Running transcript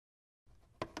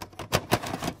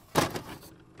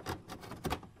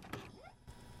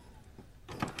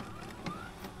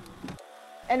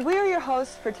And we are your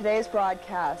hosts for today's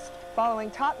broadcast,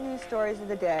 following top news stories of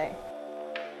the day.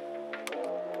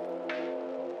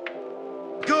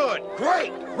 Good,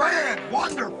 great, grand,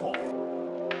 wonderful.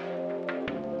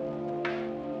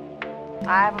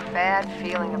 I have a bad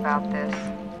feeling about this.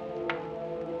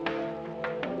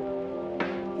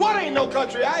 What ain't no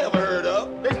country I ever heard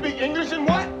of? They speak English and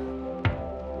what?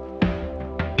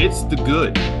 It's the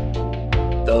good,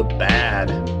 the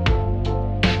bad,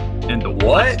 and the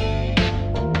what?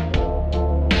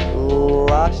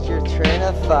 Lost your train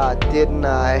of thought, didn't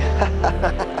I?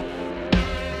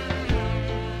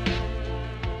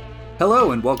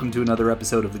 Hello, and welcome to another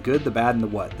episode of The Good, the Bad, and the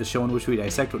What, the show in which we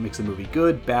dissect what makes a movie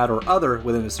good, bad, or other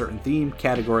within a certain theme,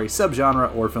 category,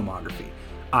 subgenre, or filmography.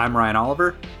 I'm Ryan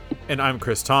Oliver. And I'm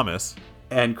Chris Thomas.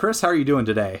 And Chris, how are you doing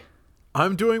today?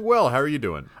 I'm doing well. How are you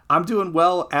doing? I'm doing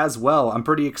well as well. I'm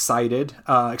pretty excited.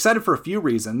 Excited for a few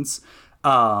reasons.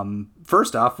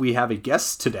 First off, we have a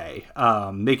guest today,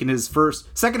 making his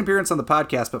second appearance on the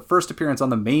podcast, but first appearance on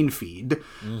the main feed.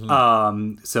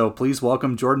 Mm-hmm. So please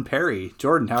welcome Jordan Perry.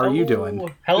 Jordan, how are you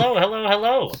doing?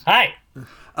 Hello. Hi.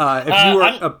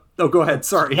 Go ahead.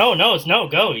 Sorry. No,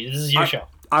 go. This is your show.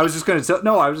 I was just going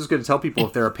to tell people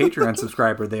if they're a Patreon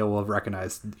subscriber, they will have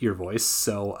recognized your voice.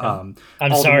 So, I'm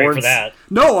sorry for that.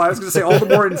 No, I was going to say all the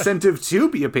more incentive to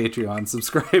be a Patreon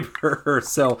subscriber.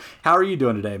 So, how are you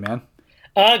doing today, man?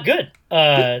 Good.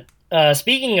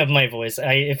 Speaking of my voice,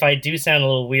 if I do sound a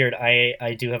little weird,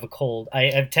 I do have a cold.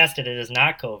 I've tested it as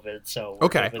not COVID, so we're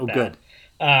okay. Good with that.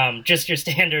 Good. Just your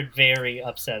standard, very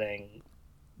upsetting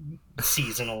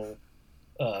seasonal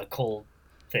cold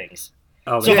things.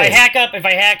 Oh, so if I hack up,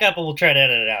 we'll try to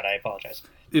edit it out. I apologize.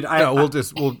 Dude,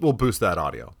 we'll boost that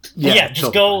audio. Yeah,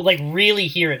 just go like really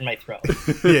hear it in my throat.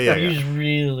 yeah. You just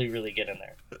really get in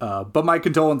there. But my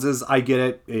condolences. I get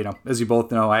it. You know, as you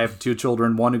both know, I have two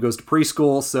children. One who goes to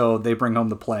preschool, so they bring home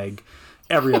the plague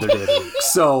every other day of the week.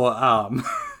 So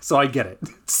I get it.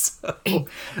 So.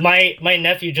 My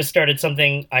nephew just started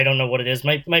something. I don't know what it is.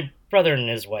 My brother and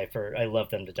his wife I love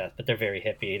them to death, but they're very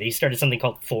hippie. He started something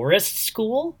called Forest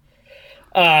School.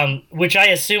 Which I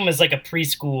assume is like a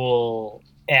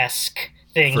preschool-esque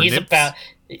thing. For he's nips?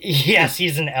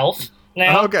 He's an elf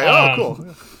now. Okay, cool.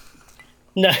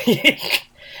 No,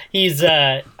 he's,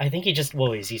 I think he's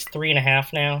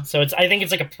 3.5 now. So I think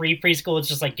it's like a preschool. It's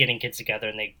just like getting kids together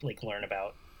and they like learn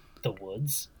about the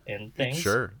woods and things.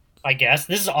 Sure. I guess.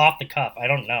 This is off the cuff. I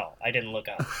don't know. I didn't look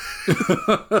up.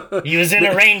 He was in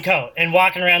a raincoat and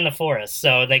walking around the forest,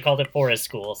 so they called it Forest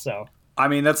School, so... I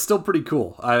mean, that's still pretty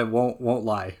cool. I won't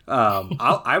lie.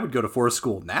 I would go to forest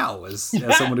school now as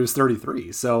someone who's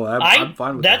 33. So I'm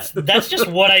fine with that. That's just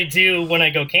what I do when I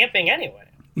go camping anyway.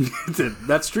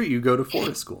 That's true. You go to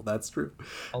forest school. That's true.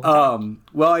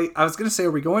 Well, I was going to say,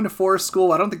 are we going to forest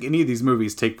school? I don't think any of these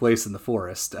movies take place in the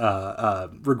forest,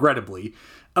 regrettably.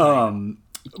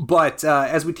 But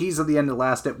as we teased at the end of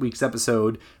last week's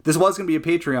episode, this was going to be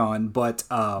a Patreon, but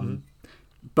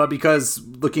because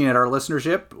looking at our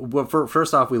listenership,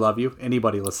 first off, we love you,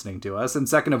 anybody listening to us. And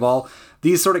second of all,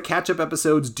 these sort of catch-up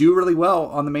episodes do really well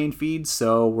on the main feed.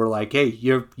 So we're like, hey,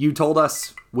 you told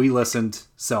us, we listened.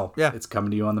 So yeah, it's coming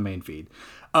to you on the main feed.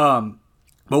 But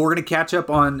we're going to catch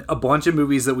up on a bunch of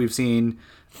movies that we've seen.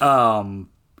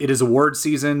 It is award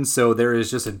season, so there is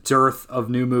just a dearth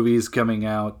of new movies coming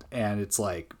out. And it's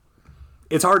like,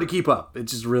 it's hard to keep up. It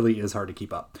just really is hard to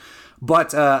keep up.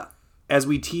 But, as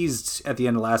we teased at the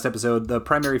end of last episode, the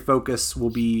primary focus will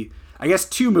be, I guess,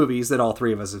 two movies that all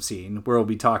three of us have seen, where we'll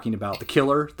be talking about The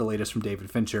Killer, the latest from David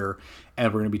Fincher, and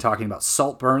we're going to be talking about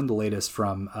Saltburn, the latest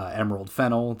from Emerald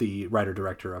Fennell, the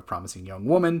writer-director of Promising Young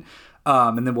Woman.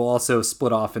 And then we'll also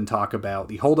split off and talk about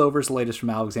The Holdovers, the latest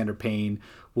from Alexander Payne.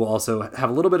 We'll also have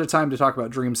a little bit of time to talk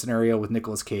about Dream Scenario with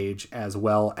Nicolas Cage, as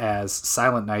well as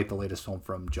Silent Night, the latest film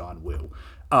from John Woo.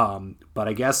 But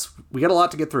I guess we got a lot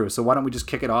to get through, so why don't we just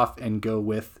kick it off and go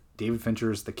with David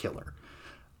Fincher's The Killer.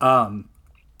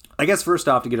 I guess first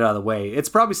off, to get it out of the way, it's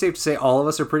probably safe to say all of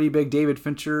us are pretty big David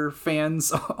Fincher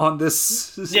fans on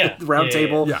this round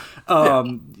table. Yeah.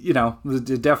 You know,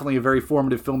 definitely a very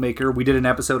formative filmmaker. We did an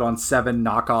episode on Seven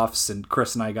knockoffs, and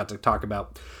Chris and I got to talk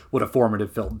about what a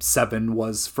formative film Seven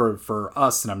was for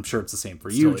us, and I'm sure it's the same for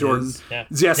you, Jordan. Is.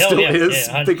 Yeah, still is.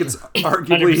 Yeah, I think it's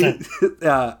arguably...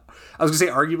 I was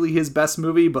gonna say arguably his best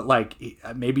movie, but like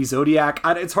maybe Zodiac.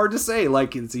 It's hard to say.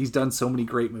 Like he's done so many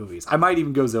great movies. I might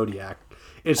even go Zodiac.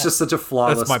 It's just such a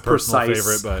flawless, that's my personal precise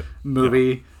favorite, but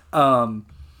movie. Yeah.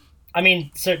 I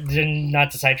mean, so,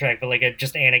 not to sidetrack, but like a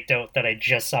just anecdote that I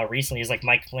just saw recently is like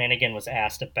Mike Flanagan was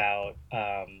asked about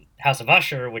House of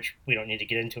Usher, which we don't need to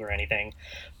get into or anything.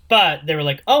 But they were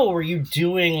like, "Oh, were you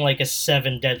doing like a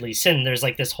 7 deadly sin?" There's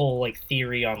like this whole like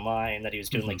theory online that he was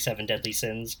doing like 7 deadly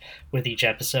sins with each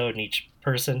episode and each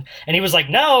person. And he was like,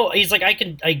 "No." He's like,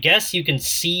 I guess you can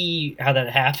see how that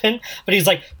happened." But he's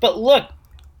like, "But look,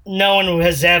 no one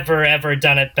has ever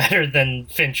done it better than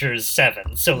Fincher's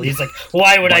 7." So he's like,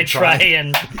 "Why would I try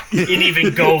and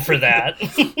even go for that?"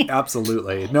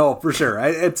 Absolutely. No, for sure.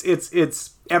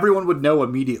 It's everyone would know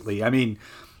immediately. I mean,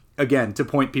 again, to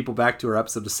point people back to our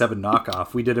episode of 7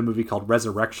 Knockoff, we did a movie called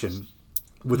Resurrection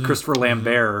with Christopher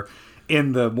Lambert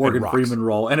in the Morgan Freeman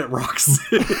role, and it rocks.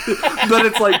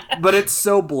 but it's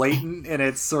so blatant in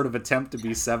its sort of attempt to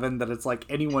be 7 that it's like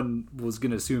anyone was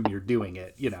going to assume you're doing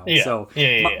it, you know. Yeah. So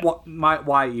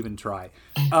why even try?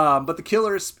 But The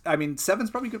Killers, I mean, 7's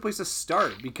probably a good place to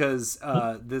start because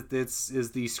this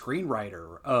is the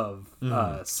screenwriter of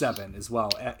 7 as well,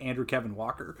 Andrew Kevin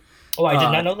Walker. Oh, I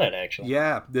did not know that, actually.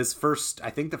 Yeah, I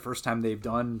think the first time they've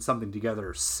done something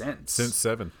together since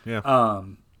 7, yeah.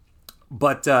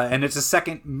 But and it's a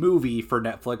second movie for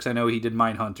Netflix. I know he did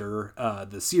Mindhunter,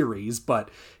 the series, but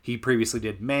he previously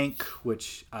did Mank,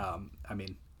 which I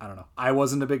mean, I don't know. I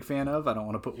wasn't a big fan of. I don't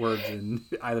want to put words in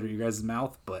either of you guys'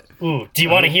 mouth, but ooh, do you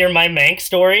want to hear my Mank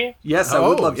story? Yes, I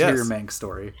would love to hear your Mank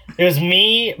story. It was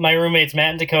me, my roommates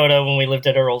Matt and Dakota when we lived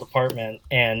at our old apartment,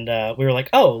 and we were like,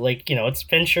 "Oh, like, you know, it's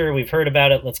Fincher. We've heard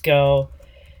about it. Let's go."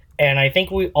 And I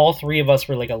think all three of us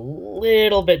were like a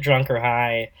little bit drunk or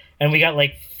high, and we got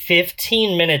like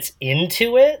 15 minutes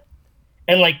into it,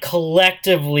 and like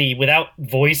collectively, without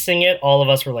voicing it, all of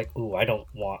us were like, "Ooh, I don't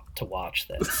want to watch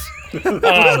this."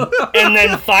 And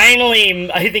then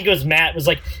finally, I think it was Matt was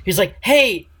like, he's like,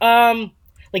 "Hey,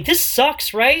 like this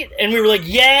sucks, right?" And we were like,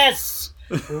 "Yes,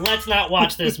 let's not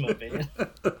watch this movie."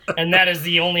 And that is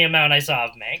the only amount I saw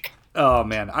of Mank. Oh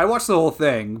man, I watched the whole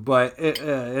thing, but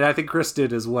and I think Chris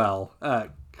did as well.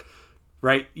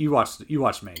 Right? You watched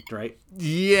Mank, right?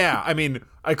 Yeah, I mean,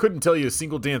 I couldn't tell you a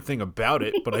single damn thing about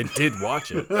it, but I did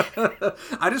watch it.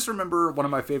 I just remember one of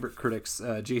my favorite critics,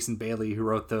 Jason Bailey, who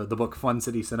wrote the book Fun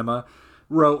City Cinema,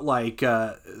 wrote like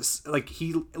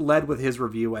he led with his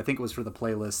review. I think it was for the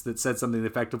playlist that said something to the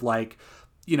effect of like,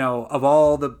 you know, of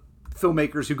all the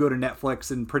filmmakers who go to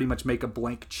Netflix and pretty much make a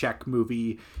blank check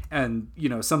movie, and you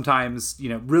know sometimes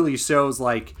really shows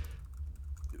like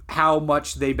how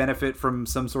much they benefit from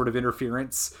some sort of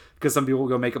interference, because some people will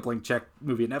go make a blank check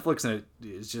movie at Netflix and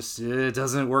it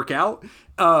doesn't work out.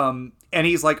 And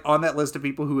he's like on that list of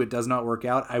people who it does not work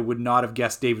out. I would not have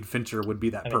guessed David Fincher would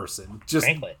be that person, just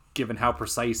frankly, given how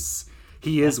precise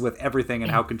he is with everything and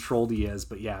how controlled he is.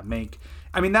 But yeah, Mank.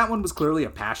 I mean, that one was clearly a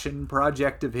passion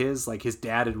project of his. Like his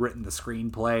dad had written the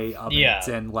screenplay of it,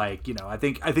 and like I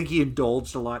think he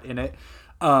indulged a lot in it.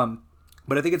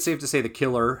 But I think it's safe to say The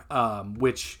Killer,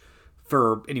 which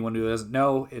for anyone who doesn't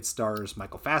know, it stars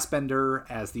Michael Fassbender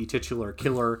as the titular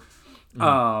killer.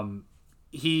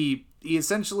 He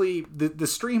essentially the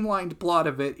streamlined plot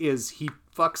of it is he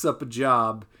fucks up a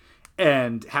job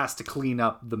and has to clean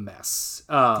up the mess.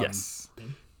 Yes.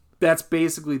 That's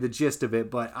basically the gist of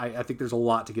it, but I think there's a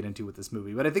lot to get into with this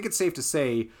movie. But I think it's safe to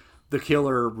say The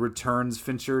Killer returns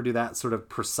Fincher to that sort of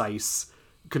precise,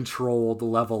 controlled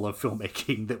level of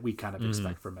filmmaking that we kind of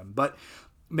expect from him. But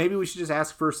maybe we should just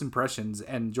ask first impressions.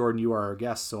 And Jordan, you are our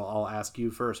guest, so I'll ask you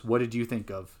first. What did you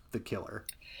think of The Killer?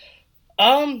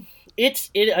 I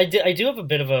do have a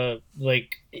bit of a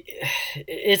like.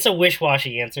 It's a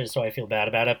wish-washy answer, so I feel bad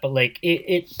about it. But like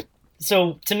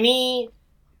so to me,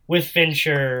 with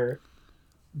Fincher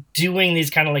doing these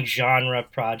kind of like genre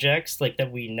projects like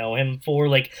that we know him for,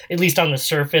 like at least on the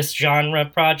surface genre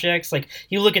projects, like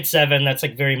you look at 7, that's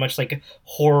like very much like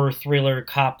horror thriller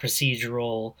cop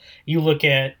procedural. You look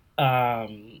at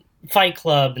Fight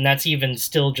Club, and that's even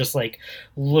still just like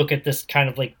look at this kind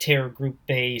of like terror group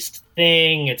based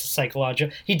thing. It's a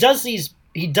psychological. He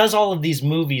does all of these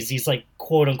movies, these like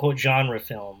quote unquote genre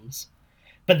films,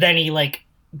 but then he like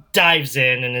dives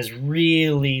in and is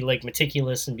really like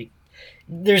meticulous, and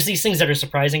there's these things that are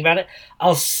surprising about it.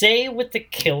 I'll say with The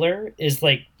Killer is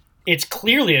like it's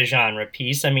clearly a genre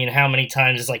piece. I mean, how many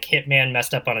times is like hitman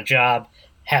messed up on a job,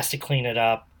 has to clean it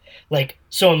up? Like,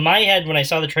 so in my head when I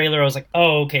saw the trailer I was like,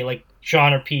 oh okay, like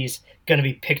genre piece gonna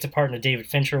be picked apart in a David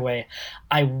Fincher way.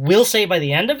 I will say by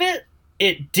the end of it,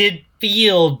 it did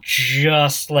feel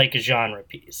just like a genre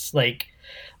piece. Like,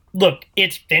 look,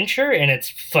 it's Fincher and it's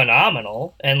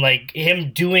phenomenal, and like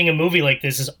him doing a movie like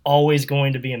this is always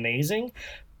going to be amazing,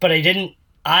 but I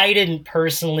didn't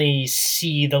personally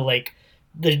see the like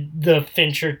the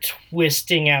Fincher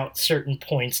twisting out certain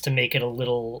points to make it a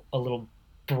little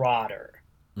broader.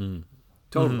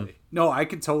 Totally. No, I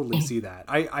could totally see that.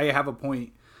 I have a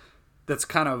point that's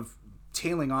kind of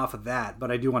tailing off of that,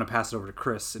 but I do want to pass it over to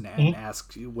Chris and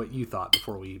ask what you thought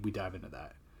before we dive into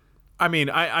that. I mean,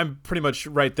 I'm pretty much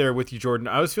right there with you, Jordan.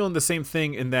 I was feeling the same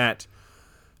thing in that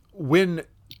when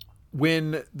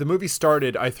the movie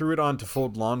started, I threw it on to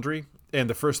fold laundry, and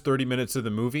the first 30 minutes of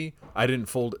the movie, I didn't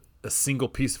fold a single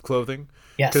piece of clothing.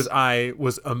 Yes. Because I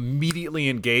was immediately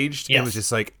engaged and was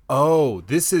just like, oh,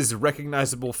 this is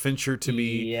recognizable Fincher to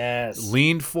me. Yes.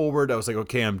 Leaned forward. I was like,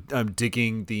 okay, I'm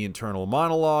digging the internal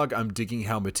monologue. I'm digging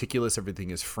how meticulous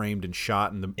everything is framed and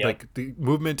shot, and the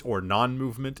movement or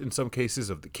non-movement in some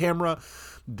cases of the camera.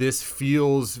 This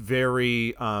feels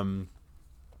very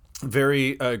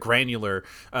granular.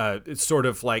 It's sort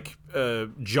of like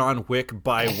John Wick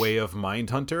by way of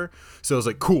Mindhunter. So I was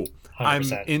like, cool. 100%. I'm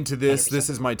into this. 100%. This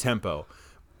is my tempo.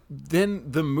 Then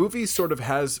the movie sort of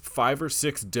has 5 or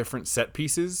 6 different set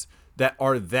pieces that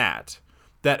are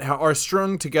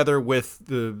strung together with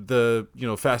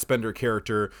the Fassbender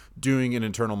character doing an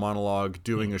internal monologue,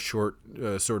 doing a short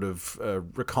sort of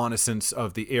reconnaissance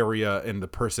of the area and the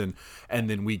person, and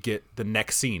then we get the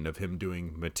next scene of him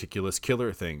doing meticulous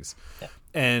killer things. Yeah.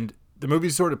 And the movie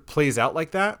sort of plays out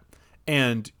like that,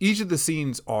 and each of the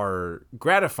scenes are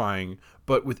gratifying,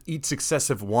 but with each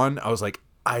successive one, I was like,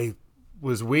 I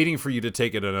was waiting for you to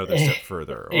take it another step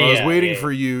further. Or I was waiting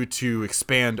for you to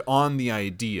expand on the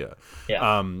idea.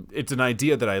 Yeah. It's an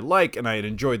idea that I like, and I had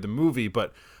enjoyed the movie,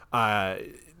 but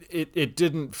it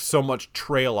didn't so much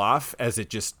trail off as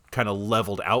it just kind of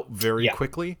leveled out very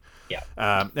quickly. Yeah.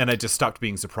 And I just stopped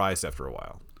being surprised after a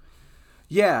while.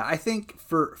 Yeah, I think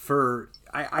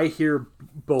I hear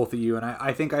both of you, and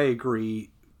I think I agree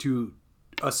to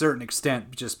a certain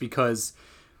extent, just because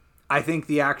I think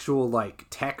the actual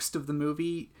text of the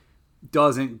movie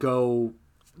doesn't go.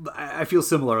 I feel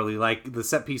similarly, like the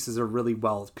set pieces are really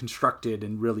well constructed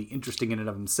and really interesting in and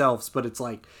of themselves, but it's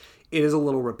like it is a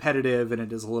little repetitive, and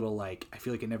it is a little I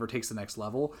feel like it never takes the next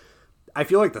level. I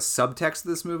feel like the subtext of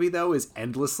this movie though is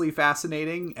endlessly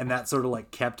fascinating, and that sort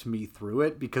of kept me through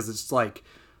it, because it's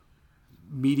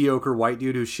mediocre white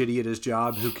dude who's shitty at his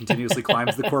job who continuously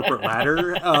climbs the corporate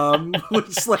ladder,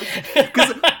 which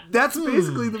because that's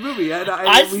basically the movie. And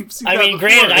we've seen that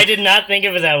granted, I did not think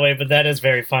of it that way, but that is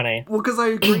very funny. Well, because I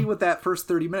agree with that first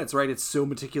 30 minutes, right? It's so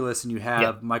meticulous, and you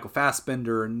have Michael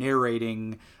Fassbender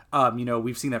narrating.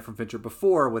 We've seen that from Fincher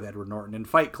before with Edward Norton in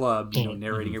Fight Club,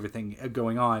 narrating everything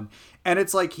going on. And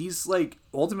it's he's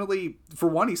ultimately, for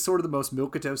one, he's sort of the most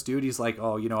milquetoast dude. He's like,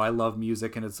 oh, I love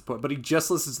music, and but he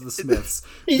just listens to the Smiths.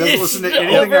 He doesn't listen to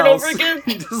anything else. Over again?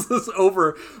 He just listens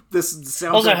over this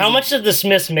soundtrack. Also, how much did the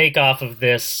Smiths make off of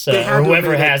this? Or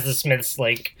whoever has the Smiths,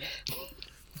 I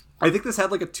think this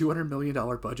had a $200 million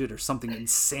budget or something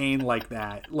insane like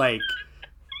that.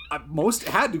 Most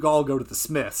had to all go to the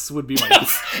Smiths would be my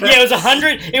guess. Yeah, it was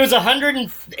 100. It was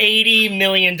 180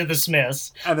 million to the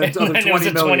Smiths, and then it was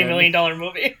a $20 million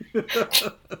movie.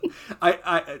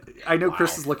 I know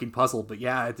Chris is looking puzzled, but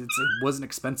yeah, it was an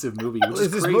expensive movie. Which is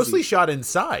crazy. Mostly shot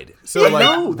inside. So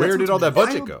where did all that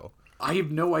budget go? I have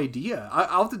no idea.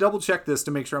 I'll have to double check this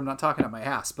to make sure I'm not talking out my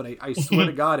ass. But I swear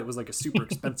to God, it was a super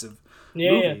expensive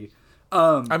movie.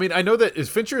 Yeah. I know that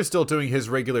Fincher is still doing his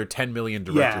regular 10 million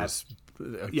directors.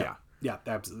 Yeah,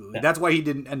 absolutely. Yeah. That's why he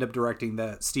didn't end up directing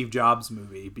the Steve Jobs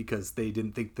movie, because they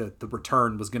didn't think that the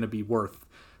return was going to be worth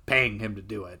paying him to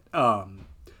do it.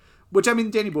 Which,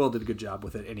 Danny Boyle did a good job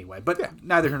with it anyway, but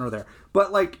neither here nor there.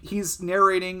 But he's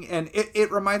narrating, and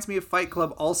it reminds me of Fight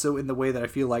Club also, in the way that I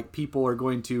feel like people are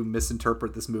going to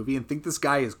misinterpret this movie and think this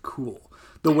guy is cool.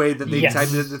 The way that they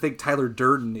think Tyler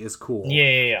Durden is cool.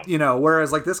 Yeah.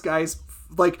 Whereas this guy's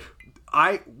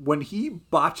when he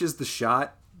botches the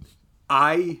shot,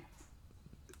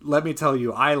 let me tell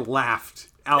you, I laughed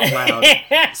out loud.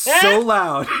 So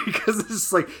loud, because it's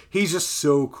just he's just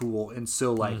so cool and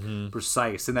so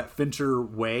precise in that Fincher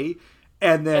way,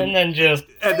 and then just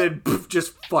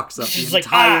fucks up the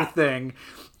entire thing.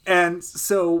 And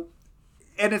so,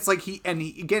 and it's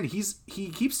he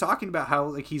keeps talking about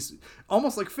how he's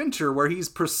almost like Fincher, where he's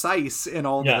precise in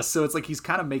all this. So it's he's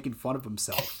kind of making fun of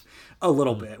himself a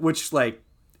little bit, which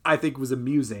I think was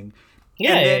amusing.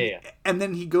 And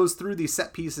then he goes through these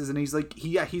set pieces, and he's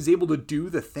he's able to do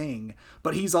the thing,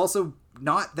 but he's also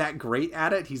not that great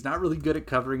at it. He's not really good at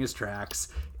covering his tracks.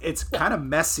 It's kind of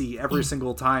messy every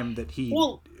single time that he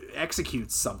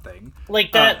executes something.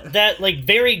 That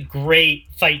very great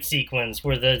fight sequence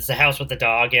where there's the house with the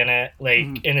dog in it,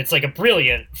 and it's a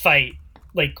brilliant fight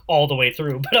like all the way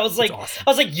through. But I was like,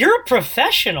 awesome. you're a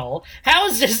professional. How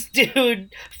is this dude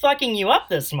fucking you up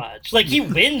this much? Like, he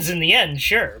wins in the end,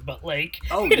 sure, but like,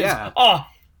 it is a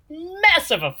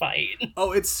mess of a fight.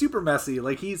 Oh, it's super messy.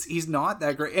 Like, he's not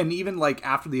that great, and even like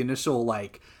after the initial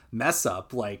like mess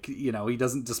up, like, you know, he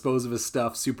doesn't dispose of his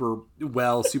stuff super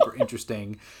well, super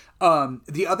interesting.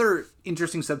 The other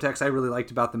interesting subtext I really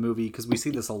liked about the movie, because we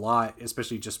see this a lot,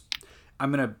 especially just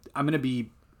I'm gonna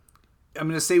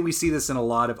say we see this in a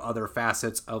lot of other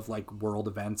facets of like world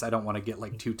events. I don't want to get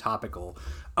like too topical,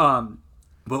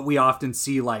 but we often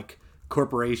see like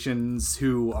corporations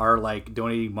who are like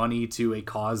donating money to a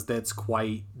cause that's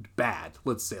quite bad,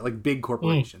 let's say, like big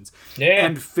corporations.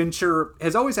 And Fincher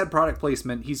has always had product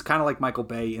placement. He's kind of like Michael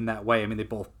Bay in that way. I mean, they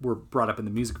both were brought up in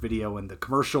the music video and the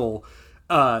commercial.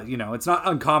 You know, it's not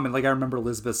uncommon. Like, I remember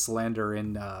Elizabeth Salander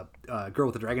in Girl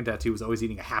with the Dragon Tattoo was always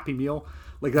eating a Happy Meal.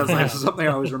 Like, that's like something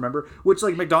I always remember. Which,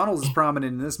 like, McDonald's is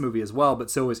prominent in this movie as well,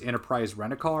 but so is Enterprise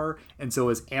Rent-A-Car, and so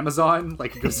is Amazon.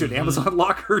 Like, he goes to an Amazon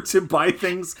locker to buy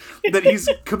things that he's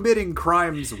committing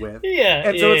crimes with.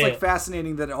 And so it's, like,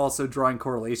 fascinating that also drawing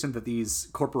correlation that these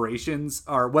corporations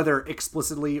are, whether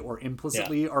explicitly or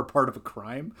implicitly, are part of a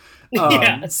crime.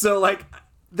 So, like,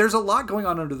 there's a lot going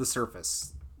on under the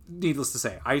surface. Needless to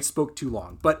say, I spoke too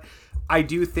long, but I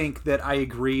do think that I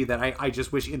agree that I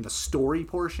just wish in the story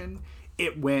portion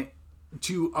it went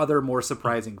to other more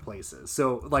surprising places.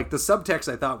 So like the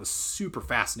subtext I thought was super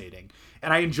fascinating,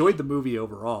 and I enjoyed the movie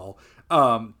overall.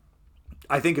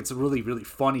 I think it's really, really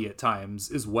funny at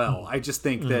times as well. I just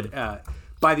think that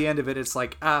by the end of it, it's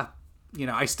like, you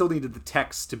know, I still needed the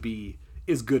text to be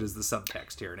as good as the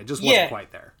subtext here, and it just wasn't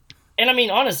quite there. And I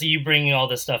mean, honestly, you bringing all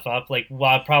this stuff up, like,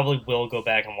 well, I probably will go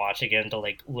back and watch again to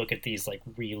like look at these like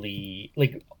really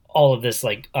like all of this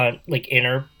like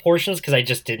inner portions, because I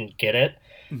just didn't get it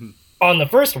on the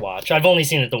first watch. I've only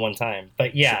seen it the one time,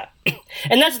 but yeah.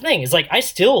 And that's the thing, is like I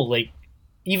still like,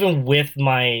 even with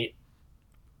my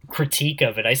critique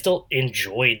of it, I still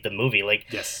enjoyed the movie. Like,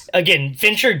 again,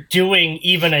 Fincher doing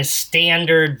even a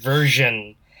standard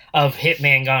version of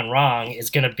Hitman Gone Wrong is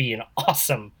going to be an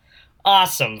awesome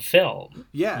film.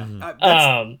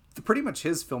 That's pretty much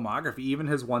his filmography. Even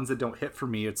his ones that don't hit for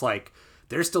me, it's like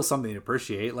there's still something to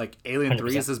appreciate. Like Alien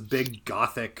 3 is this big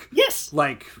gothic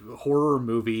like horror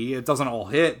movie. It doesn't all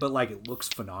hit, but like it looks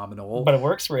phenomenal, but it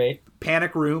works great.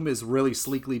 Panic Room is really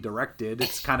sleekly directed.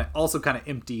 It's kind of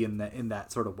empty in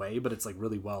that sort of way, but it's like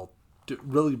really well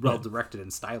directed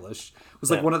and stylish. It was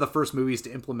like one of the first movies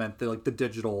to implement the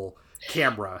digital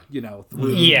camera, you know,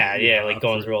 through like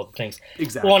going through all the things.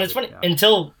 Exactly. Well, and it's funny,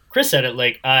 until Chris said it,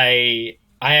 like I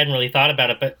hadn't really thought about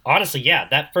it, but honestly,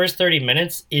 that first 30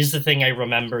 minutes is the thing I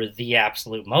remember the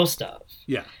absolute most of.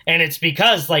 Yeah. And it's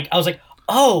because like I was like,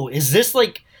 oh, is this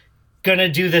like gonna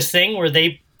do this thing where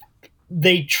they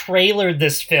trailered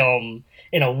this film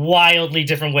in a wildly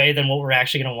different way than what we're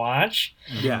actually gonna watch?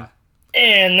 Yeah.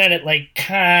 And then it like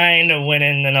kind of went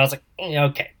in, and I was like,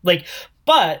 okay, like,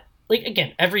 but like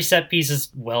again, every set piece is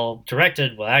well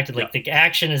directed, well acted. Like the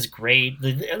action is great.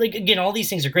 Like again, all these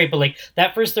things are great. But like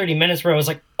that first 30 minutes where I was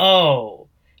like, oh,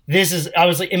 I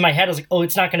was like in my head, I was like, oh,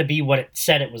 it's not going to be what it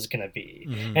said it was going to be,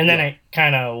 and then it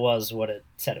kind of was what it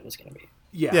said it was going to be.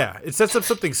 Yeah, it sets up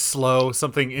something slow,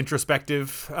 something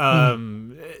introspective.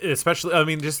 Especially, I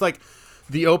mean, just like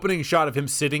the opening shot of him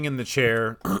sitting in the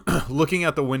chair, looking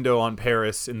out the window on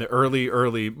Paris in the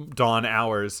early dawn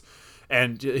hours,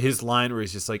 and his line where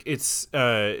he's just like, it's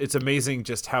amazing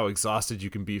just how exhausted you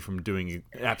can be from doing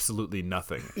absolutely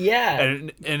nothing. Yeah.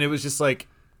 And it was just like,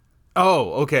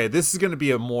 oh, okay, this is going to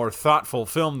be a more thoughtful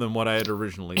film than what I had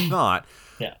originally thought.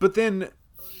 Yeah. But then,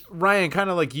 Ryan, kind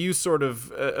of like you sort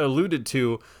of alluded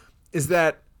to, is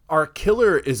that our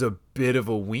killer is a bit of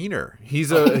a wiener.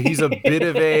 He's a bit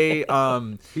of a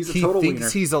he thinks wiener.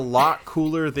 He's a lot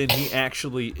cooler than he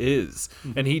actually is,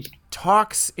 and he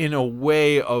talks in a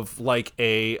way of like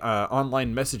a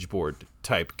online message board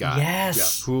type guy.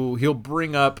 Yes, who he'll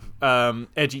bring up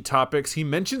edgy topics. He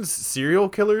mentions serial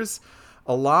killers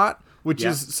a lot, which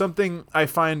is something I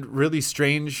find really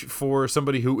strange for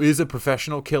somebody who is a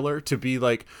professional killer to be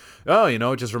like, oh, you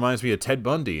know, it just reminds me of Ted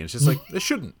Bundy. And it's just like, it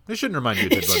shouldn't remind you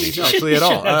of Ted Bundy, actually, at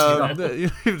all. It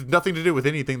has nothing to do with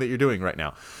anything that you're doing right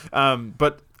now.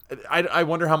 But I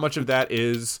wonder how much of that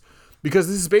is, because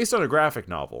this is based on a graphic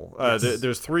novel.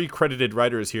 There's 3 credited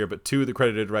writers here, but 2 of the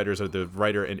credited writers are the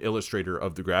writer and illustrator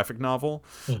of the graphic novel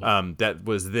that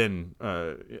was then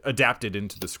adapted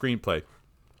into the screenplay.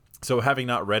 So having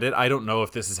not read it, I don't know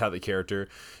if this is how the character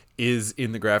is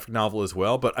in the graphic novel as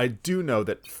well, but I do know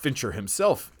that Fincher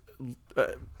himself,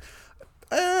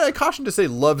 I caution to say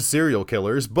loves serial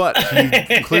killers, but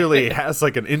he clearly has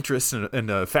like an interest and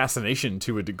a fascination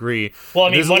to a degree. Well,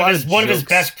 I mean, one of his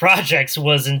best projects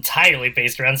was entirely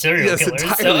based around serial killers. Yes,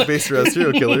 entirely based around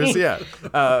serial killers. Yeah.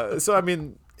 So I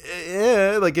mean,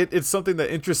 like it's something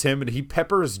that interests him, and he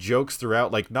peppers jokes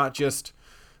throughout, like not just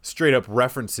straight up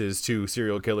references to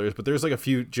serial killers, but there's like a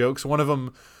few jokes. One of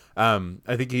them,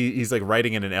 I think he's like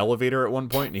riding in an elevator at one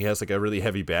point, and he has like a really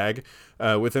heavy bag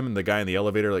with him, and the guy in the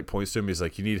elevator like points to him. He's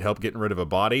like, "You need help getting rid of a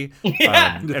body,"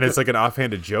 and it's like an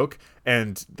offhanded joke.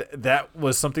 And that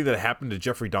was something that happened to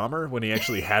Jeffrey Dahmer when he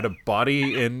actually had a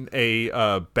body in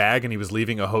a bag, and he was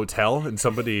leaving a hotel, and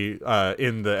somebody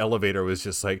in the elevator was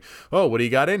just like, "Oh, what do you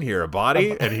got in here? A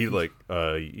body?" And he like,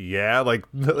 yeah,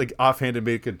 like offhanded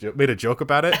made a joke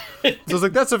about it. So I was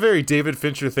like, that's a very David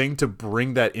Fincher thing to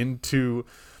bring that into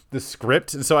the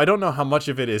script. And so I don't know how much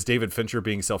of it is David Fincher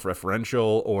being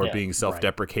self-referential or being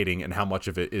self-deprecating, and how much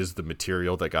of it is the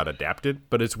material that got adapted.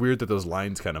 But it's weird that those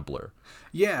lines kind of blur.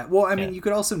 Yeah, well, I mean, you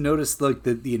could also notice like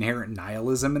the inherent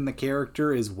nihilism in the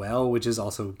character as well, which is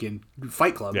also again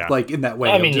Fight Club, like in that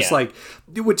way. I mean, like,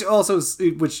 which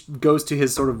goes to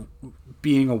his sort of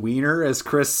being a wiener, as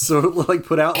Chris sort of like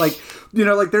put out, like, you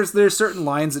know, like there's certain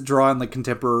lines that draw on like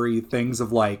contemporary things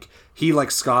of like, he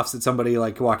like scoffs at somebody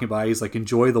like walking by, he's like,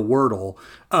 enjoy the Wordle,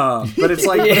 but it's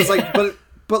like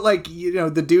but like, you know,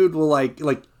 the dude will like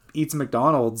eats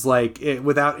McDonald's like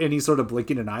without any sort of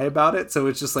blinking an eye about it. So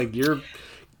it's just like, you're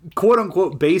quote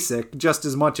unquote basic just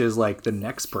as much as like the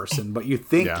next person, but you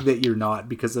think that you're not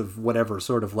because of whatever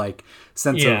sort of like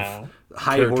sense of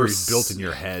high horse built in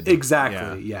your head.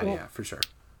 Exactly. Yeah, for sure.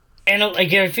 And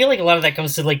like, I feel like a lot of that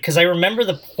comes to like, because I remember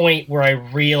the point where I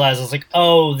realized I was like,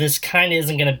 oh, this kind of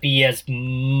isn't going to be as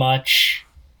much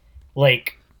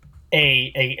like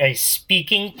a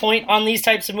speaking point on these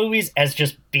types of movies as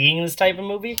just being this type of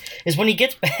movie, is when he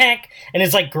gets back and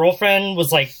his like girlfriend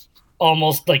was like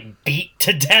almost like beat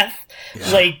to death,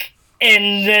 like,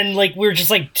 and then like we're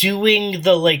just like doing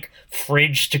the like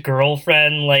fridge to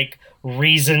girlfriend like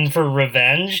reason for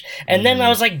revenge, and then I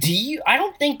was like, I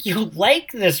don't think you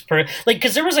like this like,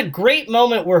 because there was a great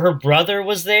moment where her brother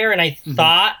was there, and I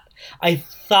thought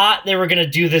they were gonna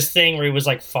do this thing where he was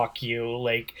like, fuck you,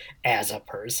 like, as a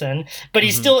person, but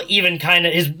he still even kind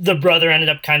of, the brother ended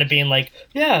up kind of being like,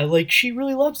 yeah, like, she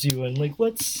really loves you, and like,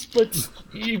 let's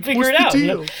you figure it out, you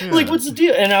know? Like, what's the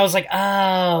deal? And I was like,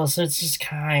 oh, so it's just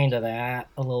kind of that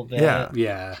a little bit. That's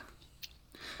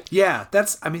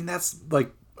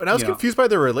like, and I was confused by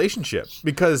their relationship,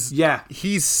 because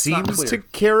he seems to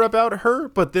care about her,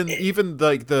 but then even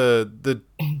like the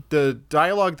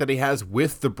dialogue that he has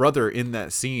with the brother in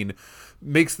that scene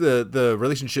makes the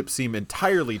relationship seem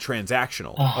entirely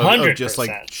transactional. 100%. Of just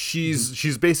like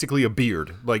she's basically a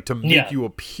beard, like to make you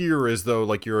appear as though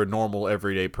like you're a normal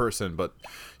everyday person, but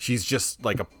she's just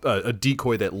like a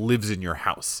decoy that lives in your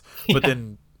house. But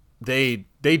then they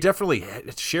definitely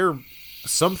share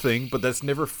something, but that's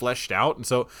never fleshed out, and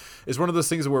so it's one of those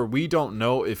things where we don't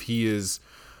know if he is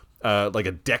like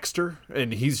a Dexter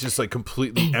and he's just like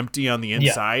completely empty on the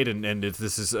inside, and if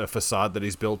this is a facade that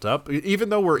he's built up, even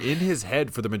though we're in his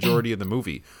head for the majority of the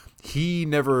movie. He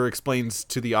never explains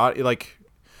to the audience, like,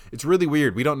 it's really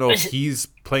weird. We don't know if he's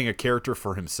playing a character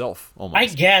for himself almost, I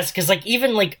guess, because like,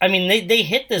 even like, I mean, they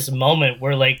hit this moment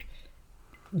where like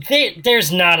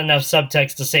there's not enough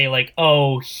subtext to say like,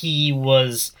 oh, he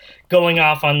was going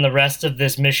off on the rest of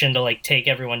this mission to like take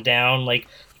everyone down like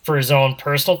for his own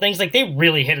personal things. Like, they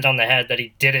really hit it on the head that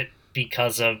he did it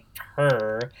because of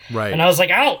her, right? And I was like,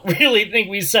 I don't really think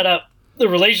we set up the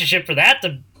relationship for that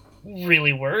to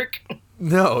really work.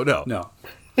 No.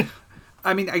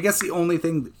 I mean, I guess the only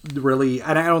thing really,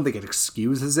 and I don't think it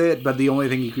excuses it, but the only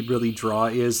thing you could really draw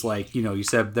is, like, you know, you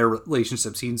said their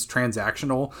relationship seems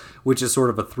transactional, which is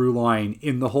sort of a through line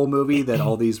in the whole movie, that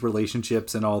all these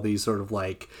relationships and all these sort of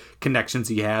like connections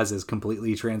he has is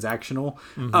completely transactional.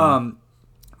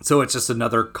 So it's just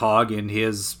another cog in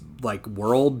his like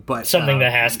world, but something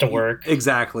that has to work.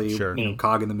 Exactly. Sure. You know,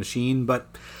 cog in the machine.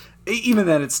 But even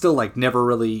then, it's still like never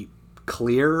really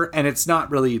clear, and it's not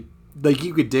really, like,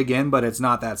 you could dig in, but it's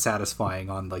not that satisfying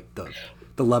on like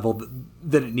the level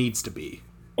that it needs to be.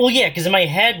 Well, yeah, because in my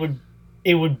head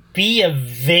it would be a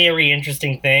very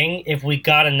interesting thing if we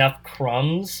got enough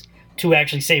crumbs to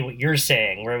actually say what you're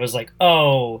saying, where it was like,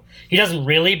 oh, he doesn't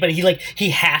really, but he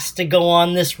has to go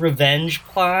on this revenge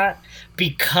plot,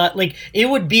 because like, it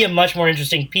would be a much more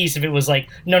interesting piece if it was like,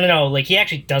 no, like, he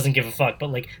actually doesn't give a fuck,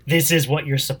 but like, this is what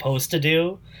you're supposed to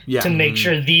do to make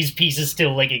sure these pieces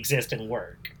still like exist and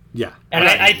work. Yeah, and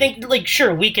I think, like,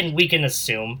 sure, we can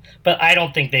assume, but I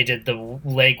don't think they did the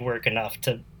legwork enough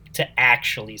to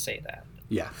actually say that.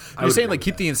 Yeah, You're saying like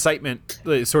keep the incitement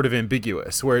sort of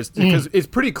ambiguous, whereas because it's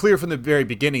pretty clear from the very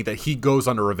beginning that he goes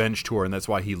on a revenge tour and that's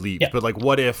why he leaves. But like,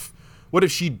 what if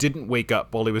she didn't wake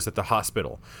up while he was at the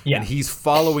hospital and he's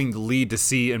following the lead to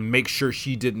see and make sure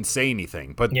she didn't say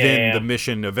anything? But then the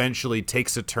mission eventually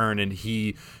takes a turn and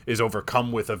he is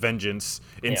overcome with a vengeance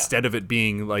instead of it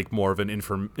being like more of an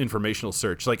informational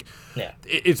search. Like,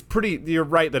 it's pretty. You're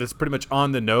right that it's pretty much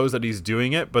on the nose that he's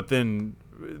doing it, but then.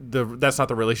 That's not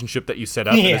the relationship that you set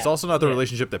up, and it's also not the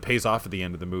relationship that pays off at the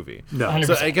end of the movie. No, 100%.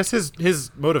 So I guess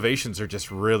his motivations are just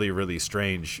really, really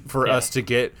strange for us to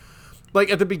get.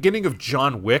 Like at the beginning of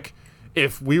John Wick,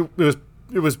 it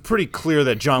was pretty clear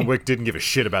that John Wick didn't give a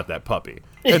shit about that puppy,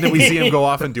 and then we see him go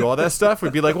off and do all that stuff.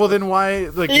 We'd be like, well, then why?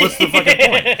 Like, what's the fucking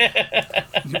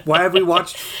point? Why have we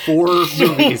watched 4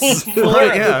 movies?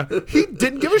 Right, yeah, he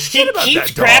didn't give a shit about that dog.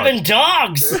 Keeps grabbing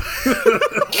dogs.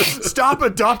 Stop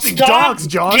adopting dogs,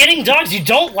 John. Getting dogs. You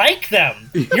don't like them.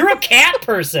 You're a cat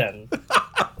person.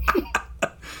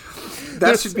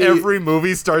 That should be every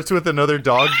movie starts with another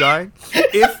dog dying.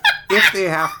 If they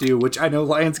have to, which I know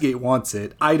Lionsgate wants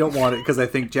it, I don't want it because I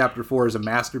think Chapter 4 is a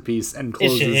masterpiece and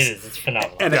closes. It is. It's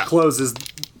phenomenal. And it closes.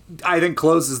 I think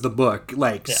closes the book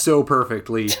so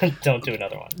perfectly. Don't do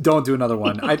another one. Don't do another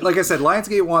one. Like I said,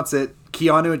 Lionsgate wants it.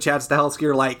 Keanu and Chad Stahelski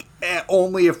are like,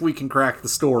 only if we can crack the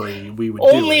story, we would.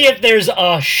 Only if there's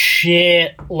a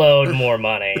shitload more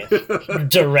money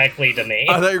directly to me.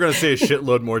 I thought you were going to say a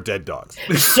shitload more dead dogs.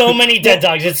 So many dead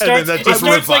dogs. It starts. And then that just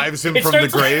revives him from the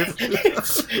grave.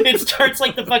 It starts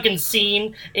like the fucking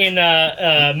scene in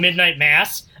Midnight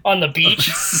Mass. On the beach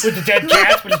with the dead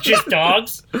cats, but it's just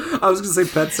dogs. I was gonna say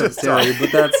Pet Sematary,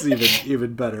 but that's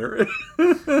even better.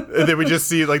 And then we just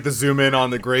see like the zoom in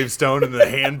on the gravestone, and the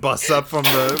hand busts up from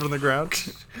the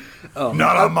ground.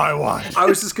 Not on my watch. I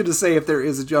was just gonna say, if there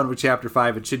is a John Wick Chapter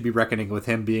 5, it should be reckoning with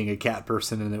him being a cat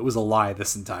person, and it was a lie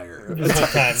this entire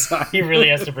time. He really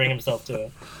has to bring himself to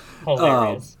it.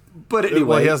 Hilarious. But anyway,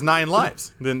 well, he has 9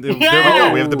 lives. Then there we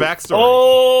go. We have the backstory.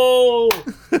 Oh,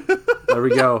 there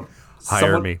we go.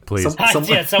 Hire me, please.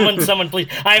 Someone, please.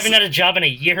 I haven't had a job in a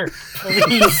year.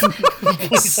 Please,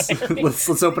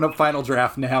 let's open up Final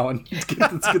Draft now and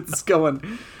let's get this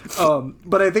going.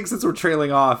 But I think since we're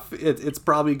trailing off, it's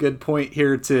probably a good point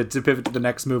here to pivot to the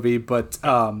next movie. But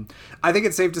I think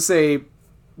it's safe to say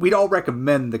we'd all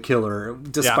recommend The Killer,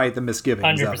 despite the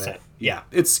misgivings 100%. of it. Yeah,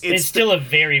 it's still a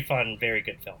very fun, very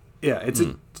good film. Yeah, it's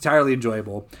entirely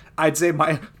enjoyable. I'd say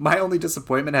my only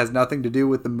disappointment has nothing to do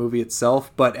with the movie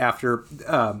itself, but after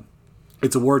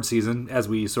it's award season, as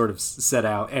we sort of set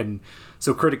out, and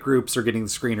so critic groups are getting the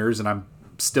screeners, and I'm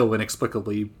still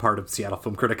inexplicably part of Seattle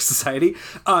Film Critics Society.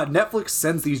 Netflix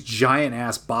sends these giant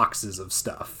ass boxes of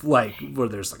stuff, like where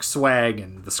there's like swag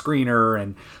and the screener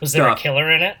and Was stuff. there a killer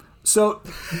in it? So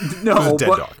no, it was a dead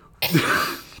dog.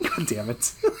 God damn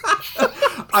it.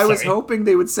 I was hoping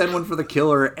they would send one for The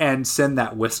Killer and send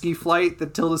that whiskey flight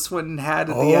that Tilda Swinton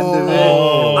had at the end of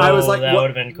it. I was like, that would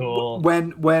have been cool.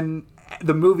 When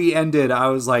the movie ended, I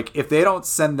was like, if they don't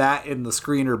send that in the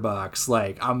screener box,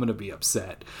 like, I'm going to be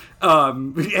upset.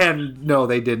 And no,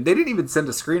 they didn't. They didn't even send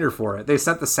a screener for it. They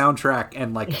sent the soundtrack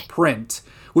and like a print.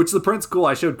 Which the print's cool.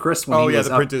 I showed Chris when he was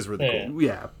the print is really cool.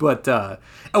 Yeah, but so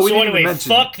anyway,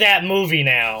 fuck that movie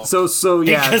now. So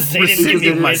yeah, because they didn't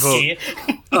give me whiskey.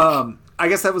 I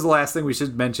guess that was the last thing we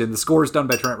should mention. The score is done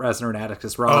by Trent Reznor and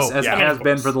Atticus Ross, as it has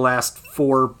been for the last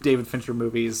 4 David Fincher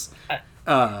movies.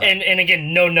 And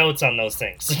again, no notes on those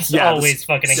things. It's always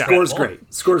fucking incredible. Score's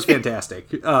great. Score's fantastic.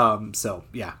 So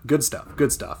yeah, good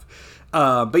stuff.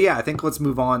 But yeah, I think let's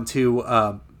move on to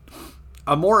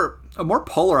a more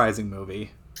polarizing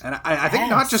movie. And I think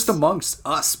not just amongst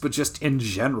us, but just in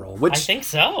general. Which I think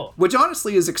so. Which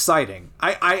honestly is exciting.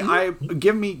 I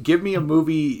give me a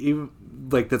movie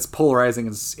like that's polarizing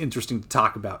and interesting to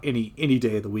talk about any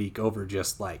day of the week over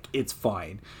just like it's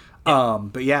fine.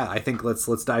 But yeah, I think let's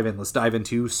dive in. Let's dive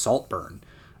into Saltburn.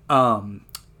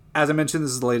 As I mentioned,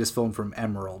 this is the latest film from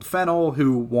Emerald Fennell,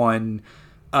 who won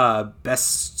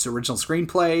Best Original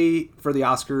Screenplay for the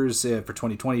Oscars for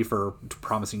 2020 for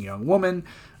Promising Young Woman.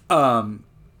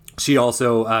 She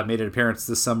also made an appearance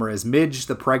this summer as Midge,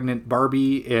 the pregnant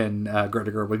Barbie in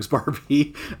Greta Gerwig's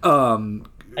Barbie.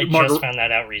 I just found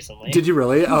that out recently. Did you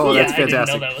really? Oh, that's fantastic.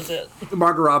 I didn't know that was it.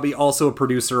 Margot Robbie, also a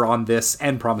producer on this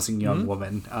and Promising Young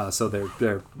Woman. So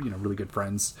they're really good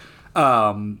friends.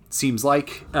 Seems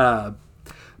like.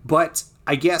 But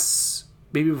I guess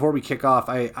maybe before we kick off,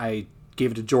 I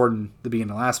gave it to Jordan the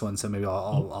beginning of the last one, so maybe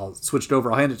I'll switch it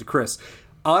over. I'll hand it to Chris.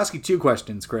 I'll ask you 2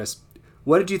 questions, Chris.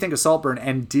 What did you think of Saltburn,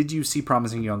 and did you see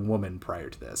Promising Young Woman prior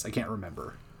to this? I can't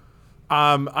remember.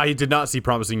 I did not see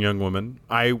Promising Young Woman.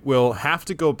 I will have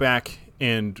to go back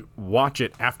and watch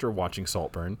it after watching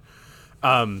Saltburn,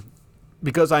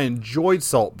 because I enjoyed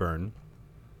Saltburn,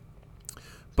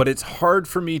 but it's hard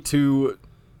for me to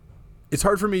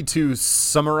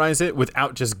summarize it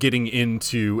without just getting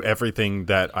into everything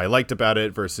that I liked about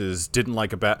it versus didn't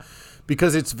like about,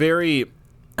 because it's very,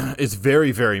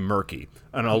 very murky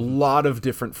on a lot of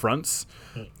different fronts.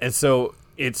 And so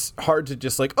it's hard to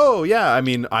just like, oh yeah, I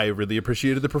mean, I really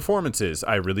appreciated the performances.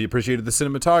 I really appreciated the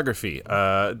cinematography.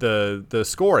 The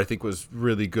score I think was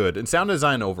really good, and sound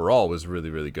design overall was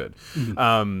really, really good.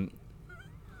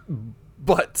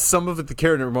 But some of the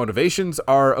character motivations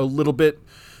are a little bit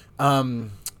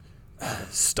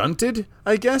stunted,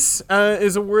 I guess,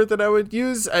 is a word that I would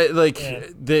use.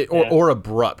 Or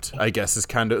abrupt, I guess, is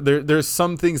kind of there's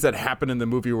some things that happen in the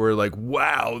movie where like,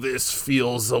 wow, this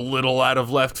feels a little out of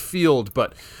left field,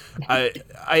 but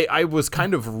I was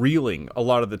kind of reeling a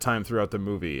lot of the time throughout the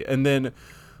movie. And then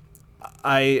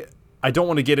I don't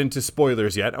want to get into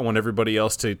spoilers yet. I want everybody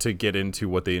else to get into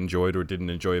what they enjoyed or didn't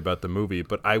enjoy about the movie,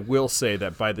 but I will say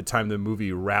that by the time the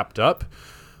movie wrapped up,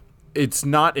 it's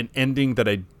not an ending that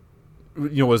I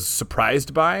was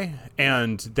surprised by,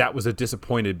 and that was a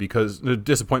disappointment because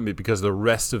the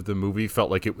rest of the movie felt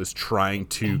like it was trying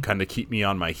to kind of keep me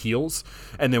on my heels,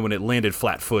 and then when it landed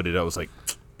flat-footed, I was like,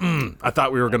 I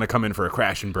thought we were going to come in for a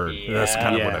crash and burn. Yeah. That's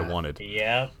kind of what I wanted.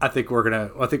 Yeah. I think we're all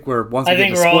going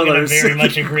to very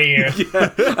much agree here.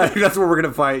 Yeah, I think that's where we're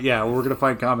going to find. Yeah, we're going to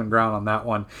find common ground on that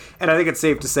one. And I think it's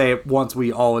safe to say once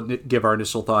we all give our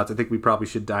initial thoughts, I think we probably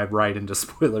should dive right into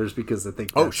spoilers, because I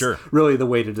think that's really the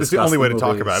way to discuss. It's the only way to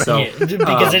talk about it. So,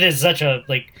 because it is such a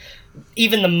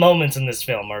even the moments in this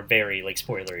film are very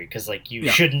spoilery, because you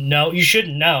shouldn't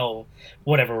know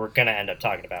whatever we're going to end up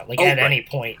talking about at any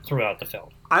point throughout the film.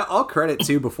 I'll credit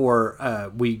too,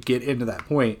 before we get into that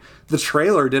point, the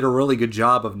trailer did a really good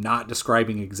job of not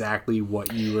describing exactly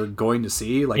what you were going to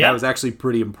see. I was actually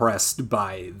pretty impressed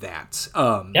by that.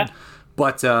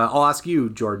 But I'll ask you,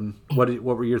 Jordan, what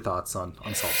were your thoughts on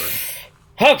Saltburn?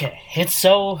 Okay, it's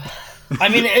so... I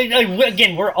mean,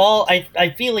 again,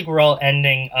 I feel like we're all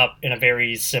ending up in a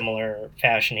very similar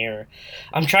fashion here.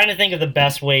 I'm trying to think of the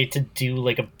best way to do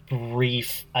a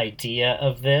brief idea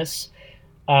of this.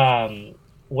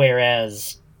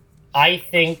 Whereas I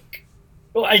think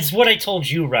it's what I told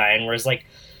you, Ryan, whereas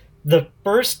the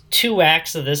first 2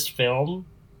 acts of this film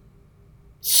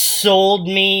sold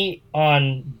me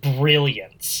on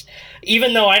brilliance.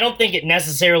 Even though I don't think it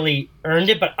necessarily earned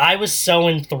it, but I was so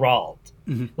enthralled.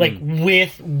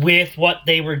 With what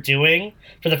they were doing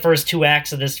for the first 2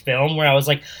 acts of this film, where I was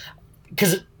like,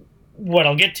 because what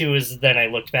I'll get to is then I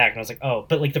looked back and I was like, oh,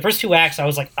 but the first 2 acts, I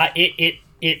was like,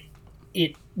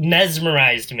 it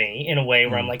mesmerized me in a way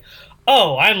where I'm like,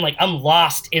 oh, I'm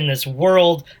lost in this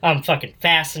world. I'm fucking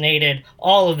fascinated.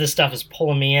 All of this stuff is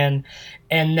pulling me in.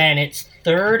 And then its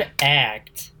third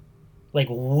act,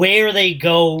 where they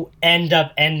end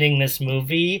up ending this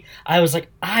movie, I was like,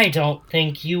 I don't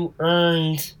think you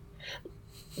earned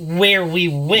where we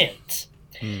went.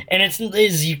 And it's,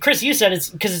 as Chris, you said, it's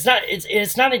because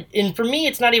it's not, and for me,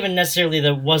 it's not even necessarily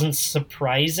that it wasn't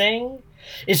surprising.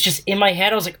 It's just in my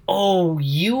head, I was like, oh,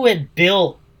 you had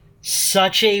built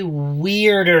such a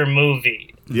weirder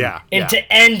movie. Yeah. And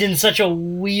to end in such a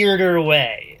weirder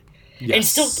way. Yes. And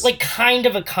still, kind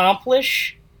of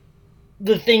accomplish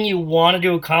the thing you wanted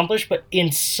to accomplish, but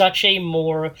in such a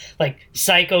more,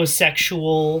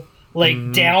 psychosexual,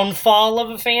 downfall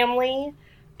of a family,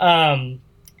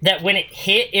 that when it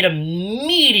hit, it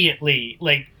immediately,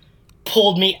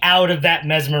 pulled me out of that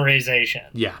mesmerization.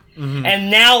 Yeah. Mm-hmm. And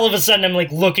now all of a sudden I'm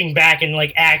looking back and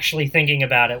actually thinking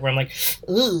about it, where I'm like,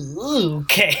 ooh,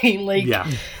 okay. Yeah.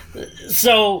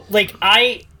 So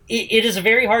it is a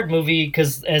very hard movie,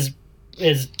 because as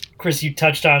Chris, you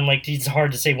touched on, it's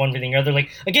hard to say one thing or the other.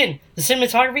 Again, the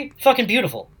cinematography, fucking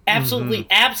beautiful. Absolutely,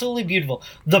 absolutely beautiful.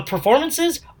 The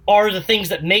performances are the things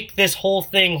that make this whole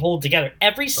thing hold together.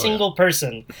 Every single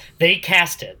person they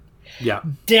casted,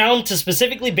 down to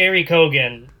specifically Barry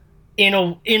Keoghan, in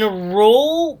a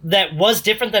role that was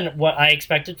different than what I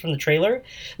expected from the trailer.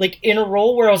 In a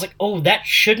role where I was like, oh, that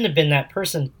shouldn't have been that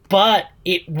person, but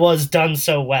it was done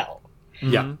so well.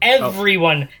 Yeah.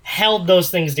 Everyone held those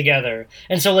things together.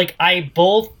 And so, I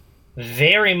both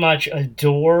very much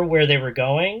adore where they were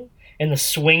going and the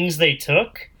swings they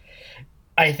took.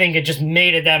 I think it just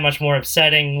made it that much more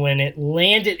upsetting when it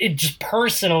landed. It just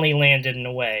personally landed in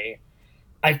a way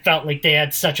I felt like they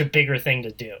had such a bigger thing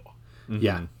to do.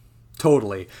 Yeah,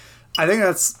 totally. I think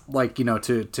that's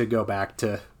to go back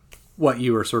to what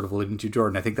you were sort of alluding to,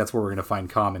 Jordan. I think that's where we're going to find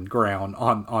common ground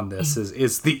on this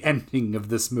is the ending of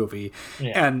this movie.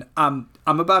 Yeah. And I'm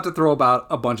about to throw about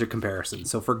a bunch of comparisons,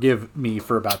 so forgive me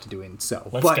for about to doing so.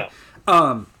 Let's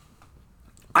go.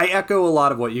 I echo a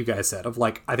lot of what you guys said of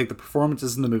like, I think the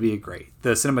performances in the movie are great.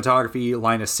 The cinematography,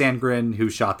 Linus Sandgren, who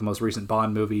shot the most recent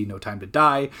Bond movie, No Time to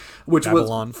Die, which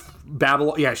was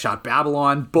Babylon. Yeah, shot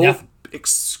Babylon. Both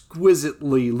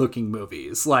exquisitely looking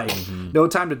movies. Like No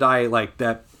Time to Die, like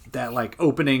that like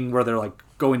opening where they're like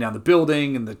going down the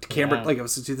building and the camera, like I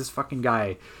was see this fucking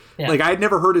guy. Yeah. Like I had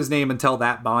never heard his name until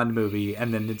that Bond movie,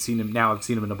 and then had seen him. Now I've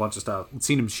seen him in a bunch of stuff.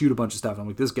 Seen him shoot a bunch of stuff. And I'm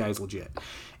like, this guy's legit.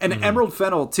 And Emerald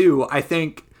Fennell too. I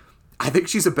think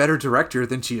she's a better director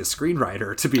than she is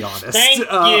screenwriter. To be honest, thank you.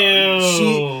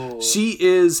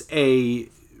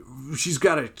 She's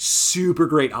got a super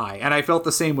great eye, and I felt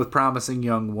the same with Promising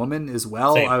Young Woman as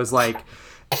well. Same. I was like,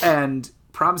 and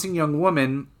Promising Young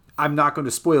Woman. I'm not going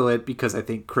to spoil it because I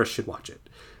think Chris should watch it,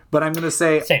 but I'm going to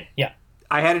say same. Yeah,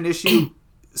 I had an issue.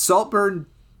 Saltburn,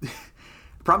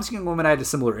 Promising Young Woman, I had a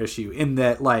similar issue in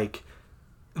that, like,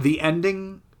 the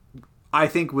ending, I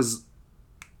think, was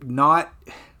not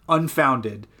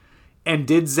unfounded and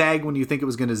did zag when you think it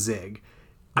was going to zig.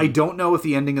 I don't know if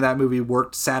the ending of that movie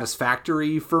worked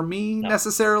satisfactory for me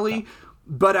necessarily,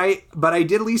 but I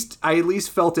did at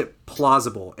least felt it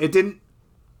plausible.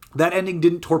 That ending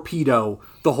didn't torpedo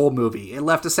the whole movie. It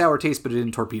left a sour taste, but it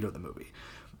didn't torpedo the movie.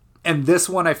 And this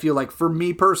one, I feel like, for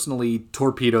me personally,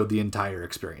 torpedoed the entire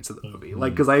experience of the movie.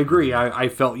 Like, because I agree, I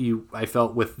felt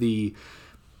with the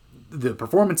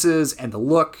performances and the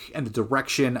look and the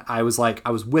direction, I was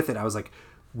with it. I was like,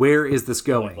 where is this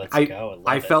going?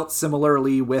 I felt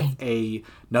similarly with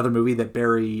another movie that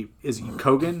Barry is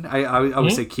Kogan. I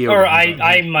would say Keoghan. Or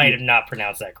I might have not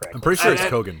pronounced that correctly. I'm pretty sure it's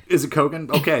Kogan. Is it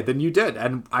Kogan? Okay, then you did,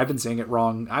 and I've been saying it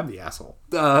wrong. I'm the asshole.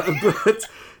 But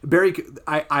Barry,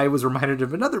 I was reminded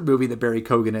of another movie that Barry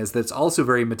Kogan is that's also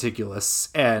very meticulous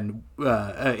and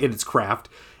in its craft.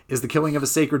 Is The Killing of a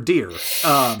Sacred Deer.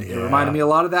 It reminded me a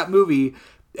lot of that movie,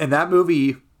 and that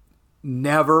movie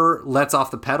never lets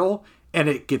off the pedal. And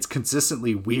it gets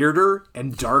consistently weirder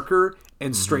and darker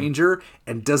and stranger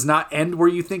and does not end where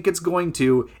you think it's going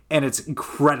to. And it's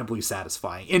incredibly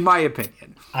satisfying, in my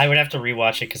opinion. I would have to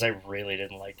rewatch it because I really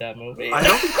didn't like that movie. I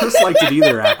don't think Chris liked it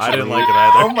either, actually. I didn't like it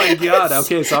either. Oh my God.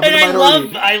 Okay, so I'm in the and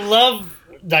minority. I love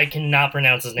I cannot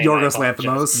pronounce his name. Yorgos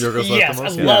Lanthimos. Yes, I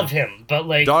love him, but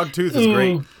like Dogtooth is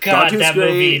great. God, that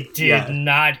movie did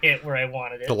not hit where I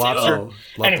wanted it. The Lobster. To. Love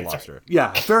anyway, The Lobster. Sorry.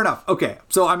 Yeah, fair enough. Okay,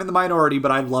 so I'm in the minority,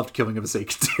 but I loved Killing of a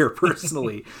Sacred Deer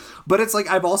personally. But it's like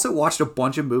I've also watched a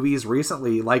bunch of movies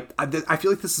recently. Like I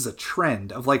feel like this is a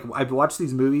trend of like I've watched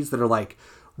these movies that are like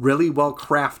really well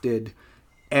crafted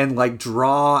and like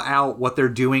draw out what they're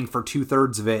doing for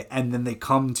 2/3 of it, and then they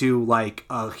come to like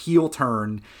a heel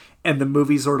turn. And the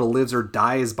movie sort of lives or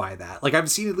dies by that. Like, I've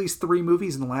seen at least 3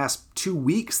 movies in the last 2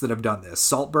 weeks that have done this.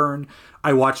 Saltburn.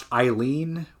 I watched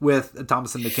Eileen with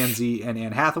Thomasin McKenzie and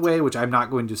Anne Hathaway, which I'm not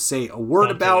going to say a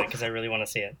word about. Because I really want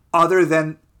to see it. Other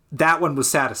than that one was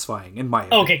satisfying, in my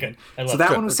opinion. Okay, good. So that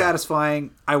one was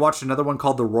satisfying. I watched another one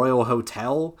called The Royal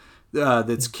Hotel.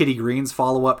 That's Kitty Green's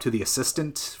follow-up to The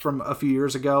Assistant from a few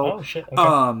years ago. Oh, shit.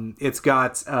 Okay. It's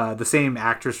got the same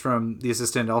actress from The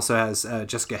Assistant. It also has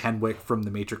Jessica Henwick from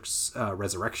The Matrix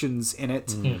Resurrections in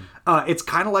it. It's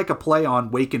kind of like a play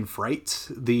on Wake and Fright,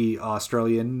 the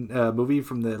Australian movie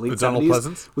from the late 70s. Donald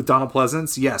Pleasance? With Donald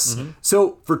Pleasance, yes.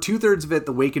 So for 2/3 of it,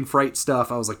 the Wake and Fright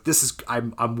stuff, I was like,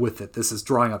 I'm with it. This is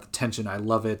drawing out the tension. I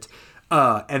love it.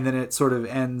 And then it sort of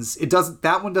ends.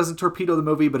 That one doesn't torpedo the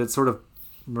movie, but it sort of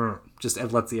just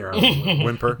lets the air out.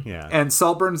 Whimper, yeah. And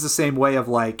Saltburn's the same way of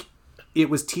like, it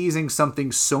was teasing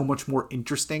something so much more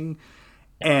interesting,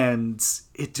 and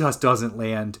it just doesn't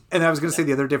land. And I was going to say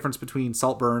the other difference between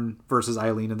Saltburn versus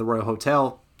Eileen and The Royal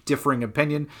Hotel, differing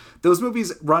opinion. Those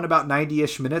movies run about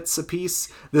 90-ish minutes a piece.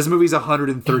 This movie's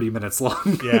 130 minutes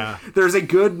long. Yeah. There's a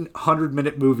good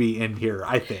 100-minute movie in here,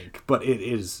 I think, but it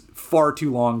is far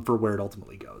too long for where it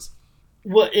ultimately goes.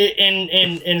 Well, and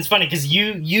it's funny because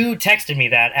you texted me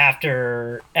that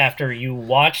after you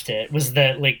watched it, was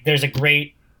that like there's a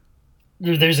good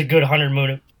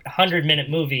 100-minute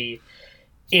movie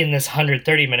in this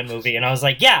 130-minute movie, and I was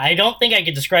like, yeah, I don't think I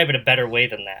could describe it a better way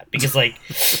than that, because like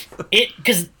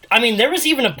because I mean there was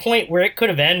even a point where it could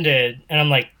have ended, and I'm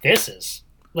like, this is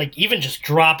like, even just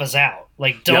drop us out,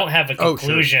 like don't have a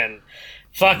conclusion,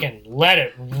 fucking let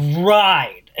it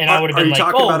ride. And I would have been like,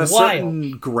 talking about a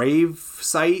certain grave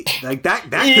site? Like that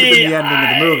could have been the ending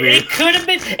of the movie. It could have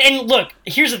been. And look,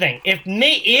 here's the thing. If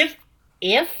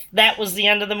that was the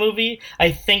end of the movie,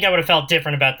 I think I would have felt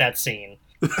different about that scene.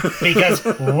 Because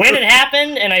when it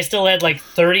happened and I still had like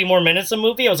 30 more minutes of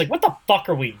movie, I was like, what the fuck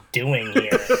are we doing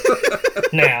here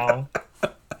now?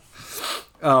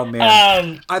 Oh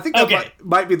man, I think that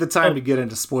might be the time to get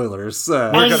into spoilers.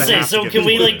 I was gonna say, so can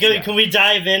we can we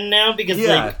dive in now? Because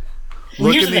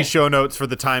look in the show notes for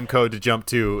the time code to jump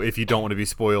to if you don't want to be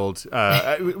spoiled.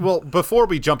 Well, before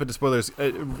we jump into spoilers,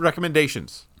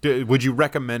 recommendations. Would you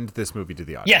recommend this movie to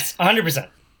the audience? Yes, 100%.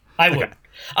 I would. Okay.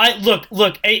 I look.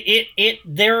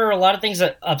 There are a lot of things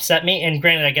that upset me, and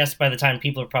granted, I guess by the time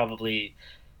people are probably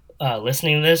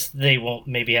listening to this, they won't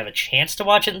maybe have a chance to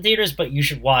watch it in theaters. But you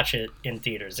should watch it in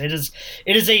theaters. It is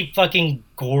a fucking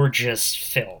gorgeous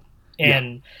film,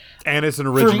 and it's an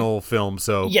original film,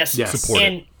 so support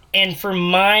it. And for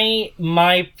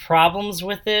my problems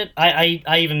with it, I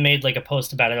even made like a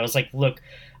post about it. I was like, look,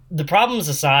 the problems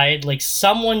aside, like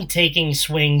someone taking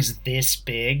swings this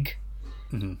big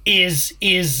is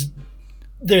it's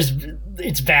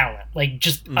valid. Like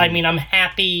just I mean, I'm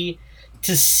happy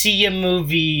to see a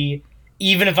movie,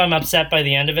 even if I'm upset by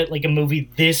the end of it, like a movie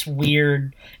this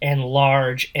weird and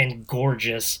large and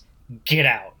gorgeous, get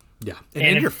out. Yeah, and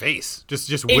in your face,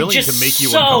 just willing to make you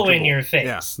uncomfortable. So in your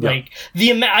face, like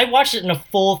I watched it in a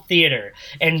full theater,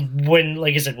 and when,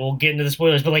 like I said, we'll get into the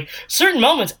spoilers, but like certain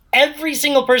moments, every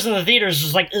single person in the theater is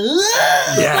just like,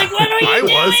 like what are you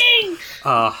doing?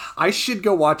 I should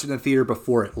go watch it in the theater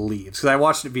before it leaves because I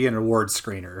watched it via an award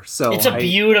screener. So it's a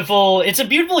beautiful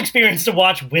experience to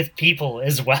watch with people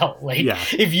as well. Like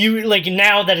if you like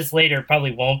now that it's later, it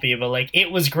probably won't be, but like it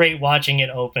was great watching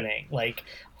it opening, like.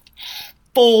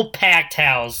 Full packed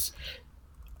house,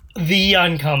 the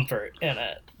uncomfort in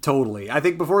it. Totally. I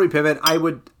think before we pivot, I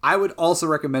would also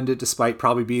recommend it despite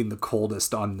probably being the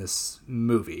coldest on this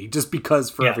movie, just because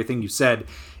for everything you said,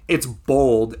 it's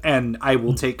bold, and I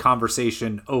will take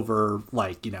conversation over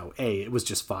like, it was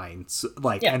just fine. So,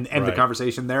 and the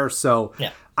conversation there. So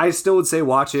I still would say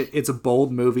watch it. It's a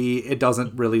bold movie. It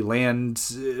doesn't really land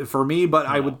for me, but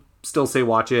I would still say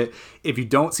watch it. If you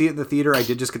don't see it in the theater, I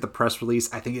did just get the press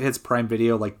release. I think it hits Prime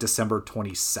Video like December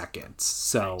 22nd.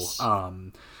 So,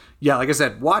 like I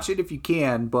said, watch it if you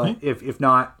can, but if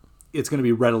not, it's going to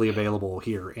be readily available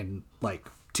here in like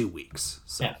 2 weeks.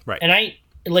 So. Yeah, right. And I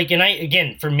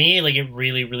again, for me, like it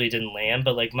really, really didn't land,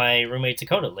 but like my roommate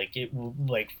Dakota,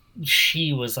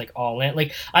 she was like all in.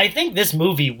 Like I think this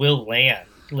movie will land.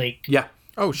 Like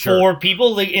Oh, sure. For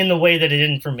people like, in the way that it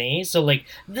didn't for me. So, like,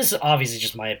 this is obviously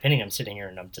just my opinion. I'm sitting here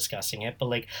and I'm discussing it. But,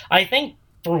 like, I think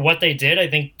for what they did, I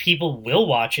think people will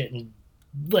watch it and,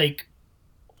 like,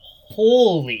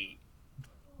 wholly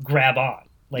grab on.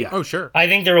 Like, oh, sure. I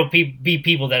think there will be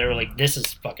people that are like, this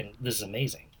is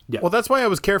amazing. Yeah. Well, that's why I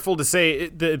was careful to say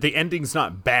the ending's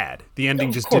not bad. The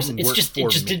ending just didn't work for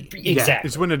me. Exactly.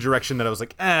 It's went in a direction that I was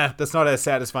like, that's not as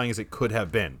satisfying as it could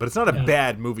have been. But it's not a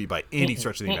bad movie by any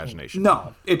stretch of the imagination.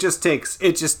 No, it's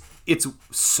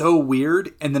so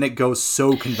weird, and then it goes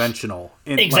so conventional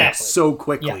and like so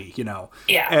quickly,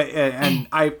 Yeah. And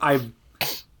I've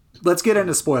let's get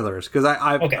into spoilers because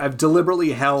I've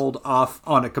deliberately held off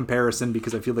on a comparison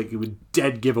because I feel like it would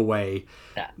dead give away,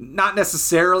 not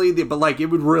necessarily, but like it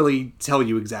would really tell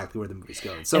you exactly where the movie's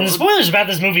going. So, and the spoilers about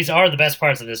this movie are the best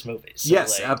parts of this movie. So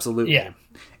yes, like, absolutely. Yeah,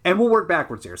 and we'll work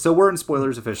backwards here. So we're in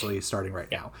spoilers officially starting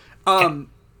right now.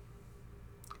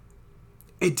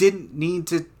 It didn't need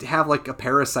to have like a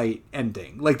Parasite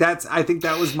ending. Like I think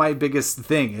that was my biggest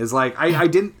thing. Is like I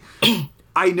didn't.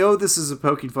 I know this is a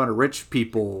poking fun of rich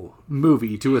people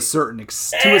movie to a certain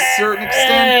extent,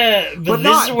 but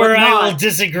this is where I will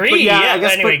disagree. But I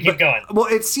guess, anyway, keep going. Well,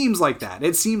 it seems like that.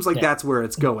 It seems like that's where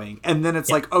it's going, and then it's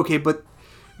like, okay, but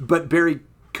Barry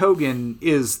Kogan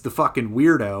is the fucking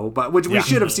weirdo, but which we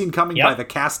should have seen coming by the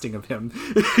casting of him.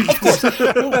 Of course.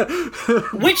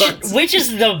 which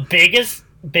is the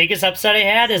biggest upset I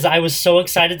had is I was so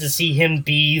excited to see him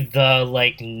be the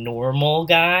like normal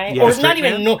guy, or not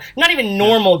even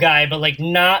normal guy, but like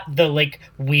not the like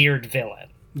weird villain.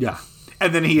 Yeah,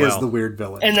 and then he is the weird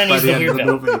villain. And then he's the weird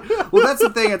villain. Well, that's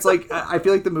the thing. It's like I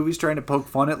feel like the movie's trying to poke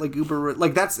fun at like uber,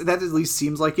 like that at least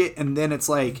seems like it, and then it's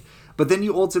like. But then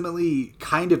you ultimately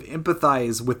kind of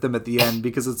empathize with them at the end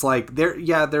because it's like they're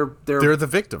the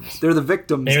victims. They're the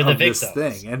victims of this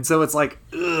thing, and so it's like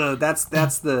that's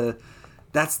the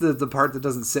part that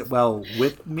doesn't sit well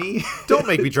with me. Don't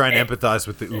make me try and empathize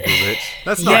with the uber rich.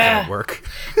 That's not gonna work.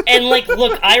 And like,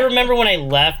 look, I remember when I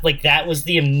left, like that was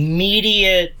the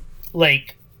immediate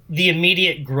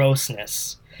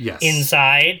grossness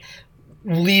inside.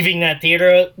 Leaving that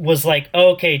theater was like,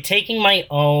 okay, taking my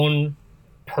own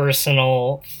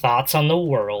personal thoughts on the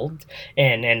world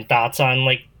and thoughts on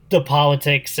like the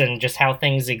politics and just how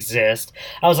things exist,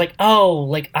 I was like,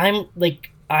 oh,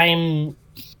 I'm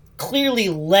clearly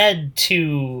led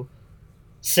to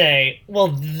say,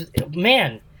 well,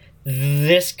 man,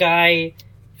 this guy,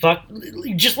 fuck.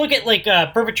 Just look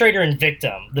at perpetrator and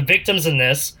victim. The victims in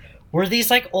this were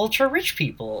these ultra rich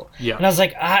people. Yeah. And I was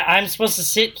like, I'm supposed to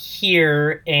sit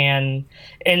here and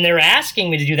they're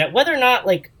asking me to do that, whether or not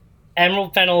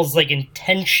Emerald Fennell's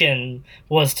intention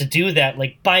was to do that.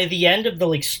 By the end of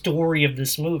the story of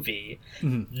this movie,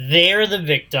 they're the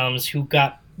victims who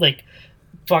got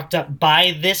fucked up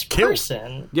by this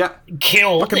person. Yeah.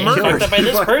 Killed and fucked up by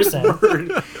this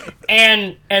person.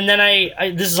 and then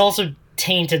I this is also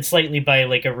tainted slightly by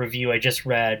a review I just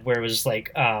read where it was it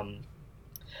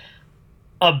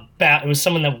was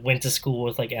someone that went to school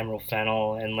with Emerald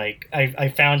Fennell, and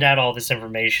I found out all this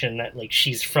information that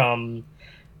she's from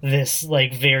this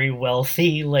very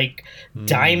wealthy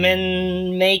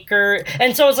diamond maker,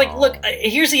 and so I was look,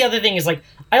 here's the other thing is I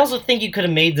also think you could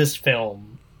have made this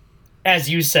film, as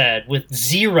you said, with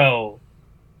zero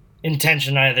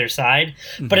intention on either side,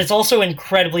 but it's also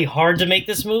incredibly hard to make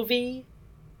this movie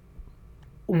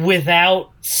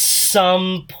without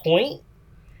some point,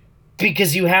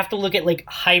 because you have to look at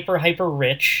hyper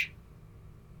rich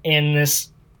and this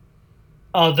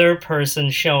other person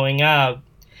showing up,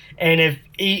 and if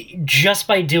just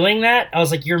by doing that, I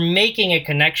was you're making a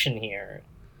connection here,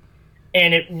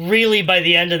 and it really by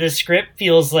the end of the script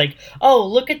feels oh,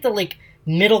 look at the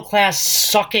middle class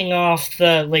sucking off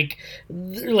the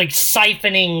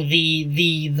siphoning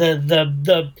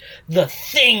the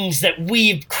things that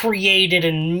we've created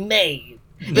and made.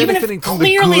 Even if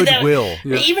clearly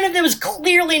even if that was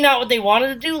clearly not what they wanted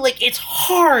to do, it's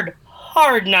hard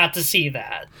not to see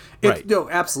that. Right. No,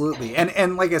 absolutely.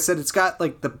 And like I said, it's got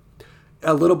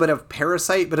a little bit of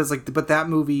Parasite, but it's but that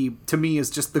movie to me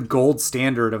is just the gold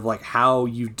standard of how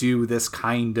you do this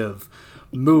kind of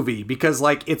movie, because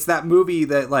it's that movie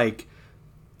that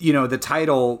the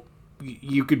title,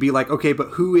 you could be okay, but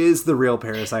who is the real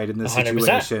parasite in this 100%.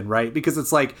 Situation, right? Because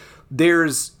it's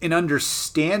there's an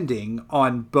understanding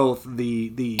on both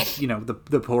the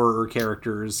poorer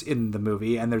characters in the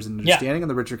movie, and there's an understanding on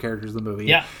the richer characters in the movie.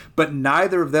 Yeah. But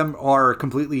neither of them are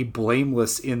completely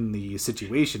blameless in the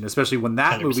situation, especially when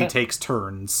that 100%. Movie takes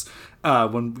turns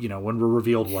when we're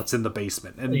revealed what's in the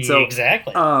basement. And so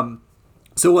exactly.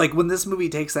 So when this movie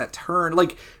takes that turn,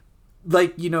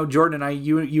 Jordan and I,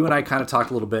 you and I kind of talked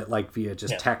a little bit via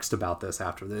just text about this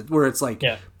after this, where it's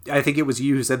I think it was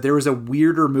you who said there was a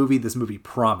weirder movie this movie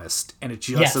promised, and it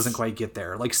just doesn't quite get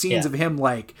there. Scenes of him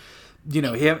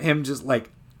him just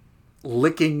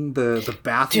licking the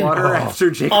bathwater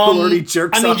after Jake Elordi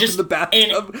jerks off in the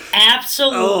bathtub. An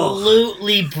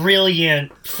absolutely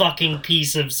brilliant fucking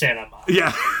piece of cinema.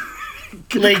 Yeah.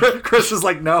 Chris was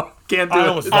no, can't do it. I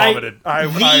almost vomited. I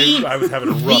was having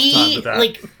a rough time with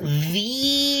that.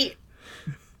 The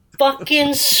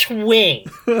fucking swing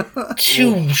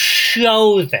to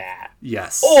show that.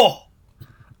 Yes. Oh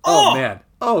man.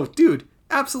 Oh, dude.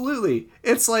 Absolutely.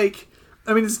 It's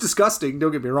it's disgusting.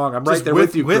 Don't get me wrong. I'm right there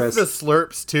with you, Chris. With the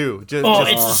slurps too. It's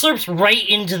the slurps right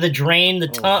into the drain,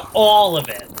 all of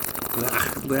it.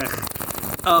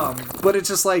 But it's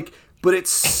just but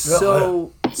it's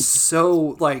so those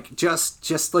are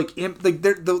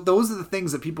the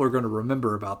things that people are going to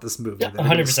remember about this movie. That are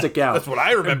going to stick out. That's what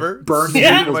I remember. Burned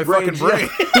into my fucking brain.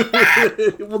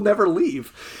 It will never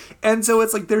leave. And so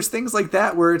it's there's things like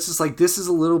that where it's just this is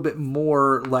a little bit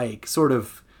more sort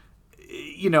of,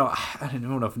 I don't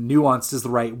know if nuanced is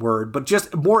the right word, but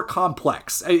just more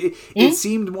complex. It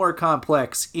seemed more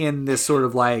complex in this sort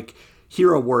of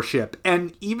hero worship,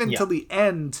 and even till the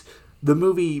end, the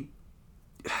movie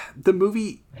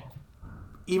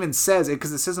even says it,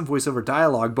 because it says in voiceover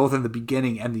dialogue both in the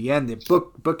beginning and the end. It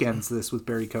bookends this with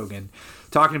Barry Keoghan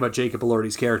talking about Jacob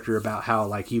Elordi's character, about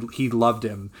how he loved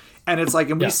him, and it's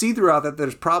and we see throughout that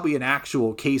there's probably an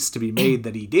actual case to be made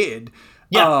that he did,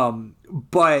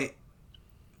 but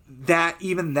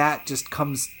that just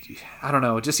comes, I don't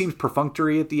know, it just seems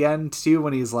perfunctory at the end too,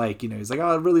 when he's he's oh,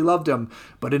 I really loved him,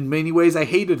 but in many ways I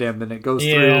hated him, and it goes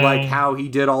through how he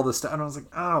did all this stuff, and I was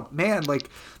oh man,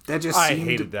 that just I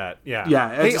hated that.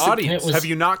 Yeah. Hey, audience, have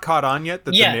you not caught on yet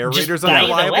that the narrator's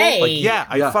unreliable?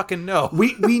 I fucking know.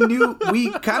 We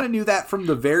kind of knew that from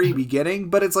the very beginning,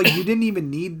 but it's you didn't even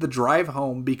need the drive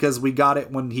home, because we got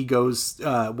it when he goes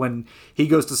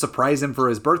to surprise him for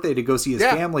his birthday to go see his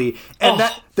family, and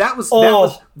that was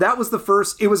the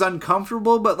first. It was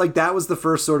uncomfortable, but that was the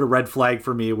first sort of red flag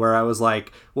for me, where I was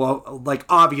well,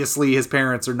 obviously his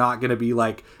parents are not going to be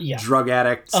drug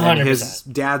addicts, 100%. And his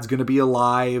dad's going to be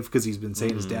alive, because he's been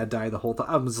saying his dad died the whole time.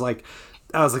 I was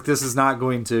I was like, this is not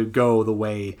going to go the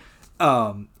way.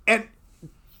 And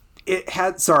it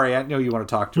had. Sorry, I know you want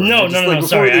to talk to her. No.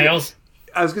 Sorry,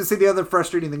 I was going to say the other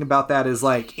frustrating thing about that is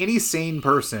like any sane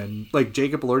person, like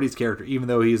Jacob Elordi's character, even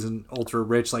though he's an ultra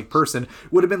rich like person,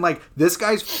 would have been like, this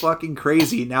guy's fucking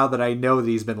crazy now that I know that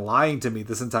he's been lying to me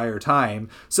this entire time.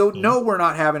 So no, we're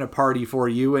not having a party for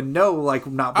you, and no, like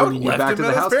I'm not bringing you back to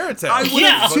the house. I would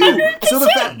have too. So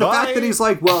the fact that he's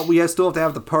like, well, we still have to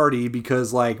have the party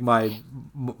because like my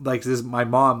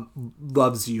mom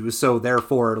loves you, so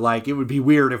therefore like it would be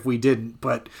weird if we didn't,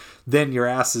 but then your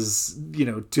ass is,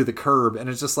 to the curb. And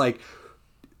it's just like,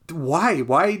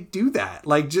 why do that?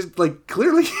 Like, just like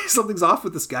clearly something's off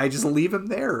with this guy. Just leave him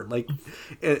there. Like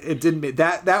it didn't,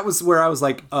 that was where I was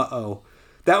like, uh-oh.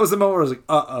 That was the moment where I was like,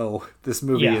 uh-oh, this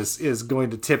movie is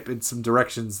going to tip in some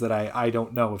directions that I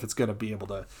don't know if it's going to be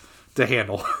able to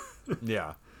handle.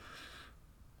 Yeah.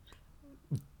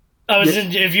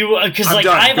 If you, because like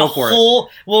I have a whole.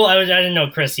 Well, I didn't know,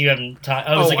 Chris. You haven't talked.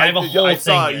 I have a whole thing. I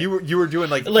saw you were doing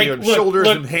like shoulders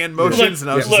and hand motions,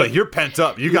 and I was just like, you're pent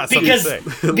up. You got something to say.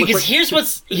 Because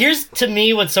here's to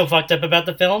me what's so fucked up about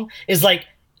the film is like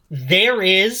there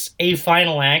is a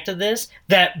final act of this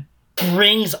that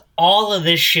brings all of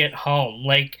this shit home.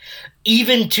 Like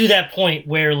even to that point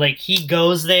where like he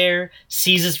goes there,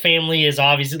 sees his family is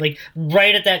obviously like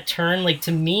right at that turn. Like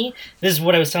to me, this is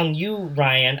what I was telling you,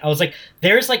 Ryan. I was like,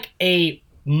 there's like a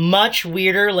much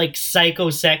weirder, like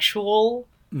psychosexual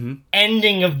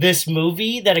ending of this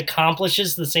movie that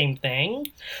accomplishes the same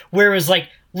thing. Whereas like,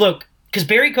 look, because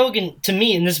Barry Keoghan, to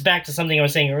me, and this is back to something I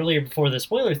was saying earlier before the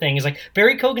spoiler thing, is like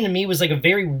Barry Keoghan to me was like a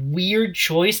very weird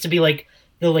choice to be like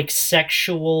the like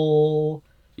sexual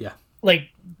like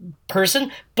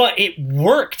person, but it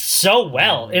worked so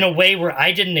well in a way where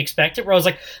I didn't expect it, where I was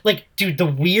like dude, the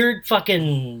weird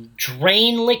fucking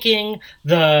drain licking,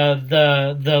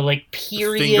 the like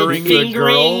period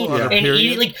fingering and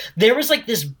eating, like there was like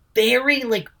this very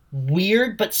like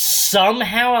weird, but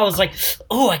somehow I was like,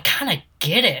 oh, I kind of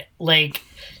get it, like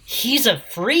he's a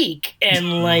freak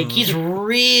and like he's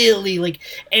really like,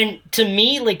 and to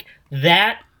me like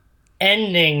that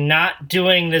ending, not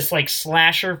doing this like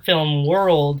slasher film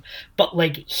world, but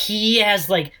like he has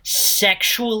like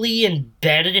sexually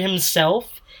embedded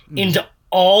himself into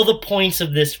all the points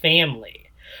of this family,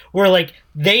 where like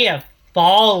they have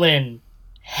fallen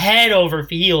head over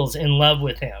heels in love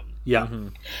with him. Yeah.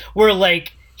 Where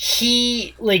like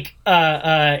he like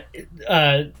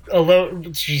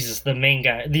Jesus, the main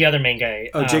guy, the other main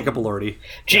guy, Jacob Elordi.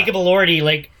 Elordi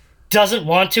like doesn't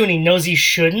want to, and he knows he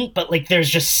shouldn't, but like there's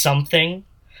just something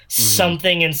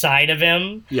inside of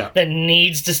him that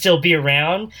needs to still be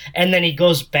around, and then he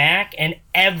goes back and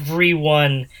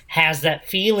everyone has that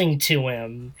feeling to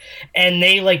him, and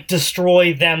they like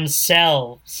destroy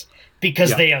themselves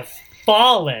because they have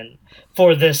fallen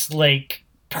for this like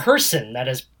person that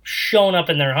has shown up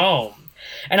in their home.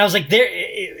 And I was like,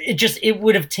 it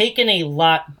would have taken a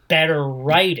lot better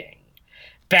writing.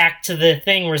 Back to the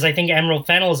thing, whereas I think Emerald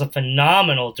Fennell is a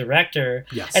phenomenal director,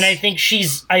 and I think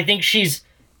she's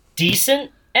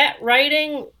decent at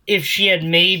writing. If she had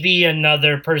maybe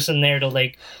another person there to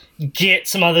like get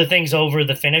some other things over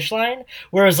the finish line,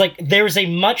 whereas like there's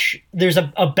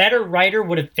a better writer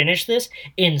would have finished this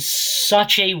in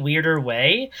such a weirder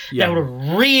way that would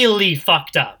have really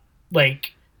fucked up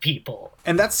like people.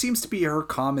 And that seems to be her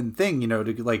common thing,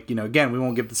 to like, again, we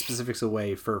won't give the specifics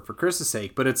away for Chris's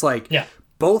sake, but it's like,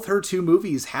 both her two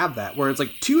movies have that, where it's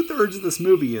like 2/3 of this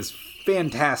movie is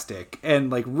fantastic and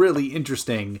like really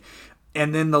interesting,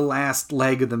 and then the last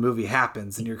leg of the movie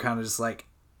happens, and you're kind of just like,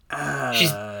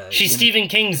 she's Stephen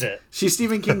King's it. She's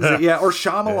Stephen King's it, yeah, or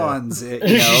Shyamalan's it,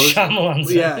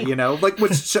 Shyamalan's yeah, like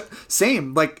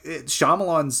same, like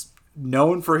Shyamalan's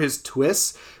known for his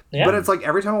twists. Yeah. But it's like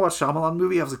every time I watch Shyamalan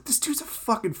movie, I was like, this dude's a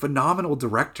fucking phenomenal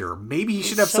director. Maybe he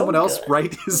should have someone else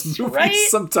write his movies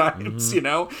sometimes,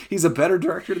 He's a better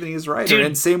director than he's writer. Dude,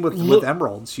 and same with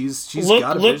Emerald. She's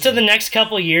got a vision. Look to the next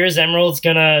couple years, Emerald's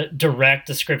gonna direct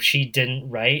a script she didn't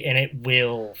write, and it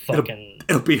will fucking...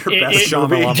 It'll be her best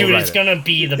movie. Dude, it's gonna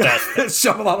be the best thing.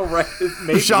 Shyamalan will write it.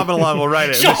 Maybe. Shyamalan will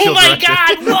write it. Oh my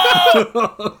God,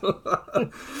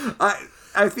 whoa!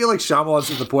 I feel like Shyamalan's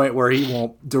to the point where he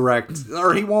won't direct,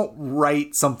 or he won't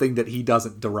write something that he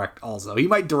doesn't direct also. He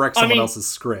might direct someone else's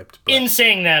script. But. In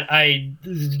saying that,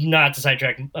 not to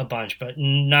sidetrack a bunch, but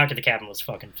Knock at the Cabin was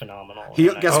fucking phenomenal.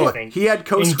 Guess what? He had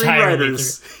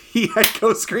co-screenwriters.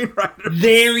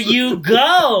 There you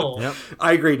go. Yep.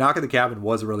 I agree. Knock at the Cabin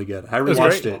was really good. I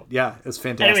rewatched it. Yeah, it's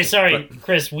fantastic. Anyway, sorry,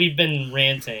 Chris, we've been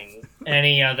ranting.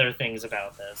 Any other things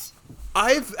about this?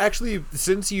 I've actually,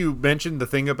 since you mentioned the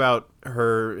thing about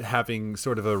her having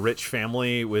sort of a rich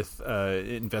family with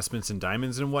investments in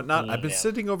diamonds and whatnot, I've been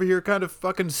sitting over here kind of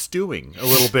fucking stewing a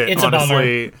little bit, It's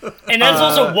honestly. a bummer. And that's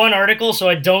also one article,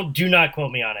 so do not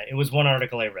quote me on it. It was one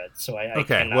article I read, so I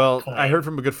okay, cannot well, claim. I heard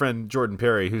from a good friend, Jordan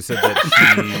Perry, who said that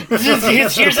she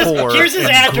here's his and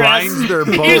address. grinds their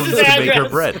Here's bones his to make her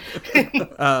address.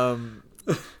 bread.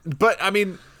 But, I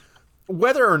mean,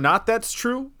 whether or not that's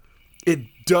true, it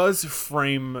does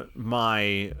frame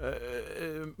my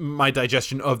my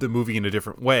digestion of the movie in a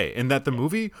different way, and that the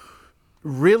movie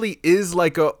really is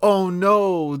like oh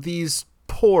no, these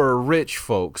poor rich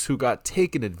folks who got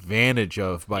taken advantage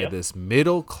of by this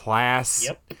middle class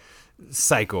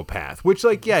psychopath, which,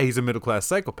 like, yeah, he's a middle class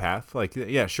psychopath, like,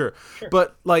 yeah, sure.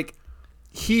 But like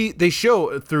they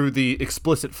show through the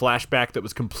explicit flashback that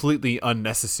was completely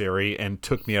unnecessary and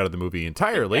took me out of the movie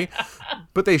entirely.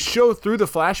 But they show through the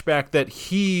flashback that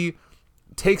he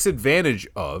takes advantage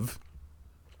of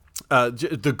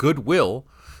the goodwill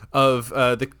of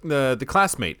the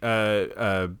classmate,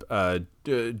 Jacob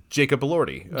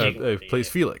Elordi, plays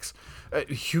Felix.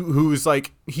 Who's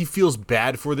like, he feels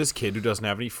bad for this kid who doesn't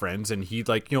have any friends, and he,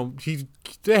 like,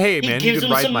 hey man, you can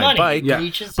ride my bike,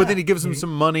 but then he gives him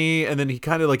some money, and then he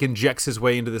kind of like injects his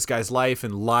way into this guy's life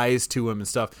and lies to him and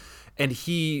stuff, and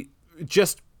he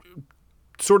just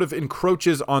sort of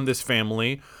encroaches on this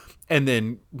family. And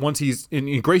then once he's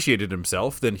ingratiated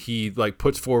himself, then he like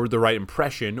puts forward the right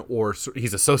impression, or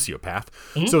he's a sociopath.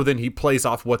 So then he plays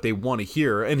off what they want to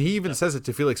hear, and he even says it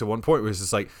to Felix at one point, where he's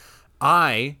just like,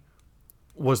 I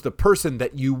was the person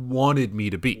that you wanted me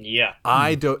to be. Yeah.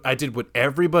 I did what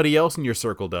everybody else in your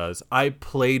circle does. I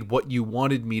played what you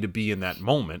wanted me to be in that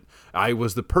moment. I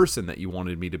was the person that you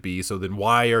wanted me to be. So then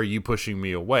why are you pushing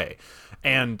me away?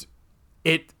 And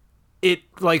it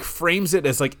like frames it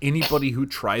as like anybody who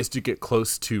tries to get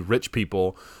close to rich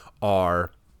people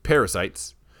are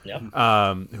parasites.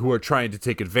 Who are trying to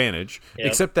take advantage.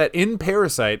 Except that in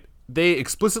Parasite, they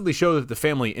explicitly show that the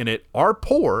family in it are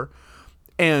poor.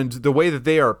 And the way that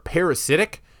they are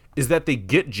parasitic is that they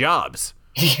get jobs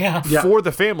for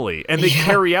the family, and they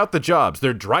carry out the jobs.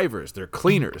 They're drivers, they're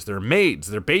cleaners, they're maids,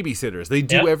 they're babysitters. They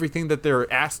do everything that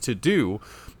they're asked to do,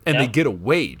 and they get a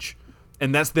wage.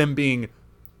 And that's them being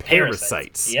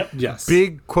parasites. Yes.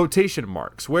 Big quotation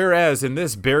marks. Whereas in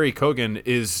this, Barry Kogan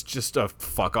is just a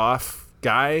fuck off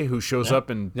guy who shows up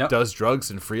and does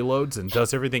drugs and freeloads and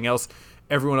does everything else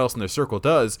everyone else in their circle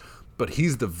does. But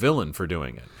he's the villain for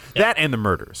doing it. That and the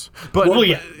murders. But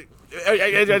side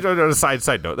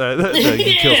note,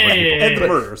 he kills more people. And the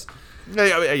murders.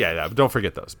 Yeah, don't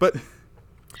forget those. But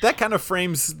that kind of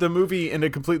frames the movie in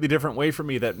a completely different way for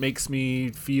me. That makes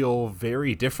me feel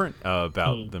very different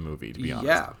about the movie, to be honest.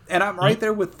 Yeah, and I'm right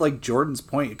there with like Jordan's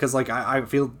point, because like I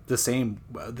feel the same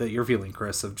that you're feeling,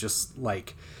 Chris, of just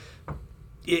like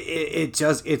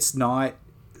it's not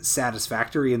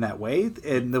satisfactory in that way,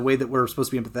 in the way that we're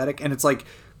supposed to be empathetic, and it's like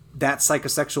that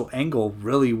psychosexual angle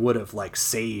really would have like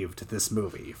saved this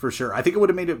movie for sure. I think it would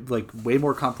have made it like way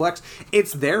more complex.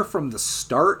 It's there from the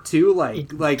start too,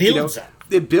 like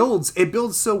it builds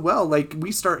so well. Like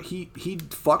we start, he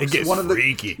fucks one of the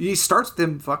freaky. He starts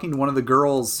them fucking one of the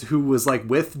girls who was like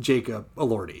with Jacob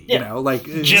Elordi, you know, like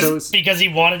just because he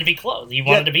wanted to be close, he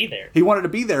wanted to be there. He wanted to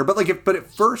be there, but like, but at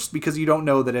first, because you don't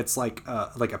know that it's like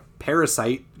a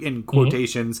parasite in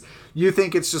quotations, you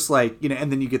think it's just like, you know,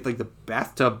 and then you get like the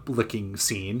bathtub licking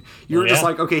scene. You're just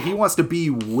like, okay, he wants to be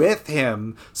with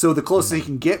him, so the closest he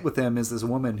can get with him is this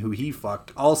woman who he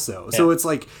fucked also. So it's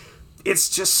like, it's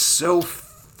just so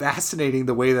fascinating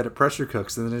the way that it pressure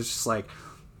cooks, and then it's just like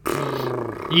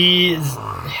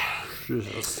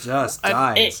just dies.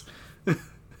 I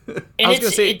was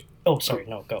gonna say, go.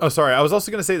 Oh, sorry. I was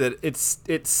also gonna say that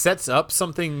it sets up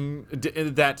something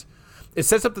that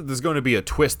there's going to be a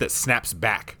twist that snaps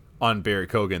back on Barry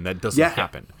Kogan that doesn't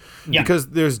happen. Because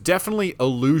there's definitely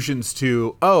allusions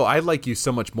to, I like you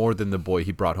so much more than the boy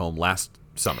he brought home last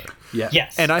summer.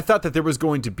 Yes. And I thought that there was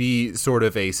going to be sort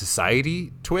of a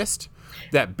society twist,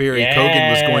 that Barry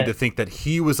Kogan was going to think that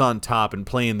he was on top and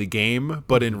playing the game,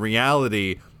 but in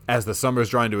reality, as the summer's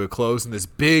drawing to a close, and this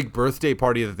big birthday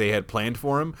party that they had planned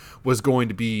for him was going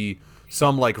to be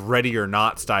some like Ready or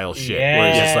Not style shit, where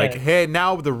it's just like, hey,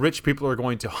 now the rich people are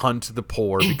going to hunt the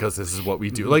poor because this is what we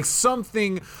do. Like some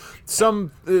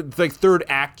like third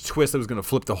act twist that was going to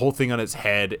flip the whole thing on its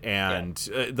head and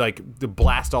like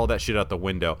blast all that shit out the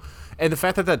window. And the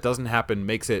fact that that doesn't happen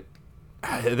makes it,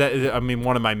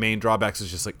 one of my main drawbacks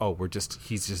is just like,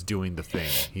 he's just doing the thing.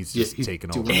 He's just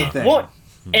taking over. Well,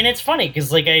 and it's funny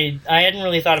because like I hadn't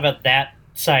really thought about that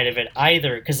side of it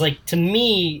either, because like to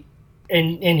me,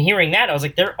 in hearing that, I was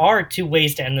like, there are two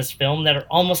ways to end this film that are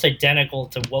almost identical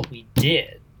to what we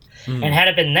did. And had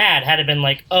it been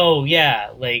like, oh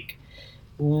yeah, like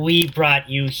we brought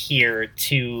you here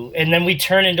to, and then we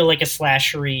turn into like a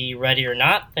slashery Ready or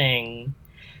Not thing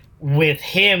with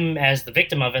him as the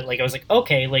victim of it. Like I was like,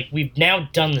 okay, like we've now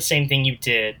done the same thing you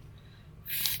did,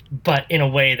 but in a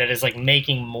way that is like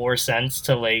making more sense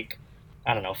to like,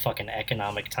 I don't know, fucking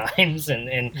economic times and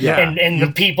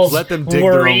the people's let them dig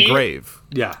worry. their own grave.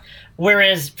 Yeah.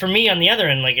 Whereas for me on the other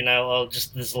end, like,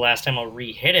 this is the last time I'll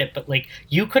re-hit it, but like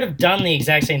you could have done the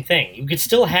exact same thing. You could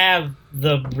still have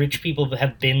the rich people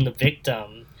have been the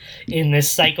victim in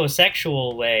this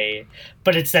psychosexual way,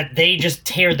 but it's that they just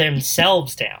tear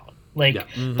themselves down. Like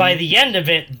by the end of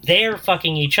it, they're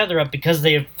fucking each other up because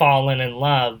they have fallen in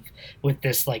love with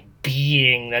this like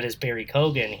being that is Barry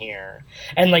Keoghan here.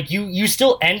 And like you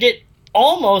still end it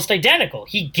almost identical.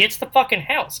 He gets the fucking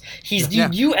house.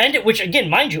 You end it, which again,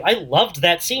 mind you, I loved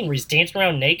that scene where he's dancing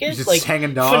around naked, He's just like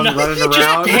hanging dong, running around,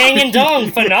 just hanging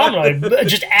dong, phenomenal,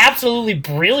 just absolutely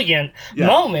brilliant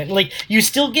moment. Like you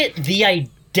still get the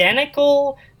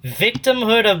identical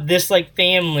victimhood of this like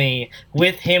family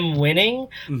with him winning,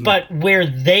 but where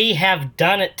they have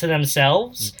done it to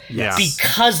themselves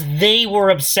because they were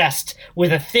obsessed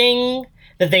with a thing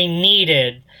that they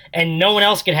needed and no one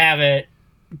else could have it,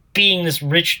 being this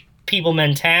rich people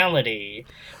mentality,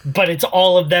 but it's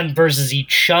all of them versus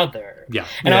each other.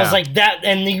 And I was like, that,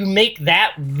 and you make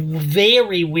that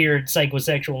very weird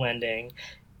psychosexual ending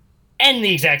end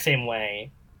the exact same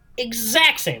way.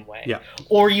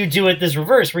 Or you do it this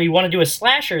reverse where you want to do a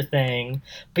slasher thing,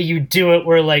 but you do it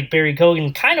where like Barry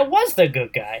Keoghan kind of was the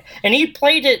good guy and he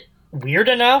played it weird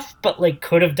enough, but like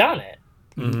could have done it.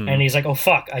 And he's like, oh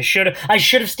fuck, I should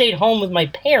have stayed home with my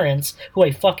parents who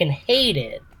I fucking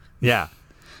hated. That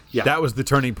was the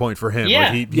turning point for him.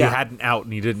 Like he had an out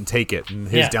and he didn't take it, and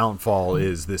his downfall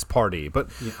is this party.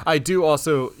 But I do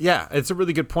also, it's a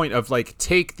really good point of like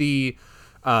take the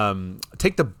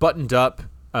buttoned up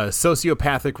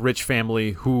sociopathic rich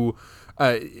family who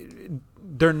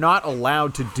they're not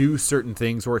allowed to do certain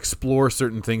things or explore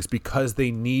certain things because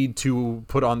they need to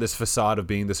put on this facade of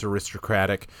being this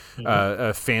aristocratic,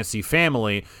 fancy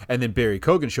family. And then Barry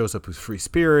Keoghan shows up who's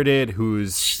free-spirited,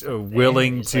 who's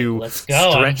willing to like, let's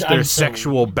go. stretch their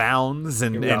sexual bounds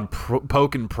and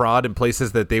poke and prod in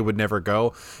places that they would never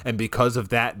go. And because of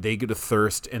that, they get a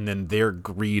thirst, and then their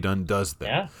greed undoes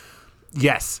them.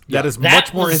 Yes, that is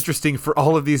much more interesting for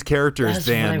all of these characters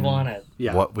than what I wanted.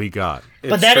 What we got.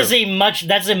 But that's a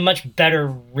much better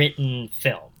written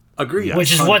film. Agreed.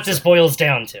 Which is 100%. What this boils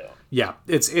down to. Yeah,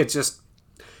 it's just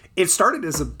it started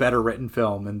as a better written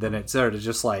film, and then it started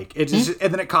just like and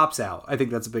then it cops out. I think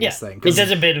that's the biggest thing. It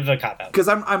does a bit of a cop out. Because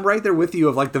I'm right there with you.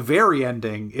 Of like the very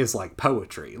ending is like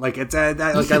poetry. Like it's like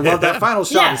I love that final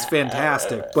shot is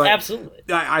fantastic. But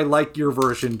absolutely, I like your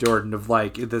version, Jordan, of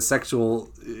like the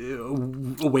sexual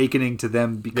awakening to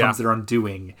them becomes their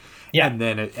undoing. And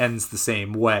then it ends the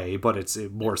same way, but it's a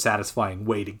more satisfying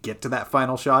way to get to that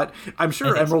final shot. I'm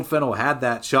sure Emerald Fennell had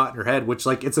that shot in her head, which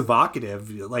like it's evocative,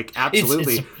 like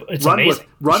absolutely. It's amazing.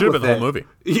 Run should have been the whole movie.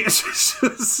 Yes,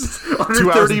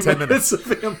 2 hours and 10 minutes of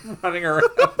him running around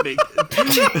naked.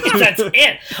 That's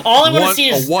it. All I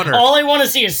want to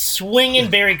see is swinging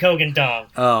Barry Keoghan dong.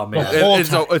 Oh man,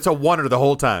 it's a oneer the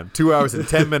whole time. 2 hours and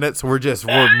 10 minutes. We're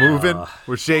moving,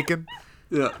 we're shaking.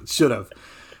 Yeah, should have.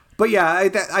 But yeah,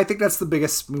 I think that's the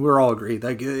biggest. We're all agreed.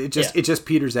 Like it just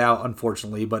peters out,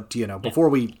 unfortunately. But before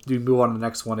we move on to the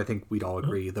next one, I think we'd all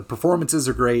agree the performances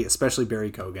are great, especially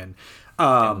Barry Keoghan.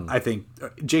 I think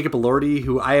Jacob Elordi,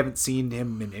 who I haven't seen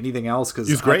him in anything else because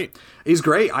he's great. He's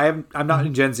great. I'm not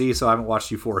in Gen Z, so I haven't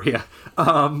watched Euphoria.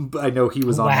 But I know he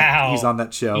was on. He's on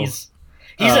that show.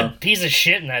 He's a piece of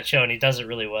shit in that show, and he does it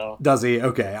really well. Does he?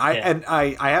 Okay.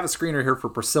 I have a screener here for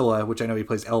Priscilla, which I know he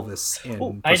plays Elvis in.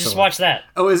 Priscilla. I just watched that.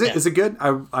 Oh, is it? Yeah. Is it good?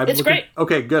 It's great.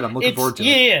 Okay, good. I'm looking forward to it.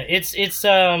 Yeah. It's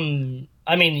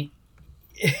I mean,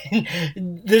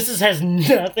 this has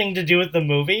nothing to do with the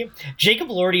movie. Jacob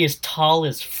Elordi is tall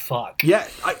as fuck. Yeah,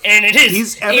 and it is.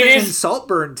 He's evident in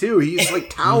Saltburn too. He's like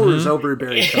towers over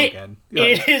Barry Keoghan. Yeah.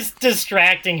 It is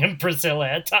distracting him, Priscilla,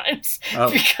 at times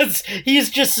because he's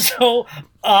just so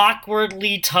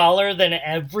awkwardly taller than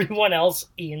everyone else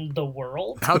in the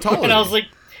world. How tall? And I was like,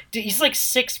 dude, he's like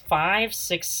 6'5",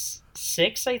 6'6".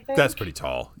 6, I think. That's pretty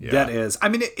tall. Yeah. That is. I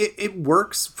mean, it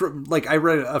works. From like I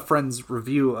read a friend's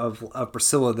review of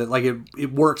Priscilla that like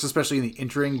it works, especially in the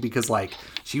entering, because like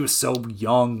she was so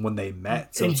young when they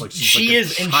met, so it's like she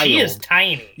is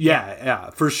tiny.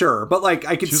 Yeah, for sure. But like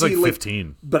I could She was see like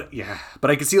 15. but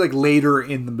I could see like later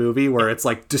in the movie where it's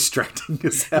like distracting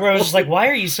as hell. Where I was just like, why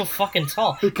are you so fucking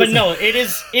tall? But no,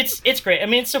 it's great. I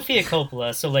mean, it's Sofia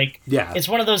Coppola, so like, it's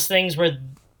one of those things where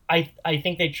I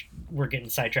think we're getting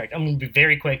sidetracked. I'm going to be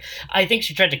very quick. I think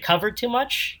she tried to cover too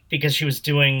much because she was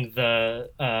doing the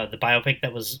biopic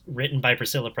that was written by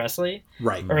Priscilla Presley,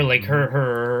 right? Or like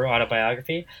her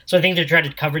autobiography. So I think they tried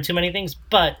to cover too many things,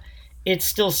 but it's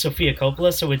still Sofia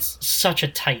Coppola, so it's such a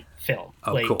tight film.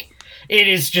 Oh, like, cool. It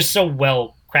is just so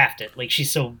well crafted. Like,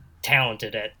 she's so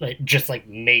talented at just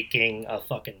making a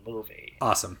fucking movie.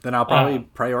 Awesome. Then I'll probably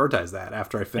prioritize that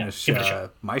after I finish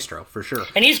Maestro for sure.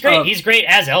 And he's great. He's great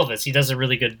as Elvis. He does a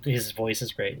really good. His voice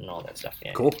is great and all that stuff.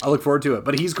 Yeah, cool. I look forward to it.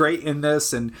 But he's great in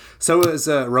this, and so is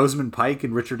Rosamund Pike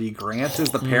and Richard E. Grant as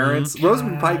the parents.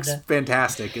 Rosamund Pike's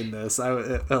fantastic in this.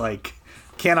 I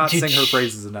cannot sing her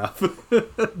praises enough.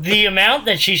 The amount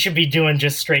that she should be doing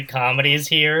just straight comedies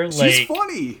here. She's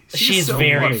funny. She's so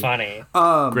very funny.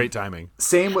 Great timing.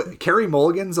 Same with Carey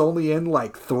Mulligan's only in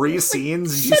 3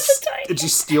 scenes. And she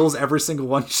steals every single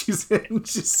one she's in.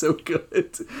 She's so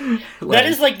good. That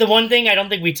is the one thing I don't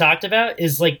think we talked about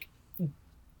is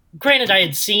granted, I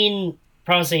had seen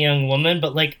Promising Young Woman,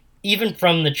 but even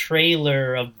from the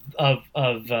trailer of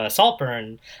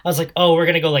Saltburn, I was like, oh, we're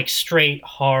gonna go straight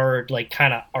hard,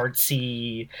 kind of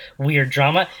artsy, weird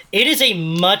drama. It is a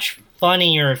much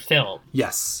funnier film.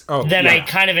 Yes. Than I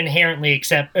kind of inherently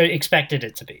expected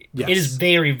it to be. Yes. It is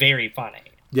very, very funny.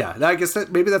 Yeah, I guess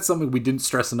maybe that's something we didn't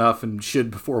stress enough and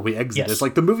should before we exit. Yes.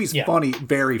 It's the movie's funny,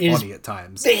 very funny at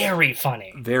times. Very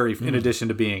funny. Very, in addition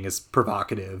to being as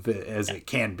provocative as it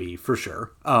can be, for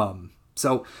sure.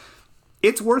 So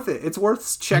it's worth it. It's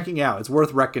worth checking out. It's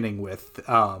worth reckoning with.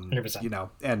 100%.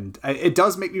 And it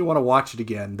does make me want to watch it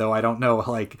again, though I don't know,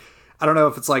 I don't know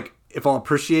if it's if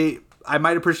I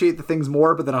might appreciate the things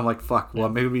more, but then I'm fuck, well,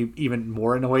 maybe even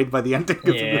more annoyed by the ending of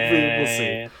the movie. We'll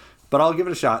see. But I'll give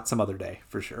it a shot some other day,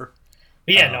 for sure.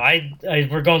 But yeah,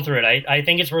 we're going through it. I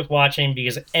think it's worth watching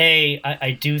because,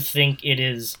 I do think it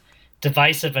is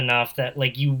divisive enough that,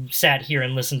 you sat here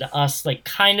and listened to us,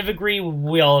 kind of agree.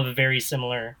 We all have a very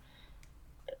similar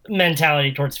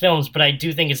mentality towards films, but I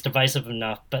do think it's divisive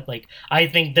enough. But, I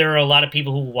think there are a lot of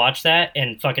people who watch that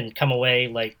and fucking come away,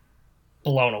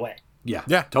 blown away.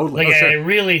 Yeah, totally. I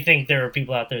really think there are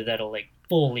people out there that'll,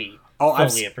 fully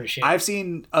appreciate. I've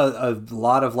seen a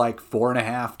lot of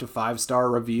 4.5 to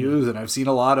 5-star reviews, and I've seen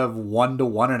a lot of 1 to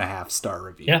 1.5 star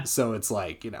reviews. Yeah. So it's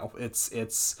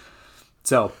it's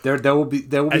so there will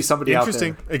be somebody out there.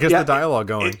 Interesting. It gets the dialogue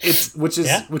going. Which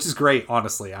is great.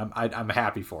 Honestly, I'm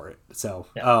happy for it. So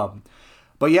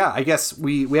but yeah, I guess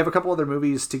we have a couple other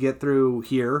movies to get through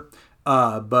here.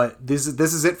 But this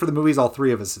is it for the movies all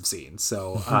 3 of us have seen.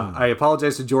 So I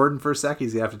apologize to Jordan for a sec.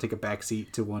 He's gonna have to take a back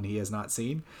seat to one he has not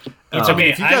seen. It's okay.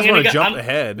 If you guys want to jump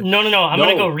ahead, no. I'm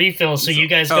gonna go refill. So you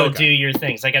guys go do your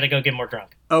things. I gotta go get more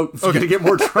drunk. Oh, okay. To get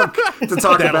more drunk to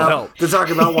talk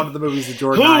about one of the movies that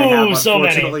Jordan and I have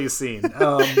unfortunately seen.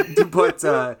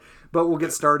 But we'll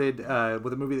get started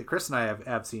with a movie that Chris and I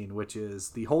have seen, which is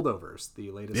The Holdovers, the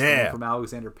latest film from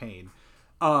Alexander Payne.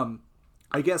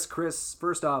 I guess, Chris,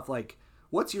 first off,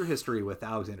 what's your history with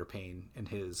Alexander Payne and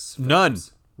his films? None.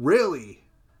 Really?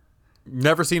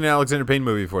 Never seen an Alexander Payne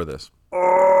movie before this.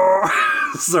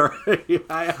 Oh, sorry.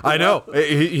 I know.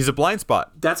 He's a blind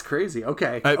spot. That's crazy.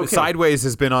 Okay. Sideways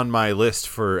has been on my list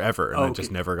forever, and I just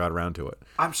never got around to it.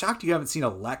 I'm shocked you haven't seen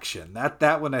Election.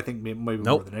 That one, I think, maybe more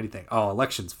than anything. Oh,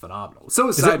 Election's phenomenal. So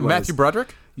is Sideways. It Matthew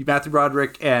Broderick? Matthew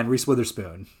Broderick and Reese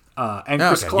Witherspoon. And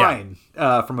Chris Klein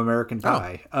from American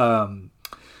Pie.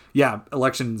 Yeah,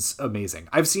 Election's amazing.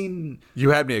 I've seen...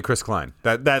 You had me at Chris Klein.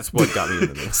 That's what got me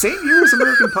into this. Same year as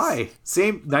American Pie.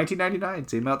 1999.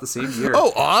 Came out the same year.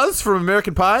 Oh, Oz from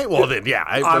American Pie? Well, then, yeah.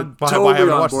 I'm totally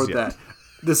on board with that.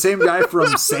 The same guy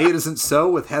from Say It Isn't So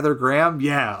with Heather Graham?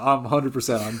 Yeah, I'm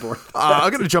 100% on board.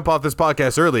 I'm going to jump off this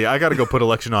podcast early. I got to go put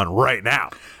Election on right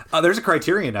now. There's a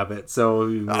Criterion of it, so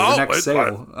the next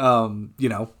sale.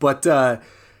 But...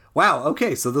 wow,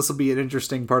 okay, so this will be an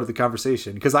interesting part of the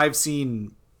conversation, because I've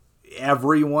seen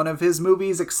every one of his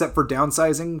movies except for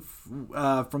Downsizing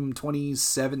from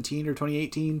 2017 or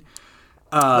 2018.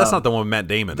 That's not the one with Matt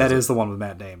Damon. That is the one with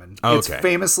Matt Damon. Okay. It's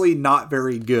famously not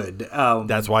very good.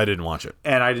 That's why I didn't watch it.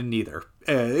 And I didn't either.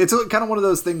 It's kind of one of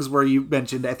those things where you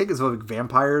mentioned, I think it's like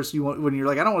vampires. When you're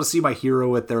like, I don't want to see my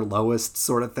hero at their lowest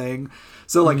sort of thing.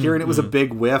 So like hearing it was a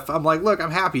big whiff. I'm like, look,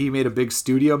 I'm happy he made a big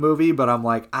studio movie, but I'm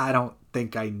like, I don't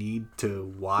think I need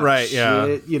to watch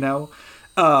it, you know?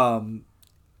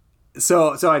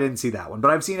 So I didn't see that one,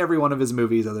 but I've seen every one of his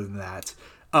movies other than that.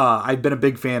 I've been a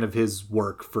big fan of his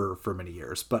work for many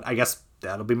years, but I guess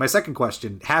that'll be my second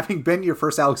question. Having been your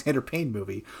first Alexander Payne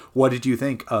movie, what did you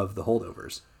think of The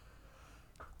Holdovers?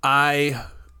 I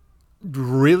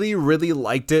really, really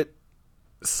liked it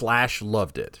 /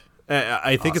 loved it.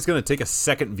 I think it's going to take a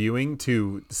second viewing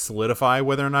to solidify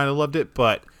whether or not I loved it,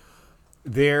 but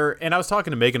and I was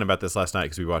talking to Megan about this last night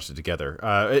because we watched it together.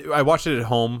 I watched it at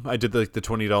home. I did the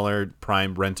 $20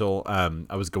 Prime rental.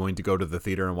 I was going to go to the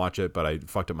theater and watch it, but I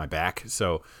fucked up my back.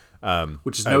 So,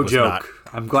 which is no joke.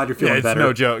 I'm glad you're feeling better. It's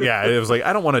no joke. Yeah, it was like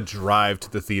I don't want to drive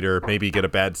to the theater, maybe get a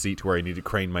bad seat to where I need to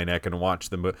crane my neck and watch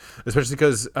them, especially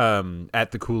because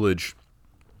at the Coolidge,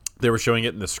 they were showing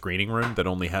it in the screening room that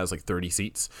only has like 30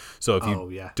 seats. So if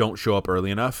you don't show up early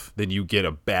enough, then you get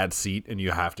a bad seat and you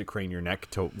have to crane your neck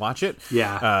to watch it.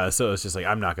 Yeah. So it's just like,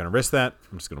 I'm not going to risk that.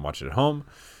 I'm just going to watch it at home.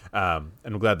 And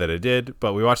I'm glad that I did.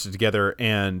 But we watched it together,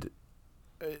 and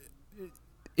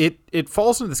it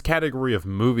falls into this category of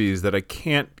movies that I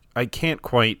can't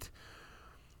quite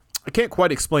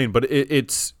explain. But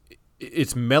it's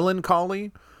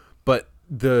melancholy, but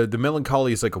the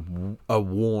melancholy is like a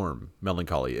warm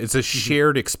melancholy. It's a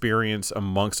shared experience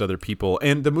amongst other people,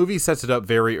 and the movie sets it up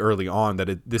very early on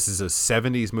that this is a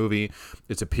 70s movie.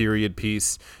 It's a period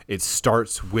piece. It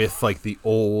starts with like the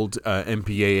old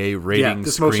MPAA rating. Yeah,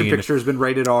 this motion picture has been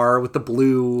rated R with the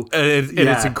blue, and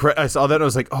it's incredible. I saw that and I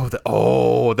was like,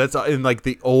 that's in like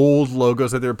the old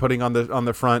logos that they're putting on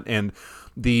the front, and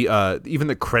the even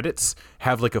the credits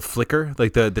have like a flicker,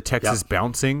 like the text is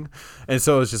bouncing, and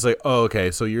so it's just like, oh,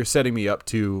 okay, so you're setting me up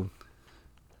to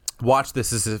watch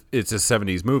this as it's a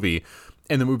 70s movie,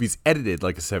 and the movie's edited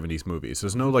like a 70s movie, so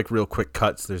there's no like real quick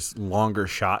cuts. There's longer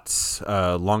shots,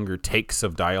 longer takes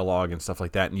of dialogue and stuff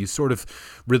like that, and you sort of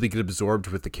really get absorbed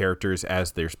with the characters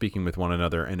as they're speaking with one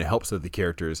another, and it helps that the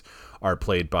characters are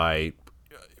played by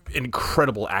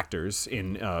incredible actors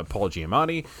in Paul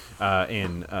Giamatti,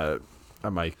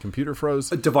 my computer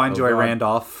froze. Divine Joy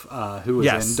Randolph, who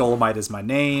was in Dolomite Is My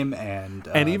Name, and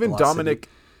even Dominic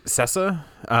Sessa,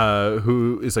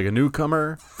 who is like a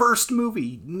newcomer. First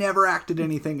movie, never acted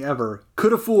anything ever.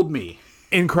 Could have fooled me.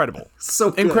 Incredible, so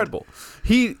good. Incredible.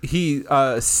 He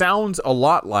sounds a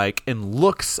lot like and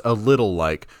looks a little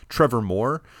like Trevor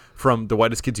Moore from The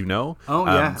Whitest Kids You Know. Oh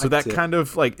yeah. So that kind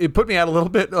of like it put me out a little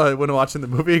bit when watching the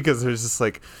movie, because there's just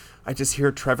like, I just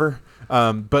hear Trevor,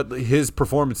 but his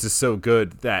performance is so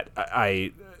good that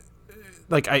I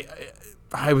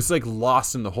was like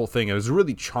lost in the whole thing. I was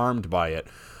really charmed by it,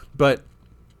 but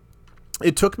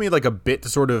it took me like a bit to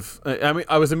sort of. I mean,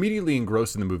 I was immediately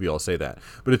engrossed in the movie. I'll say that,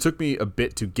 but it took me a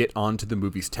bit to get onto the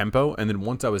movie's tempo, and then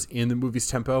once I was in the movie's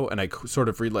tempo, and I sort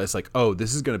of realized like, oh,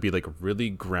 this is going to be like really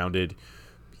grounded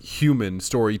human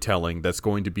storytelling that's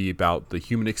going to be about the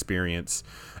human experience,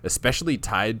 especially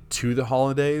tied to the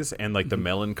holidays and like the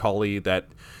melancholy that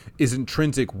is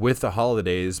intrinsic with the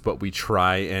holidays, but we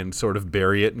try and sort of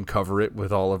bury it and cover it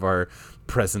with all of our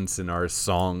presents and our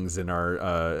songs and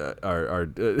our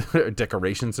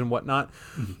decorations and whatnot.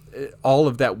 All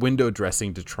of that window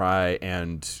dressing to try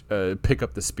and pick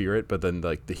up the spirit, but then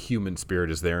like the human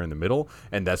spirit is there in the middle,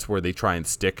 and that's where they try and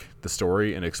stick the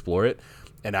story and explore it.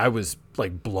 And I was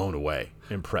like blown away,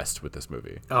 impressed with this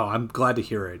movie. Oh, I'm glad to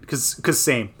hear it. Cause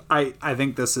same. I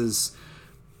think this is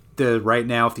right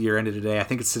now, if the year ended today, I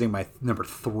think it's sitting my number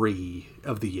 3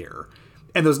 of the year.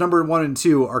 And those number 1 and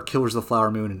 2 are Killers of the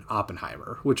Flower Moon and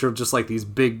Oppenheimer, which are just like these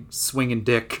big swinging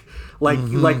dick, like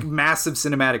massive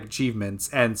cinematic achievements.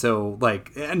 And so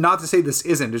like, and not to say this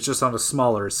isn't, it's just on a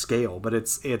smaller scale, but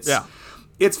it's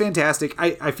fantastic.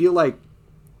 I feel like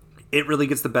it really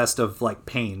gets the best of like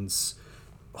Payne's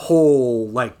whole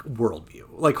like worldview,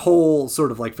 like whole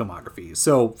sort of like filmography.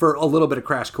 So for a little bit of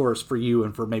crash course for you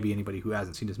and for maybe anybody who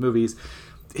hasn't seen his movies,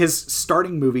 his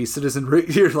starting movie, Citizen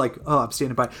Ruth, you're like, oh, I'm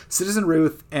standing by. Citizen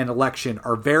Ruth and Election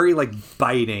are very like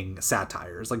biting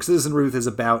satires. Like Citizen Ruth is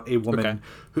about a woman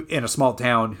who in a small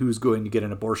town who's going to get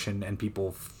an abortion and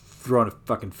people throwing a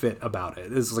fucking fit about it.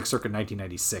 This is like circa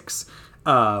 1996.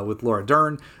 with Laura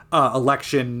Dern.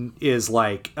 Election is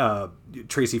like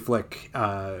Tracy Flick,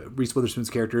 Reese Witherspoon's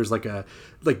character is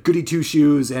like goody two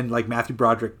shoes, and like Matthew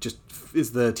Broderick just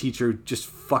is the teacher who just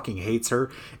fucking hates her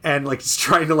and like is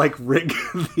trying to like rig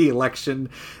the election.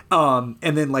 And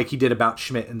then like he did About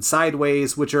Schmidt and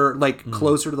Sideways, which are like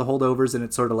closer to the Holdovers, and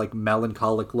it's sort of like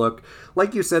melancholic look,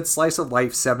 like you said, slice of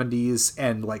life 70s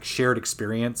and like shared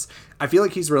experience. I feel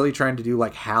like he's really trying to do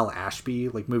like Hal Ashby,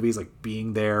 like movies like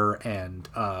Being There and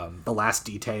The Last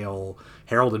Detail,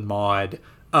 Harold and Maude,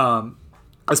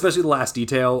 especially The Last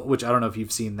Detail, which I don't know if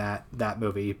you've seen that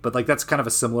movie, but like that's kind of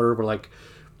a similar, where like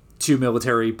two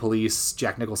military police,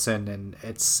 Jack Nicholson, and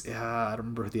it's I don't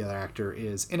remember who the other actor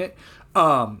is in it,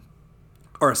 are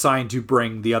assigned to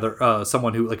bring the other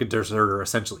someone who like a deserter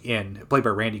essentially in, played by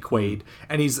Randy Quaid,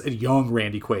 and he's a young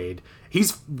Randy Quaid.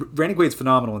 Randy Quaid's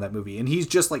phenomenal in that movie, and he's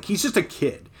just a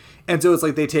kid, and so it's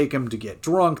like they take him to get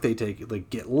drunk, they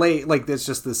get late, like there's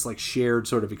just this like shared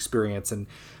sort of experience, and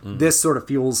this sort of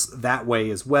feels that way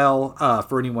as well.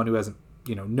 For anyone who hasn't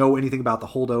know anything about the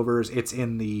Holdovers, it's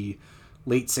in the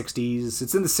late 60s.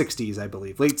 It's in the 60s, I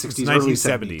believe. Late 60s, early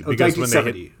 70s. Oh,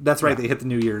 1970. That's right. Yeah. They hit the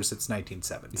New Year's. It's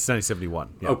 1970. It's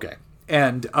 1971. Yeah. Okay.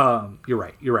 And you're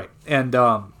right. And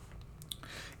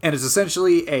it's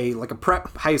essentially a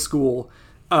prep high school,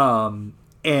 and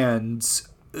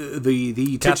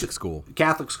the Catholic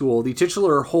school. The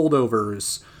titular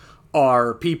holdovers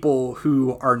are people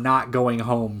who are not going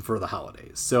home for the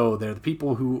holidays. So they're the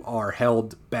people who are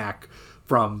held back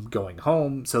from going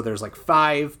home. So there's like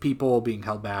 5 people being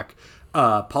held back.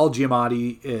 Paul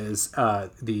Giamatti is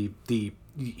the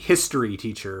history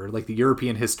teacher, like the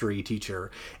European history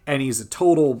teacher, and he's a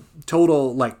total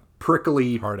like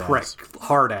prickly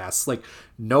hard ass. Like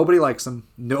nobody likes him.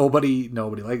 Nobody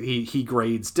like he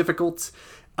grades difficult.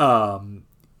 Nobody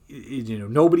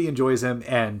enjoys him,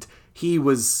 and he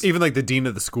was even like the dean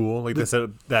of the school. Like they set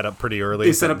that up pretty early.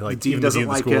 They set up like the dean doesn't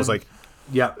like him. Like,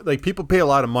 yeah, like people pay a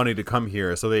lot of money to come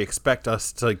here, so they expect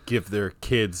us to give their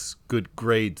kids good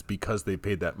grades because they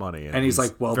paid that money. And he's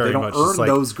like, well, they don't earn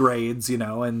those grades,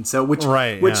 and so which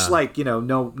like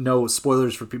no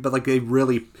spoilers for people, but like they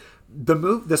really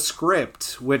the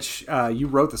script, which you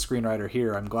wrote the screenwriter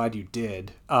here. I'm glad you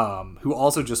did. Who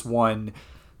also just won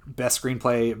best original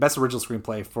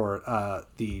screenplay for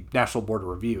the National Board of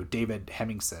Review, David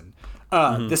Hemmingson.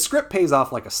 The script pays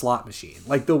off like a slot machine.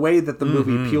 Like the way that the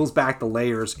movie peels back the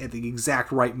layers at the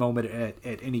exact right moment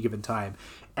at any given time.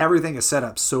 Everything is set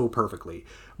up so perfectly.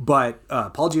 But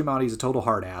Paul Giamatti is a total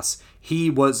hard ass. He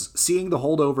was seeing the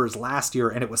Holdovers last year,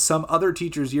 and it was some other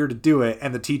teacher's year to do it,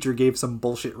 and the teacher gave some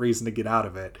bullshit reason to get out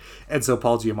of it. And so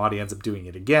Paul Giamatti ends up doing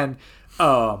it again.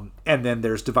 And then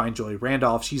there's Divine Joy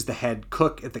Randolph. She's the head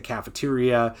cook at the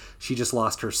cafeteria. She just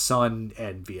lost her son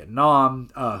in Vietnam,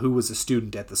 who was a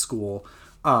student at the school.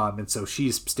 And so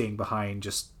she's staying behind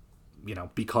just,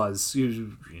 because she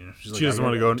doesn't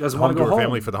want to go home to her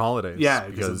family for the holidays. Yeah,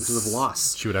 because of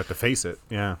loss. She would have to face it.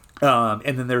 Yeah.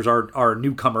 And then there's our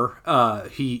newcomer,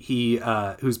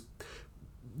 whose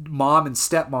mom and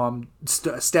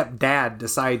stepdad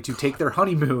decide to take their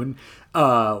honeymoon.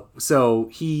 So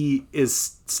he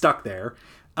is stuck there.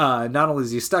 Not only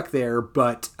is he stuck there,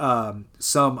 but one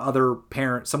of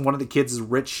the kids'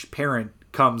 rich parent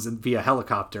comes in via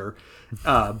helicopter,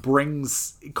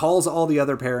 calls all the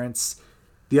other parents.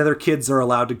 The other kids are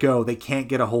allowed to go. They can't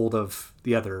get a hold of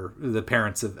the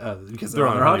parents because they're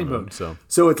on their honeymoon.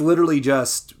 So it's literally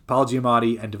just Paul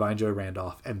Giamatti and Divine Joy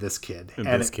Randolph and this kid.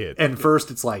 And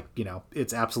first it's like,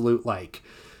 it's absolute like,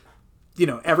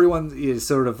 everyone is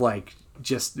sort of like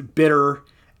just bitter.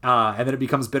 And then it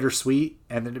becomes bittersweet,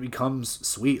 and then it becomes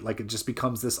sweet. Like it just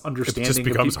becomes this understanding. It just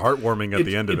becomes heartwarming at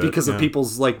the end of it. Because of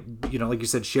people's like you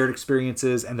said, shared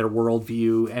experiences and their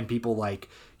worldview, and people like,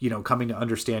 coming to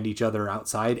understand each other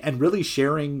outside and really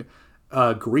sharing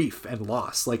grief and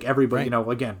loss. Like everybody,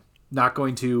 again, not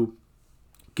going to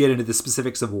get into the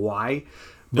specifics of why,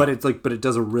 but it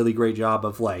does a really great job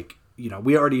of like,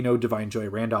 we already know Divine Joy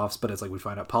Randolph's, but it's like we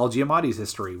find out Paul Giamatti's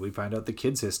history, we find out the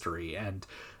kid's history, and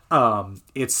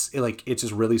it's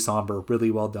just really somber,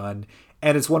 really well done.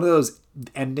 And it's one of those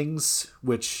endings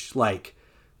which like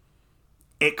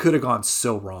it could have gone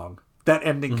so wrong. That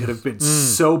ending could have been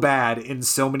so bad in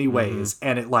so many ways,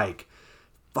 and it like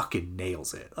fucking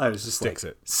nails it. I was just sticks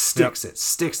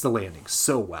the landing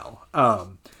so well.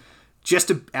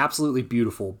 Just an absolutely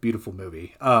beautiful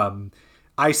movie.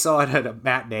 I saw it at a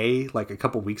matinee like a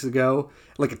couple weeks ago,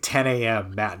 like a 10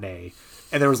 a.m. matinee.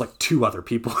 And there was like 2 other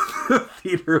people in the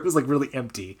theater. It was like really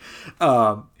empty.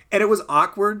 And it was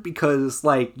awkward because,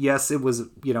 like, yes, it was,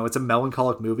 it's a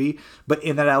melancholic movie, but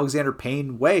in that Alexander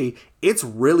Payne way, it's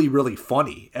really, really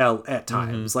funny at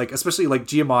times. Like, especially like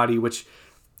Giamatti, which,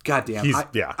 goddamn,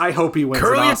 I hope he wins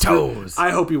an Oscar. Toes.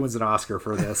 I hope he wins an Oscar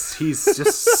for this. He's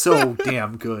just so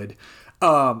damn good.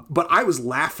 But I was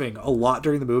laughing a lot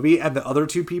during the movie, and the other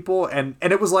two people, and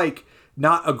it was like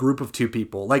not a group of two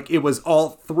people. Like, it was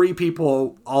all three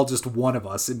people, all just one of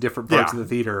us in different parts of the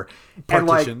theater. And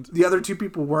like the other two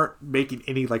people weren't making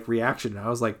any like reaction. And I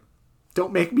was like,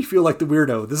 don't make me feel like the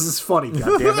weirdo. This is funny,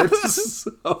 goddammit.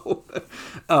 So,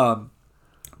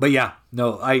 but yeah,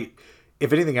 no,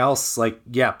 if anything else, like,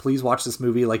 yeah, please watch this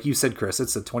movie. Like you said, Chris,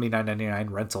 it's a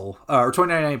 $29.99 rental, or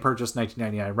 $29.99 purchase,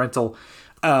 $19.99 rental.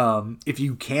 If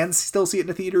you can still see it in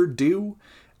a theater, do.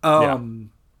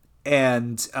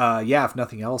 And if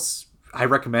nothing else, I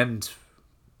recommend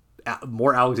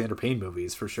more Alexander Payne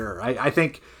movies for sure. I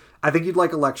think you'd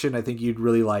like Election. I think you'd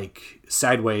really like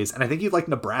Sideways, and I think you'd like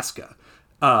Nebraska.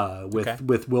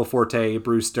 With Will Forte,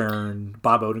 Bruce Dern,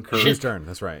 Bob Odenkirk. Bruce Dern,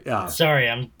 that's right. Sorry,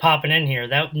 I'm popping in here.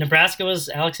 That Nebraska was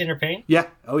Alexander Payne? Yeah.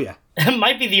 Oh, yeah. It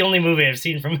might be the only movie I've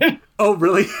seen from him. Oh,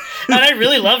 really? And I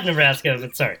really love Nebraska,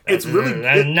 but sorry. It's really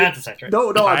not to sidetrack.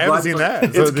 No, I haven't seen that.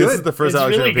 It's so good. This is the first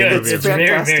Alexander Payne movie. It's very,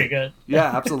 very good.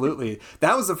 Yeah, absolutely.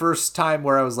 That was the first time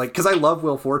where I was like, because I love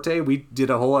Will Forte. We did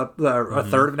a whole a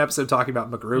third of an episode talking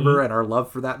about MacGruber and our love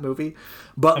for that movie.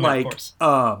 But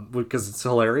because it's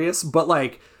hilarious. But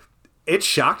like, it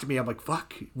shocked me. I'm like,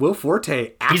 fuck, Will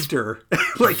Forte, actor.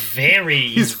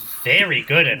 He's very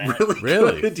good in it.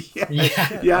 Really?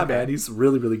 Good. Yeah, man, he's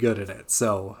really, really good in it.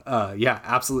 So,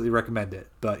 absolutely recommend it.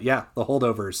 But yeah, The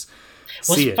Holdovers.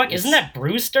 Isn't that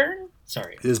Bruce Dern?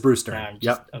 Sorry. It is Bruce Dern.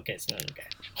 Yep. Okay, it's not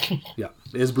okay. Yeah,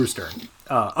 it is Bruce Dern.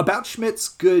 About Schmidt's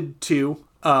good too.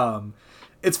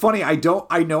 It's funny. I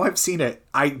know I've seen it.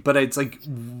 But it's like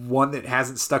one that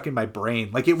hasn't stuck in my brain.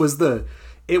 Like it was the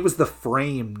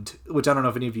Framed, which I don't know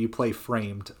if any of you play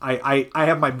Framed. I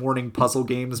have my morning puzzle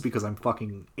games because I'm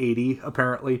fucking 80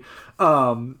 apparently.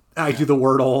 I do the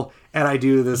Wordle and I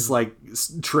do this like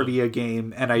trivia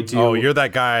game and I do. Oh, you're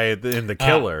that guy in The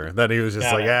Killer that he was just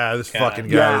this fucking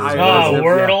guy.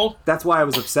 Wordle. Yeah, that's why I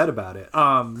was upset about it.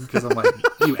 Because I'm like,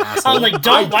 you asshole. I'm like,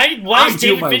 why is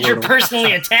David Fincher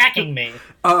personally attacking me?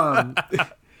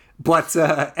 But,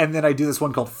 and then I do this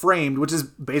one called Framed, which is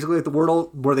basically like the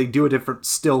Wordle where they do a different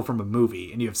still from a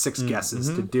movie and you have 6 guesses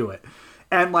to do it.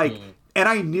 And like, and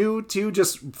I knew too,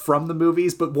 just from the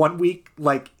movies, but one week,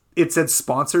 like it said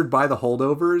sponsored by The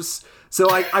Holdovers. So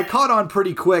I caught on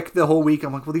pretty quick the whole week.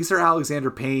 I'm like, well, these are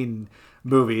Alexander Payne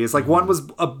movies. Like one was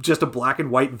just a black and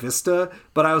white vista,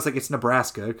 but I was like, it's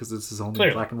Nebraska because this is only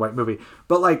a black and white movie.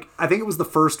 But like, I think it was the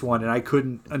first one, and I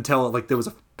couldn't until like there was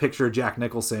a picture of Jack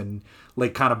Nicholson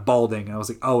like kind of balding, and I was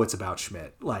like, oh, it's about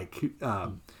Schmidt. Like,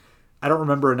 I don't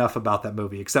remember enough about that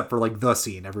movie except for like the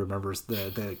scene. Everyone remembers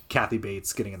the Kathy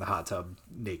Bates getting in the hot tub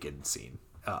naked scene.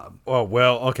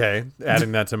 Okay.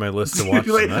 Adding that to my list to watch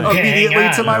tonight.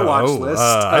 Immediately to my watch list.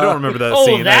 I don't remember that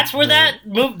scene. Oh, that's where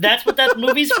that's what that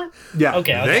movie's from? Yeah.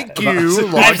 Okay. Thank you.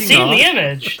 I've seen the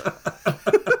image.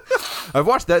 I've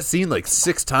watched that scene like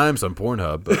 6 times on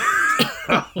Pornhub.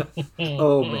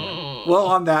 Oh man. Well,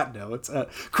 on that note,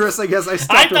 Chris, I guess I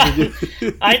stopped over you.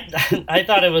 I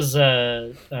thought it was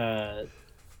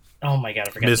oh my god,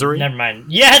 I forgot. Misery? Never mind.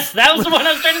 Yes, that was the one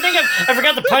I was trying to think of. I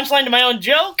forgot the punchline to my own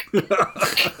joke.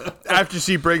 After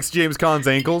she breaks James Caan's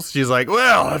ankles, she's like,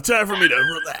 well, it's time for me to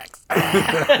relax.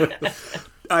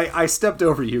 I stepped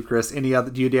over you, Chris. Do you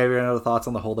have any other thoughts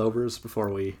on The Holdovers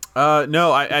before we?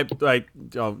 No, I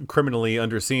criminally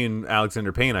underseen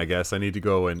Alexander Payne. I guess I need to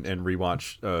go and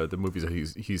rewatch the movies that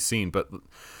he's seen. But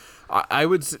I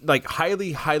would like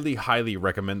highly, highly, highly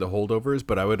recommend The Holdovers.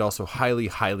 But I would also highly,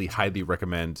 highly, highly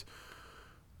recommend.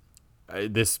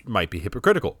 This might be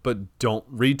hypocritical, but don't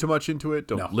read too much into it.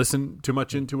 Don't listen too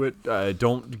much into it.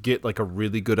 Don't get like a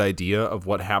really good idea of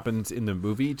what happens in the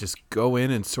movie. Just go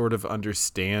in and sort of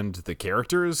understand the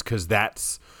characters, because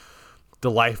that's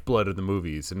the lifeblood of the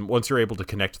movies. And once you're able to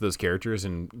connect to those characters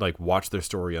and like watch their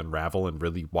story unravel and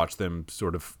really watch them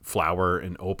sort of flower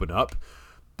and open up,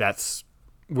 that's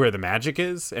where the magic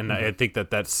is. And I think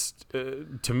that's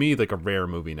to me like a rare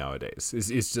movie nowadays.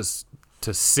 Is just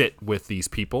to sit with these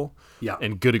people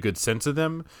and get a good sense of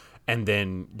them, and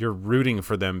then you're rooting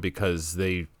for them because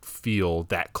they feel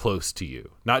that close to you,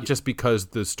 not just because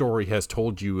the story has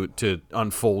told you to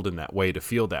unfold in that way, to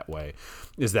feel that way,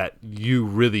 is that you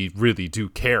really, really do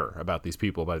care about these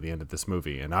people by the end of this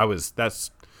movie. And that's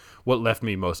what left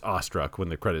me most awestruck when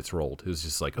the credits rolled. It was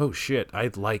just like, oh shit, I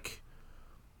like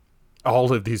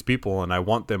all of these people and I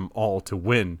want them all to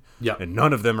win. Yeah. And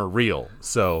none of them are real.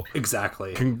 So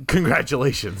exactly.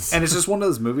 Congratulations. And it's just one of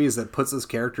those movies that puts those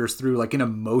characters through like an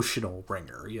emotional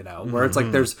ringer, you know, where it's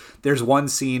like there's one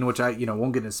scene which I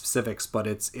won't get into specifics, but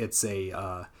it's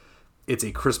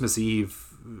a Christmas Eve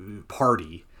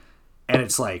party, and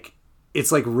it's like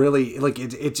really like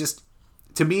it just,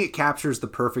 to me, it captures the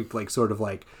perfect like sort of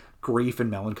like grief and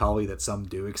melancholy that some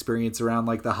do experience around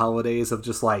like the holidays, of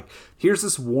just like, here's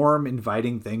this warm,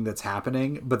 inviting thing that's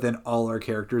happening, but then all our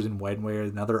characters in one way or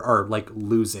another are like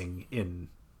losing in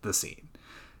the scene.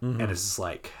 And it's just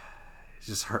like, it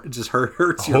just hurts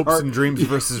your hopes heart. and dreams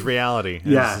versus reality.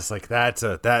 And it's just like, that's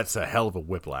a hell of a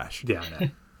whiplash. Yeah,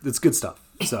 man. It's good stuff.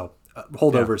 So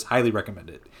Holdovers, highly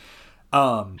recommended.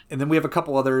 And then we have a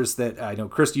couple others that I know,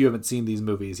 Chris, you haven't seen these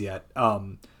movies yet.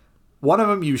 One of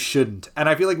them you shouldn't, and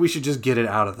I feel like we should just get it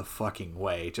out of the fucking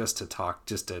way, just to talk,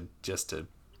 just to.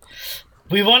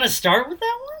 We want to start with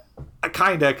that one?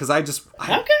 Kinda, because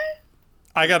okay.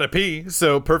 I gotta pee,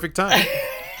 so perfect time.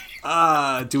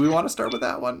 Do we want to start with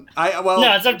that one?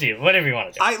 No, it's up to you. Whatever you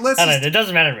want to do. I don't know, it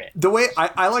doesn't matter to me. The way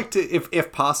I like to,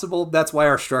 if possible, that's why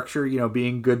our structure,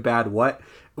 being good, bad, what,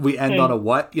 we end on a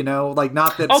what, like,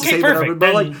 not that okay, say perfect.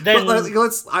 but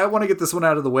I want to get this one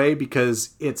out of the way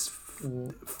because it's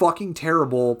fucking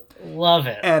terrible. Love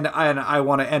it. And I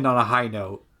want to end on a high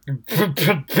note.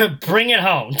 Bring it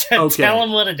home. Okay. Tell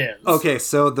them what it is. Okay,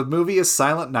 so the movie is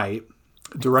Silent Night,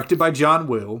 directed by John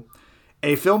Woo,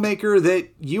 a filmmaker that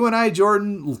you and I,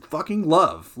 Jordan, fucking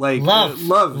love. Like,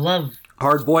 love.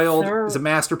 Hard Boiled is a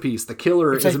masterpiece. The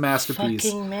Killer is a masterpiece.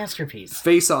 Fucking masterpiece.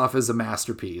 Face Off is a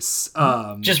masterpiece.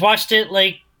 Just watched it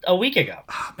like a week ago.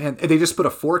 Man, they just put a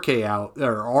 4K out,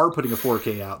 or are putting a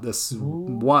 4K out. This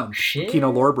one, shit.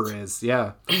 Kino Lorber is,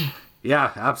 yeah,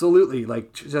 absolutely.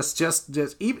 Like just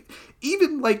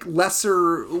even like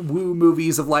lesser Woo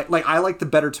movies of like I like the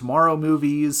Better Tomorrow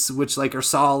movies, which like are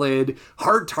solid.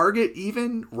 Hard Target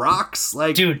even rocks.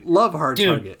 Like, dude, love Hard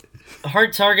Target.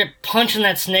 Hard Target, punching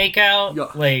that snake out. Yeah.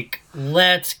 Like,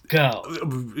 let's go.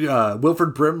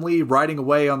 Wilford Brimley riding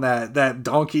away on that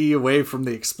donkey away from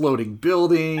the exploding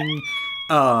building.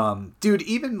 Dude,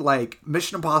 even like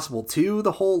Mission Impossible 2,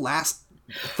 the whole last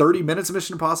 30 minutes of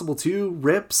Mission Impossible 2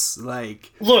 rips.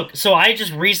 Like, look, so I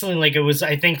just recently, like, it was,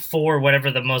 I think 4,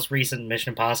 whatever the most recent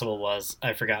Mission Impossible was.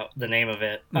 I forgot the name of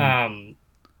it.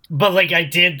 But like I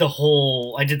did the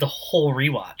whole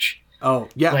rewatch. Oh,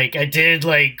 yeah. Like, I did,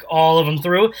 like, all of them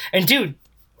through. And, dude,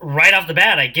 right off the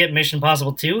bat, I get Mission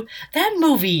Impossible 2. That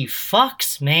movie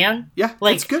fucks, man. Yeah,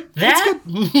 like, it's good. That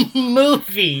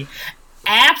movie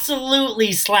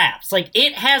absolutely slaps. Like,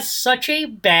 it has such a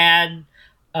bad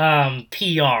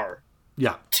PR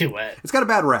to it. It's got a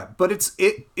bad rep, but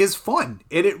it is fun.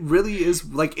 It really is.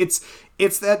 Like, it's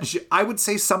that, I would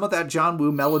say some of that John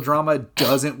Woo melodrama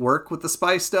doesn't work with the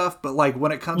spy stuff, but, like,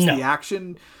 when it comes to the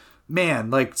action... Man,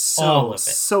 like, so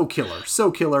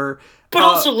killer. But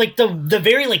also, like, the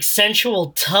very, like,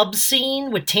 sensual tub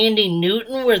scene with Tandy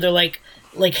Newton where they're, like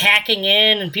hacking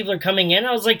in and people are coming in.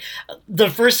 I was like, the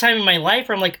first time in my life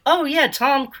where I'm like, oh, yeah,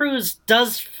 Tom Cruise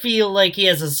does feel like he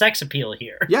has a sex appeal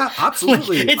here. Yeah,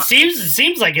 absolutely. Like, it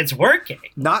seems like it's working.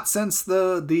 Not since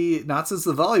the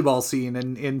volleyball scene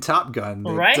in Top Gun.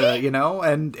 That, right?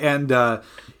 And the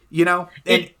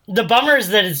bummer is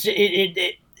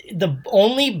that the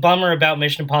only bummer about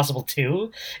Mission Impossible 2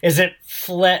 is it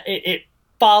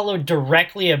followed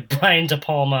directly a Brian De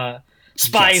Palma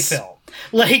spy film.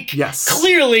 Like,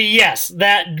 clearly, yes,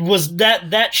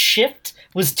 that shift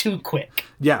was too quick.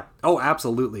 Yeah. Oh,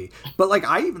 absolutely. But like,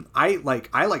 I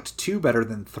liked 2 better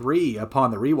than 3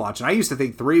 upon the rewatch, and I used to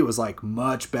think 3 was like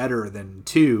much better than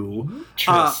 2.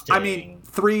 Interesting. I mean,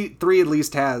 3 at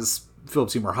least has Philip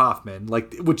Seymour Hoffman,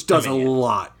 like, which does a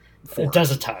lot. It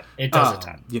does a ton.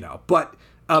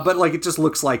 But like, it just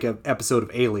looks like an episode of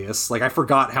Alias. Like, I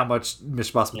forgot how much Mission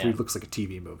Impossible 3 looks like a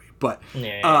TV movie. But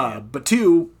but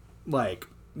 2, like,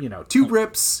 2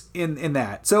 rips in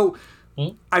that. So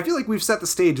I feel like we've set the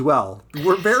stage well.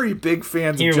 We're very big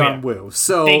fans of John Woo.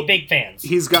 So big fans.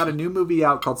 He's got a new movie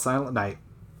out called Silent Night.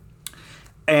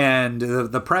 And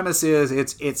the premise is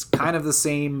it's kind of the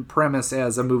same premise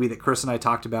as a movie that Chris and I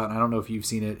talked about, and I don't know if you've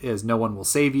seen it, is No One Will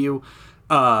Save You.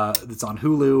 It's on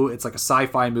Hulu. It's like a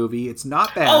sci-fi movie. It's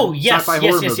not bad. Oh, yes, sci-fi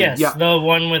horror movie. Yes. Yeah. The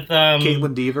one with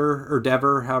Caitlin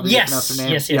Dever, however you pronounce her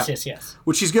name. Yes.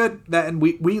 Which she's good. And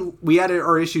we had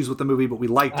our issues with the movie, but we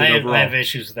liked it overall. I have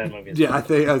issues with that movie. Yeah, I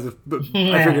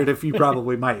figured if you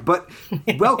probably might, but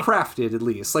well crafted at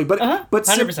least. Like, but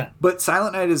 100%. But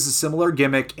Silent Night is a similar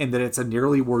gimmick in that it's a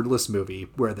nearly wordless movie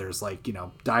where there's like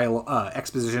dialogue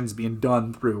expositions being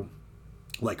done through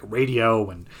like radio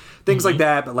and things like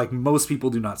that, but like most people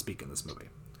do not speak in this movie.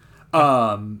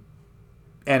 And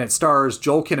it stars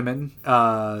Joel Kinnaman,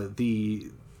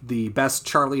 the best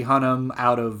Charlie Hunnam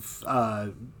out of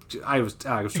I was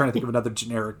trying to think of another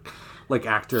generic like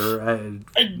actor.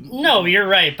 No, you're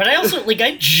right, but I also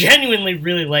I genuinely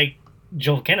really like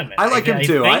Joel Kinnaman. I like him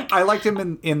too. I liked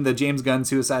him in the James Gunn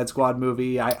Suicide Squad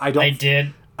movie. I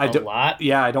did a lot.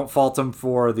 Yeah, I don't fault him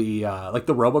for the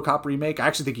the RoboCop remake. I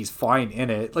actually think he's fine in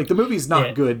it. Like the movie's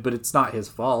not good, but it's not his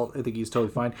fault. I think he's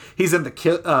totally fine. He's in the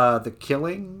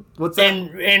Killing. What's that?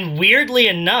 And weirdly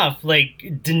enough,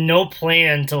 no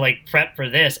plan to prep for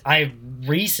this. I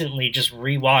recently just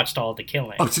rewatched all The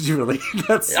Killing. Oh, did you really?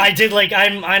 I did.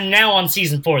 I'm now on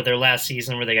season 4, their last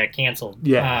season where they got canceled.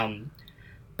 Yeah.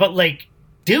 But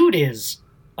dude is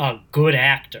a good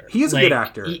actor. He is a good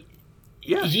actor.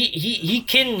 He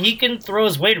can throw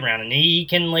his weight around, and he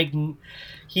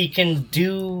can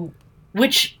do,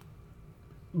 which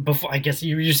before I guess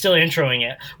you're still introing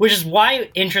it, which is why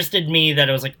it interested me that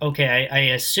it was okay, I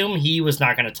assume he was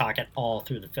not going to talk at all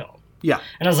through the film. Yeah.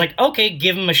 And I was like, okay,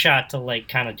 give him a shot to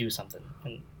kind of do something.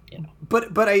 And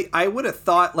But I would have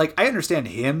thought I understand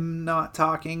him not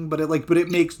talking, but it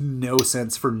makes no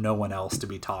sense for no one else to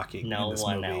be talking in this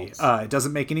movie. It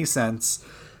doesn't make any sense.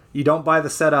 You don't buy the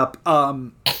setup.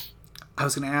 I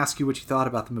was going to ask you what you thought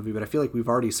about the movie, but I feel like we've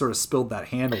already sort of spilled that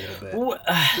hand a little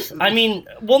bit. I mean,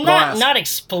 not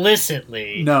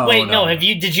explicitly. No. Wait, no.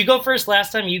 Did you go first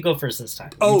last time? You go first this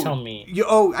time. You tell me.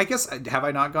 I guess have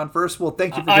I not gone first? Well,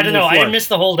 thank you for I don't know. I missed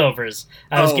the holdovers.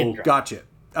 I was getting drunk. Gotcha.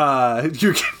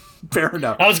 Fair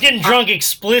enough. I was getting drunk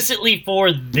explicitly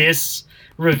for this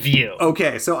review.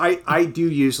 Okay, so I do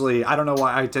usually, I don't know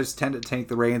why, I just tend to take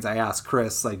the reins. I ask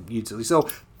Chris usually. So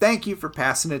thank you for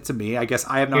passing it to me. I guess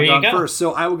I have not gone first,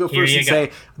 so I will go first and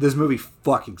say this movie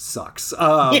fucking sucks.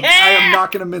 I am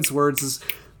not going to mince words.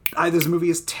 This movie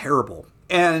is terrible,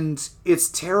 and it's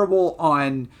terrible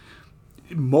on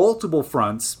multiple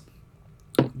fronts.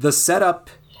 The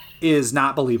setup is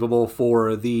not believable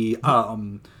for the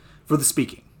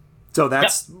speaking. So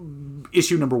that's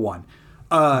issue number 1.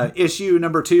 Issue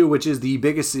number 2, which is the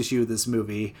biggest issue of this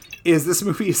movie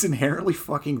is inherently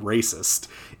fucking racist.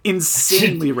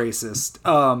 Insanely racist.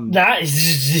 That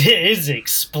is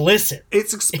explicit.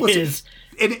 It's explicit.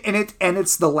 And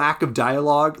it's the lack of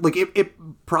dialogue.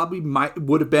 It probably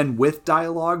would have been with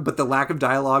dialogue, but the lack of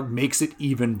dialogue makes it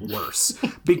even worse.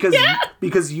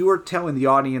 Because you are telling the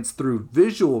audience through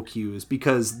visual cues,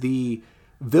 because the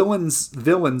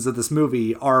villains of this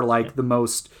movie are the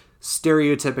most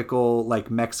stereotypical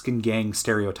Mexican gang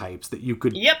stereotypes that you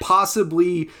could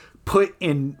possibly put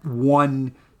in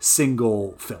one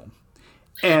single film.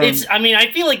 And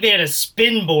I feel like they had a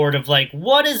spinboard of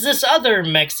what is this other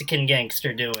Mexican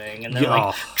gangster doing? And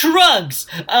they're drugs,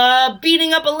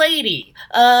 beating up a lady,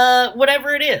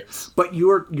 whatever it is. But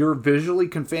you're visually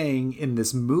conveying in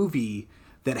this movie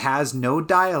that has no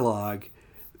dialogue,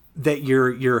 that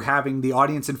you're having the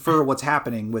audience infer what's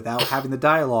happening without having the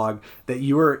dialogue, that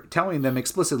you are telling them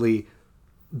explicitly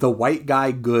the white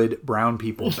guy good, brown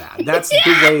people bad. That's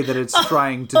the way that it's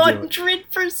trying to do it.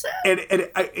 100%. And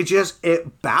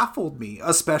it baffled me,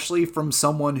 especially from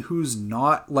someone who's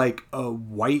not a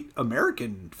white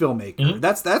American filmmaker. Mm-hmm.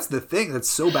 That's the thing that's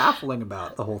so baffling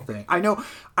about the whole thing. I know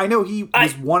he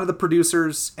was one of the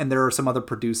producers, and there are some other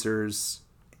producers.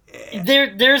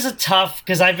 There's a tough,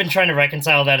 because I've been trying to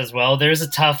reconcile that as well. There's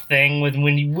a tough thing with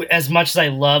when you, as much as I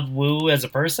love Wu as a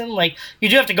person, you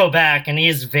do have to go back, and he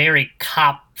is very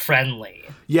cop friendly.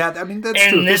 Yeah, I mean that's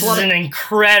true. And this is an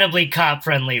incredibly cop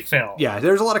friendly film. Yeah,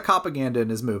 there's a lot of propaganda in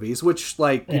his movies, which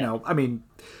you know, I mean,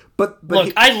 but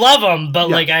look, I love him,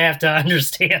 but I have to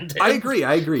understand it. I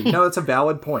agree. No, that's a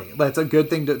valid point. That's a good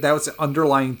thing. That was an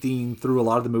underlying theme through a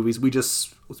lot of the movies we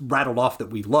just rattled off that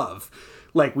we love.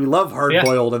 We love Hard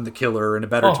Boiled and The Killer and A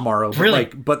Better Tomorrow,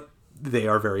 but they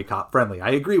are very cop friendly.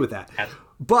 I agree with that.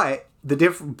 But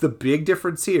the big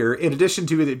difference here, in addition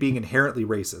to it being inherently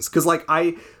racist, because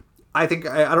I think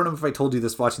I don't know if I told you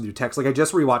this watching through text. I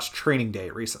just rewatched Training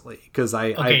Day recently because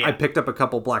I picked up a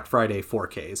couple Black Friday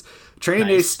 4Ks. Training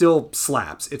Day still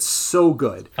slaps. It's so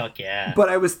good. Fuck yeah. But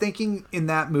I was thinking in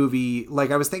that movie,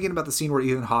 I was thinking about the scene where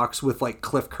Ethan Hawke's with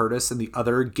Cliff Curtis and the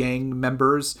other gang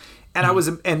members. And I was,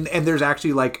 and there's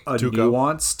actually a Tuco.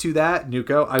 nuance to that.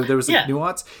 Nuco. There was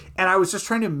nuance. And I was just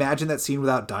trying to imagine that scene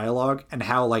without dialogue and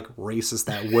how racist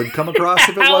that would come across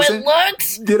if it wasn't. How it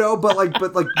looks. You know, but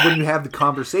when you have the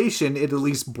conversation, it at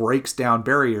least breaks down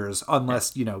barriers,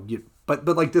 unless,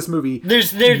 but this movie.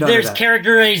 There's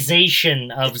characterization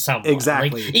of someone.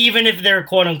 Exactly. Even if they're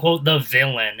quote unquote the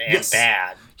villain and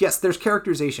bad. Yes, there's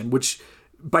characterization, which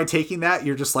by taking that,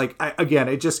 you're just like, again,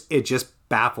 it just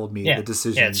baffled me, the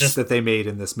decisions that they made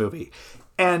in this movie.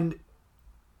 And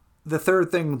the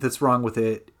third thing that's wrong with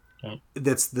it,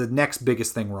 that's the next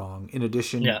biggest thing wrong, in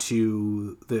addition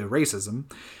to the racism,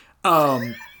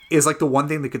 is like the one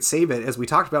thing that could save it, as we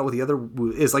talked about with the other,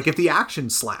 is like if the action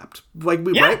slapped. Like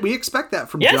we expect that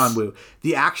from John Woo.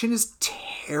 The action is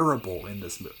terrible in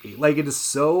this movie. Like it is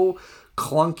so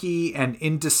clunky and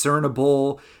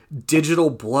indiscernible. Digital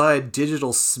blood,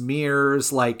 digital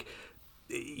smears. Like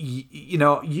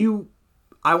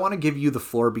I want to give you the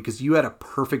floor because you had a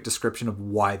perfect description of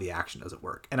why the action doesn't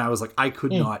work, and I was like, I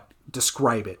could not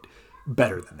describe it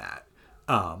better than that.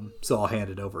 So I'll hand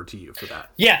it over to you for that.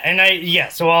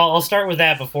 So I'll start with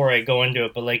that before I go into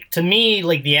it. But like, to me,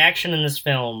 like the action in this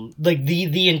film, like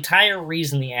the entire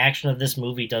reason the action of this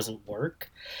movie doesn't work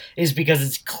is because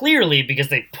it's clearly because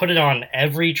they put it on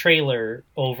every trailer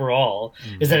overall,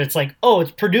 is that it's like, oh,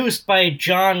 it's produced by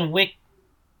John Wick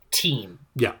team.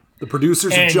 Yeah. The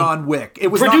producers of John Wick. It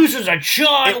was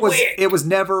It was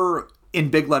never, in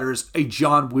big letters, a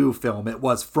John Woo film. It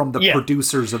was from the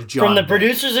producers of John Wick. From the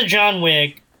producers of John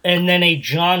Wick, and then a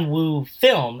John Woo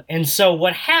film. And so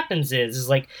what happens is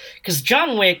like, because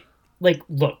John Wick, like,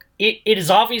 look, it is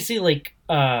obviously like,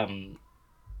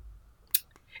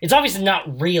 it's obviously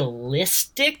not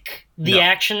realistic, the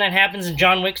action that happens in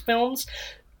John Wick's films,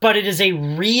 but it is a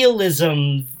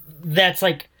realism that's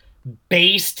like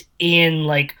based in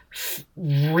like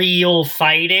real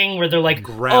fighting, where they're like,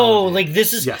 grounded. Oh, like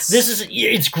this is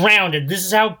it's grounded. This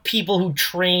is how people who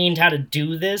trained how to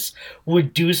do this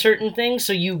would do certain things.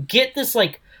 So you get this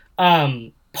like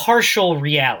partial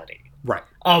reality, right,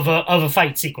 of a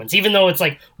fight sequence, even though it's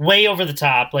like way over the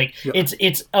top. Like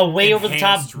it's a way over the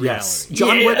top. Yes,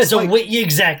 John Wick's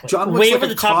exactly. John Wick's way over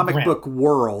the top comic book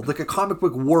world, like a comic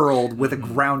book world with a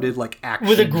grounded like action,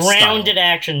 with a grounded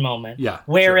action moment. Yeah.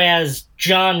 Whereas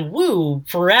John Woo,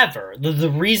 forever, the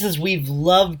reasons we've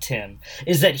loved him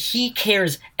is that he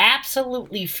cares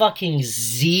absolutely fucking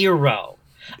zero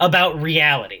about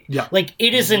reality. Yeah. Like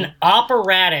it is an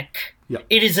operatic. Yep.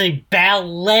 It is a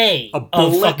ballet of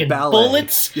fucking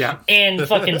bullets and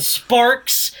fucking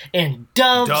sparks and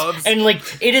doves. And like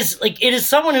it is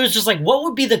someone who's just like, what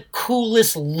would be the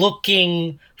coolest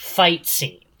looking fight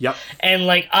scene? Yep. And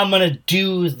like, I'm gonna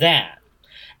do that.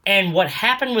 And what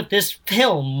happened with this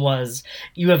film was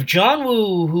you have John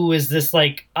Woo, who is this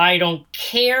like, I don't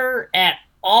care at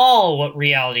all what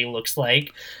reality looks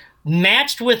like,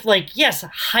 matched with like, yes,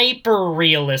 hyper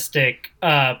realistic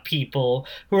people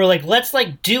who are like, let's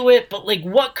like do it, but like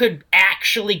what could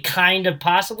actually kind of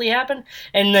possibly happen?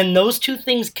 And then those two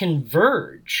things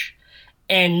converge,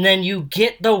 and then you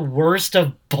get the worst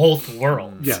of both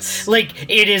worlds. Yes. Like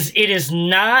it is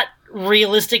not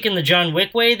realistic in the John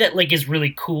Wick way that like is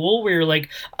really cool, where you're like,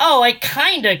 oh, I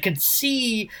kind of could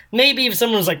see maybe if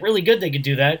someone was like really good they could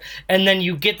do that. And then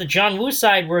you get the John Woo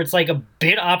side where it's like a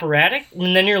bit operatic,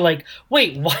 and then you're like,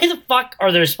 wait, why the fuck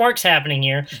are there sparks happening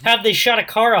here? Have they shot a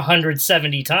car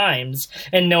 170 times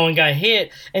and no one got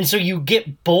hit? And so you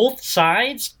get both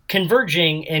sides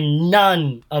converging and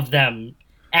none of them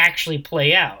actually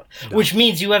play out, which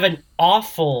means you have an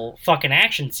awful fucking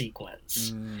action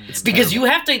sequence because you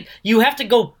have to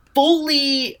go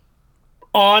fully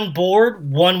on board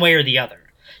one way or the other.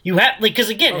 You have like, because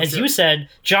again, as you said,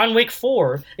 John Wick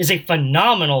 4 is a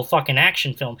phenomenal fucking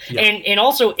action film, and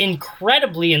also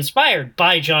incredibly inspired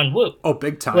by John Woo. Oh,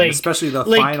 big time! Like, especially the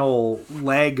final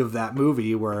leg of that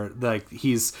movie where like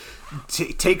he's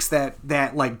takes that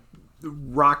like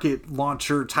rocket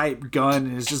launcher type gun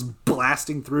and is just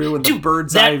blasting through in the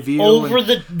bird's eye view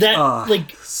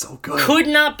so good. Could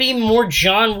not be more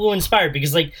John Woo inspired,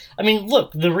 because like, I mean,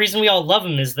 look, the reason we all love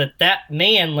him is that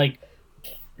man like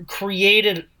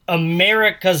created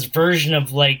America's version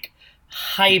of like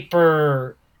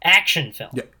hyper action film.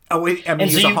 Yeah. Oh, wait, I mean,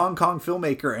 he's a Hong Kong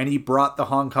filmmaker, and he brought the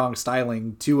Hong Kong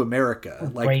styling to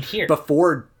America, like right here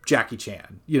before Jackie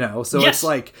Chan, so it's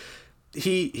like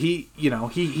he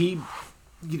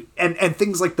and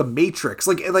things like The Matrix,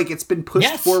 like it's been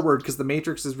pushed forward because The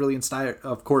Matrix is really inspired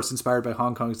by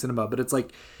Hong Kong cinema, but it's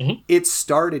like it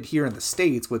started here in the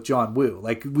States with John Woo.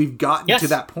 Like we've gotten to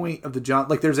that point of the John,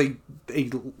 like there's a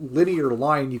linear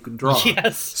line you can draw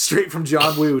straight from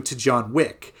John Woo to John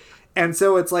Wick. And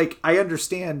so it's like, I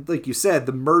understand, like you said,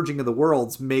 the merging of the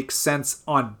worlds makes sense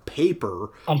on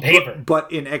paper.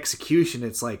 But in execution,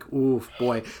 it's like, oof,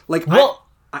 boy. Like, go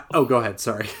ahead.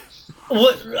 Sorry.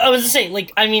 What I was just saying,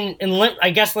 like, I mean,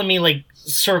 I guess let me like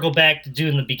circle back to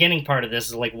doing the beginning part of this.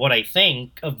 Is like what I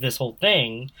think of this whole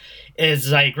thing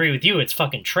is I agree with you. It's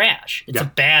fucking trash. It's a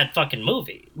bad fucking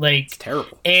movie. Like, it's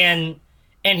terrible. And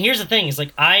And here's the thing: is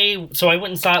like I went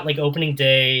and saw it like opening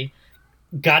day,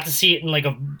 got to see it in like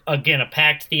a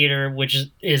packed theater, which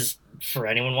is for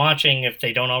anyone watching, if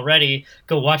they don't already,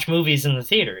 go watch movies in the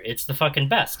theater. It's the fucking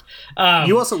best.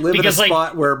 You also live in a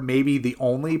spot where maybe the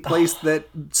only place that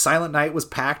Silent Night was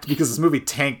packed, because this movie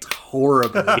tanked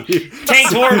horribly.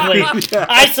 Yeah.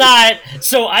 I saw it.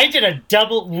 So I did a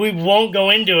double. We won't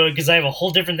go into it because I have a whole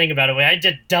different thing about it. I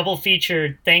did double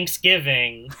featured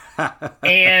Thanksgiving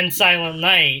and Silent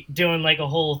Night, doing like a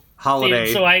whole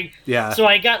holiday. So I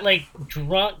got like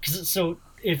drunk. So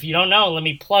if you don't know, let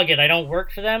me plug it. I don't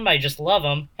work for them. I just love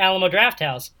them. Alamo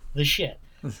Drafthouse, the shit.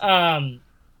 So I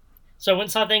went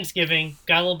and saw Thanksgiving,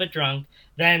 got a little bit drunk,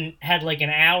 then had like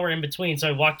an hour in between. So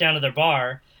I walked down to their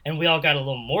bar, and we all got a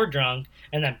little more drunk,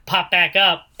 and then popped back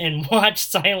up and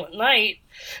watched Silent Night.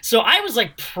 So I was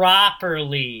like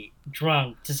properly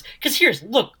drunk. Because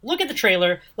look at the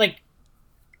trailer. Like,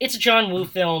 it's a John Woo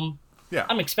film. Yeah.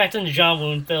 I'm expecting a John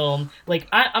Woo film. Like,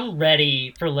 I'm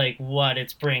ready for like what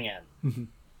it's bringing. Mm-hmm.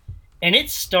 And it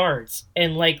starts,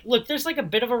 and like, look, there's like a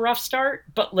bit of a rough start,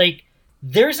 but like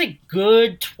there's a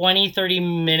good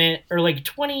 20-30 minute or like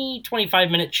 20-25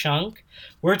 minute chunk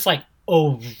where it's like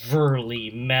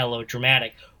overly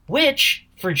melodramatic, which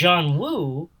for John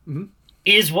Woo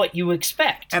is what you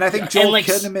expect. And I think Joel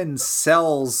Kinnaman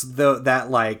sells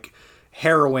that like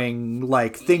harrowing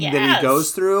like thing that he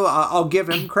goes through. I'll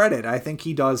give him credit. I think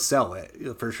he does sell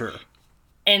it for sure.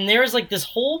 And there's like this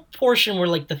whole portion where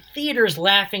like the theater's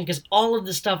laughing because all of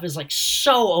this stuff is like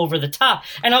so over the top.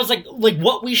 And I was like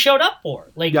what we showed up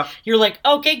for. Like, You're like,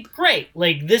 okay, great.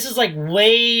 Like, this is like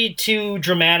way too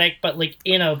dramatic, but like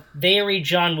in a very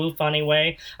John Woo funny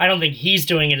way. I don't think he's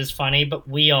doing it as funny, but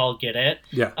we all get it.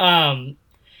 Yeah.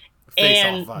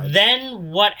 And then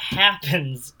what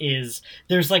happens is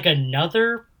there's like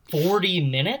another 40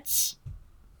 minutes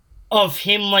of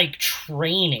him like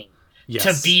training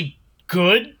to be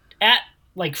good at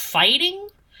like fighting.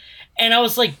 And I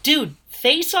was like, dude,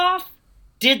 Face Off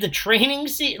did the training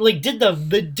did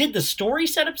the story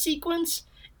setup sequence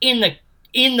in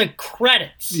the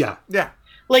credits. Yeah.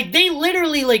 Like, they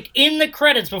literally, like, in the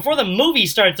credits before the movie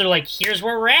starts, they're like, here's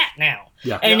where we're at now.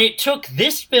 Yeah. And it took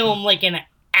this film like an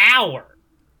hour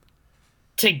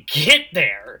to get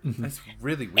there. That's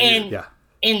really weird.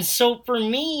 And so for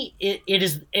me, it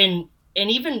is, and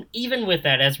even with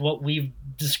that, as what we've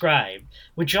described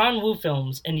with John Woo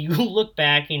films, and you look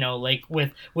back, you know, like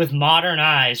with modern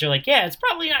eyes, you're like, yeah, it's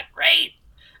probably not great.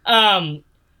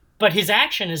 But his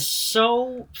action is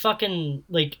so fucking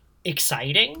like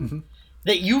exciting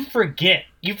that you forget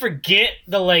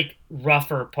the like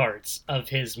rougher parts of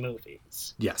his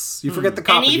movies. Yes, you forget the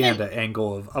propaganda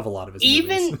angle of a lot of his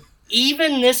movies.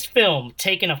 Even this film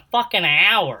taking a fucking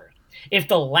hour. If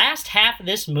the last half of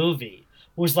this movie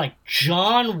was like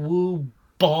John Woo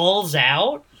balls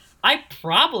out, I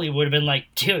probably would have been like,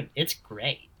 dude, it's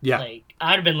great. Yeah. Like,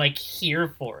 I'd have been like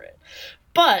here for it.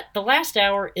 But the last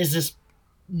hour is this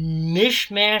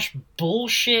mishmash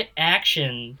bullshit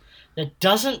action that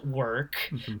doesn't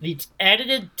work. It's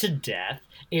edited to death.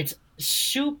 It's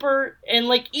super, and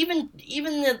like even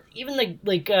the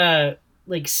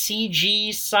like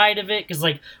CG side of it, because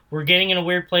like we're getting in a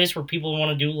weird place where people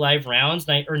want to do live rounds,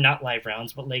 or not live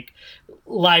rounds, but like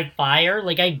live fire.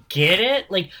 Like, I get it,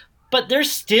 like, but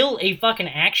there's still a fucking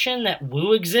action that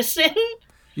Woo exists in.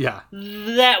 Yeah.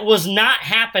 That was not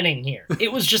happening here.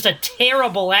 It was just a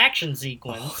terrible action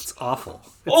sequence. Oh, it's awful.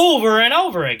 Over and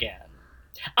over again.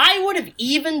 I would have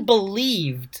even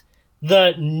believed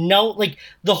the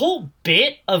whole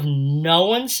bit of no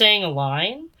one saying a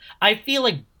line. I feel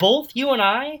like both you and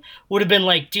I would have been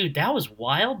like, dude, that was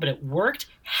wild, but it worked,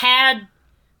 had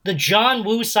the John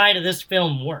Woo side of this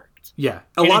film worked. Yeah.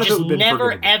 A lot of it would have been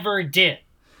never, forgivable. ever did.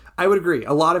 I would agree.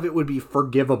 A lot of it would be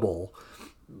forgivable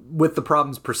with the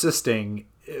problems persisting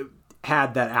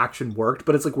had that action worked.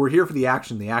 But it's like, we're here for the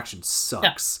action. The action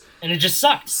sucks. Yeah. And it just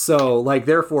sucks. So, like,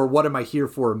 therefore, what am I here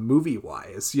for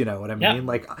movie-wise? You know what I mean?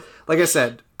 Yeah. Like I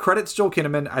said, credits Joel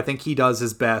Kinnaman. I think he does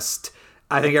his best.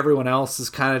 I think everyone else is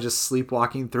kind of just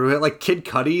sleepwalking through it. Like, Kid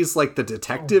Cudi's like the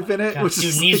detective in it. God, which dude,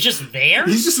 is he's like, just there?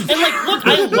 He's just and like, look,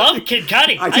 I love Kid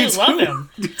Cudi. I love him.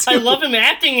 I I love him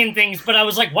acting in things, but I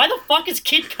was like, why the fuck is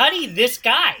Kid Cudi this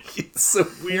guy? It's so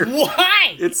weird.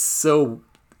 Why? It's so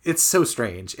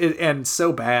strange and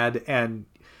so bad. And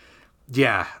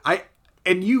yeah,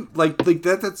 you like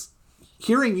that's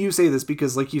hearing you say this,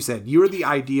 because like you said, you're the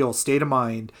ideal state of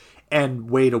mind and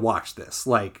way to watch this.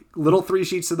 Like, little 3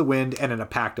 sheets to the wind and in a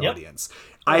packed audience.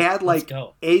 I had like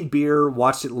a beer,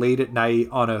 watched it late at night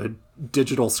on a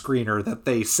digital screener that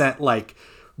they sent like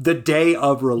the day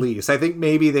of release. I think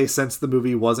maybe they sensed the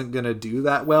movie wasn't going to do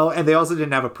that well, and they also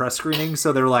didn't have a press screening,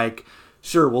 so they're like,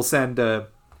 sure, we'll send a...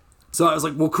 So I was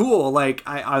like, well, cool. Like,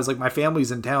 I was like, my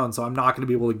family's in town, so I'm not going to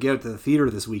be able to get it to the theater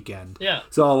this weekend. Yeah.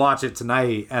 So I'll watch it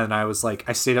tonight. And I was like,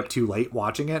 I stayed up too late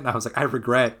watching it, and I was like, I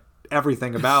regret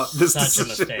everything about this Such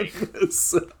decision. a mistake.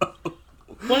 So...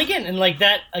 Well, again, and like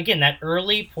that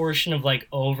early portion of like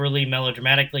overly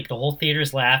melodramatic, like the whole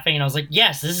theater's laughing, and I was like,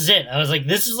 yes, this is it. I was like,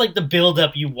 this is like the build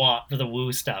up you want for the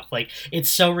Woo stuff. Like,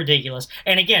 it's so ridiculous.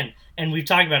 And again, and we've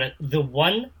talked about it, the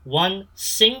one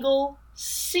single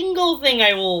thing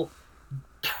I will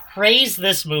praise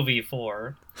this movie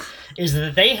for is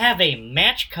that they have a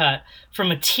match cut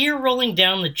from a tear rolling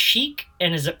down the cheek,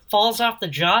 and as it falls off the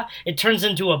jaw, it turns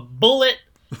into a bullet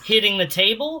hitting the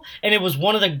table, and it was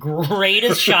one of the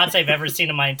greatest shots I've ever seen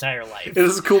in my entire life. It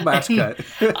was a cool match cut.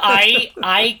 I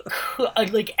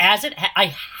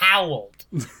howled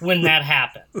when that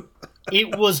happened.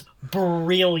 It was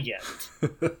brilliant.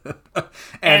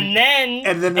 And then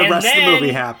the rest of the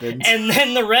movie happened. And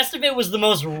then the rest of it was the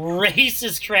most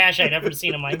racist trash I'd ever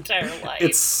seen in my entire life.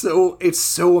 It's so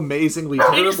amazingly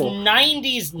terrible. It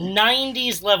is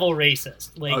 90s level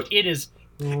racist. Like, it is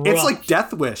rough. It's like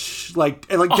Death Wish, like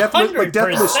Death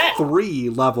Wish 3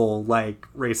 level like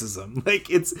racism.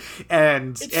 Like it's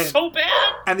so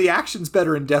bad. And the action's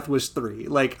better in Death Wish 3.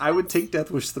 Like I would take Death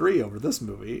Wish 3 over this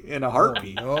movie in a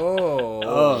heartbeat.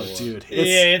 Oh, dude,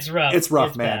 it's rough. It's rough,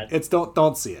 it's man. Bad. It's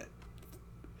don't see it.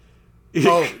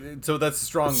 Oh, so that's a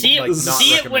strong. See it, like,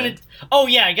 see it when it. Oh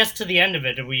yeah, I guess to the end of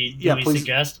it. Do we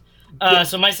suggest?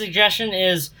 So my suggestion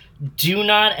is, do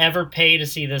not ever pay to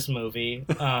see this movie.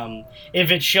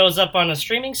 If it shows up on a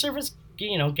streaming service,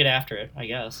 get after it, I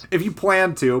guess. If you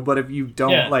plan to, but if you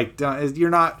don't, you're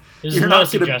not. There's you're no not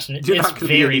suggestion. You're it's not going to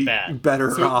very be bad.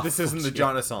 Better so off. This isn't the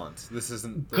John Assance. This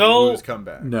isn't the Woo's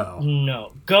comeback.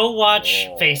 No. Go watch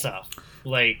Face Off.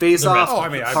 Like Face Off. Oh, I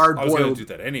mean, I was going to do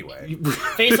that anyway.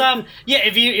 Face Off. Yeah,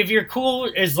 if you're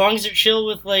cool, as long as you're chill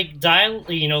with like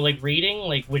like reading,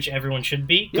 like which everyone should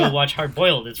be. Go watch Hard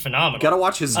Boiled. It's phenomenal. Gotta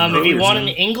watch his. If you want an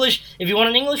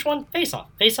English one, Face Off.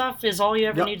 Face Off is all you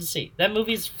ever need to see. That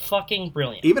movie's fucking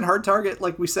brilliant. Even Hard Target,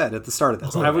 like we said at the start of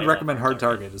this, I would recommend Hard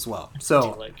Target as well.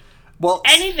 So. Well,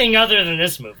 anything other than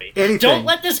this movie. Anything. Don't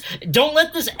let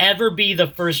this ever be the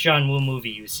first John Woo movie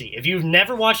you see. If you've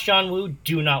never watched John Woo,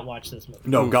 do not watch this movie.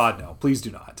 No, God, no. Please do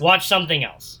not. Watch something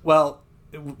else. Well,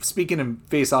 speaking of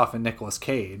Face Off and Nicolas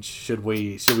Cage, should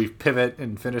we pivot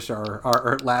and finish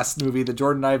our last movie that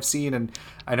Jordan and I have seen? And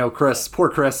I know poor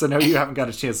Chris, I know you haven't got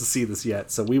a chance to see this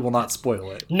yet, so we will not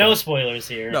spoil it. No spoilers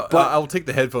here. No, but I will take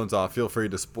the headphones off. Feel free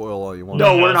to spoil all you want.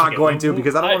 No, we're not going to,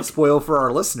 because I don't want to spoil for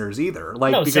our listeners either.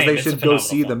 Because they should go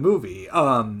see the movie.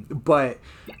 But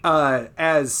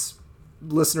as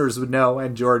listeners would know,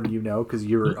 and Jordan, because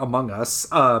you're among us,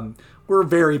 we're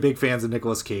very big fans of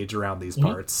Nicolas Cage around these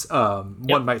parts.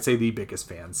 One might say the biggest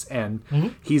fans. And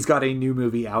he's got a new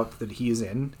movie out that he's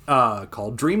in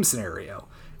called Dream Scenario.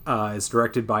 It's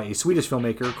directed by a Swedish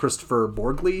filmmaker, Christopher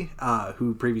Borgli,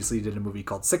 who previously did a movie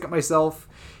called Sick of Myself.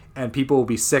 And people will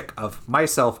be sick of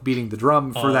myself beating the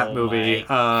drum for that movie.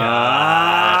 How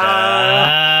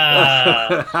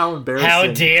embarrassing.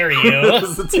 How dare you? This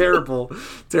is a terrible,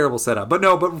 terrible setup. But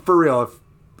for real,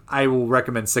 I will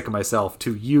recommend Sick of Myself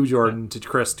to you, Jordan, to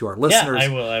Chris, to our listeners.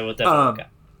 Yeah, I will definitely.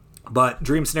 But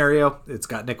Dream Scenario, it's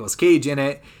got Nicolas Cage in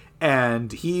it,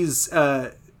 and he's...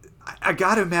 I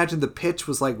gotta imagine the pitch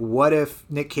was like, what if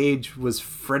Nick Cage was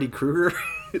Freddy Krueger?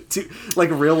 To like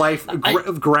a real life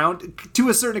ground to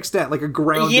a certain extent, like a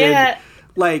grounded,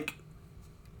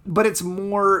 but it's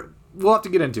more. We'll have to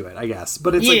get into it, I guess.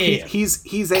 But it's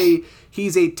he's a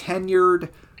tenured,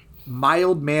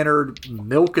 mild mannered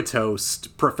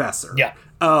milquetoast professor.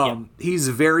 He's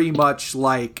very much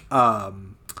like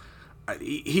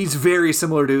he's very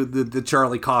similar to the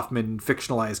Charlie Kaufman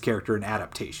fictionalized character in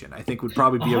Adaptation. I think would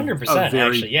probably be 100%.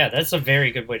 Actually, that's a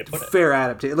very good way to put it. Fair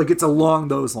adaptation. Like it's along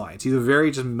those lines. He's a very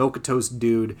just milquetoast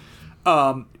dude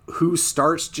who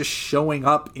starts just showing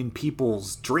up in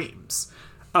people's dreams.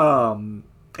 And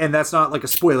that's not like a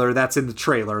spoiler. That's in the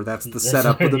trailer. That's the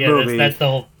setup of the movie. That's the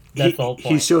whole point.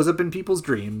 He shows up in people's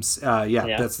dreams.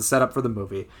 That's the setup for the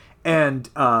movie. And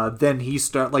then he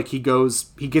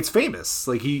gets famous.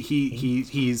 Like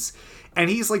he's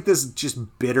like this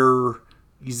just bitter.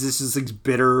 He's this like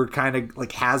bitter kind of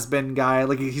like has-been guy.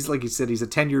 Like he's like you said, he's a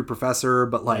tenured professor,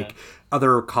 but like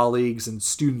other colleagues and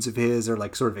students of his are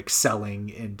like sort of excelling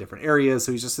in different areas.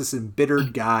 So he's just this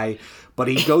embittered guy. But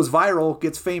he goes viral,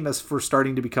 gets famous for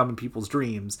starting to become in people's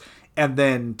dreams, and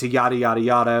then to yada yada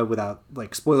yada. Without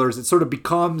like spoilers, it sort of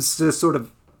becomes this sort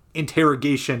of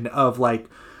interrogation of like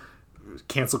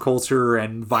cancel culture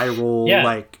and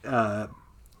viral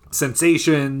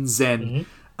sensations and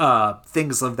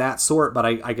things of that sort. But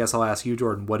I guess I'll ask you,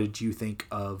 Jordan, what did you think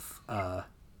of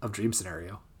Dream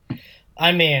Scenario?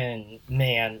 I mean,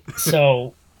 man,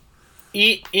 so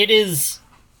it is.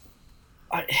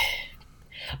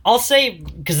 I'll say,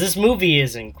 because this movie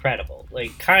is incredible,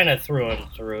 like kind of through and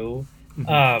through.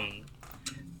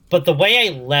 But the way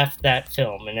I left that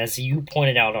film, and as you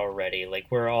pointed out already, like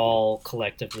we're all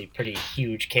collectively pretty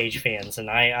huge Cage fans, and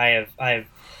I've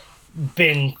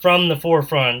been from the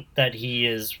forefront that he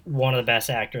is one of the best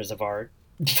actors of our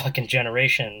fucking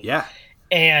generation. Yeah.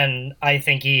 And I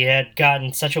think he had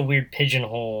gotten such a weird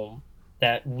pigeonhole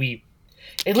that we,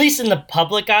 at least in the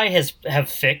public eye, have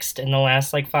fixed in the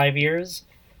last like 5 years.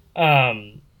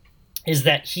 Is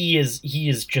that he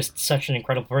is just such an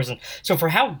incredible person. So for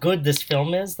how good this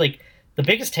film is, like the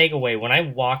biggest takeaway when I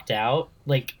walked out,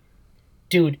 like,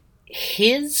 dude,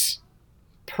 his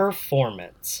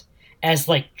performance as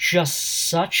like just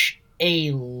such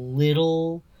a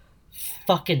little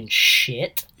fucking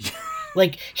shit.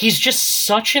 Like he's just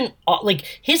such an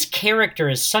like his character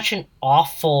is such an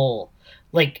awful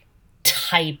like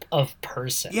type of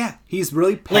person. Yeah, he's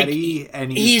really petty, like,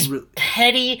 and he's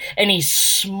petty and he's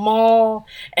small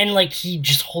and like he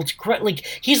just holds like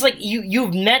he's like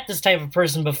you've met this type of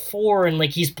person before and like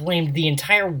he's blamed the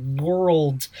entire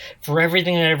world for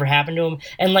everything that ever happened to him,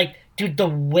 and like dude, the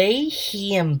way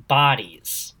he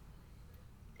embodies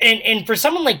and for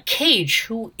someone like Cage,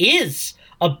 who is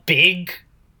a big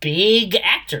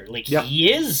actor, like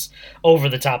he is over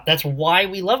the top, that's why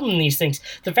we love him in these things.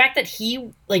 The fact that he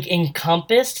like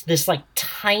encompassed this like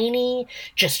tiny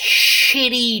just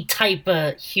shitty type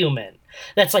of human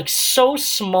that's like so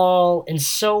small and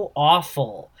so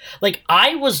awful, like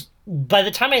I was, by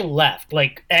the time I left,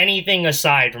 like anything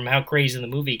aside from how crazy the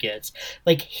movie gets,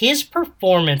 like his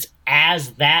performance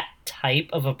as that type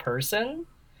of a person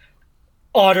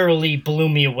utterly blew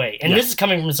me away. And this is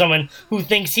coming from someone who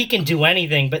thinks he can do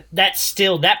anything, but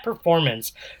that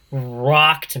performance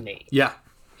rocked me. Yeah.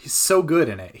 He's so good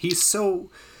in it. He's so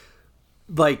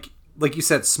like you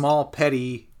said, small,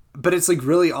 petty, but it's like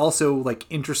really also like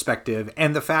introspective.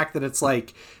 And the fact that it's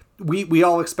like we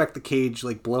all expect the Cage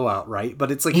like blowout, right?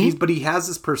 But it's like he has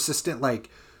this persistent like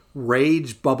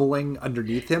rage bubbling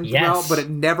underneath him throughout, but it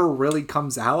never really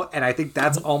comes out. And I think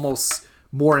that's almost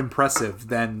more impressive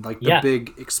than like the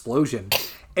big explosion.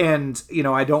 And you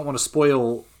know, I don't want to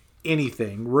spoil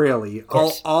anything really.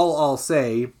 All I'll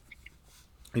say,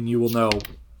 and you will know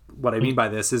what I mean by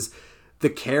this, is the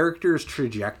character's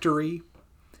trajectory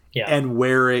and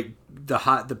where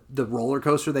the roller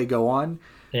coaster they go on,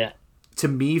 to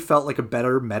me felt like a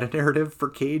better meta narrative for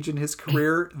Cage in his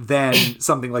career than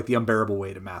something like The Unbearable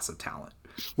Weight of Massive Talent,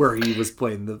 where he was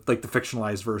playing the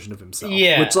fictionalized version of himself.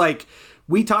 Which like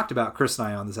we talked about, Chris and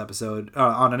I, on this episode,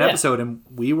 episode, and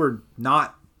we were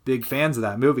not big fans of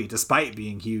that movie, despite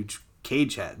being huge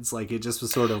Cage heads. Like, it just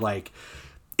was sort of like,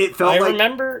 it felt like... I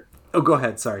remember... Oh, go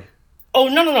ahead, sorry. Oh,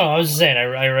 no, I was just saying,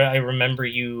 I remember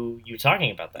you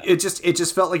talking about that. It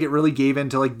just felt like it really gave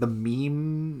into, like, the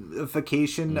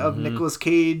meme-ification of Nicolas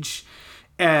Cage,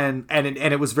 and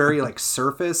it was very, like,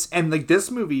 surface. And, like, this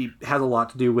movie has a lot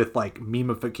to do with, like,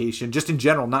 meme-ification, just in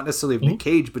general, not necessarily of Nick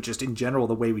Cage, but just in general,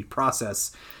 the way we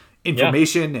process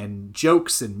information and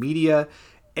jokes and media.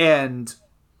 And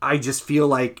I just feel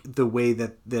like the way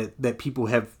that people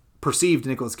have perceived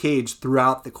Nicolas Cage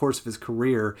throughout the course of his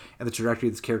career and the trajectory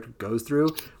this character goes through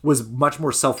was much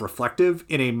more self-reflective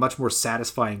in a much more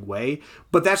satisfying way.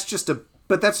 But that's just a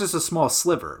small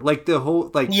sliver. Like the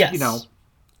whole, like, you know,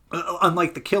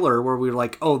 unlike The Killer, where we were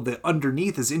like, oh, the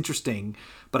underneath is interesting,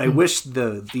 but I wish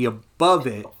the above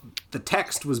it, the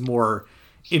text was more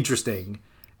interesting.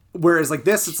 Whereas like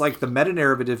this, it's like the meta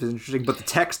narrative is interesting, but the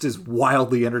text is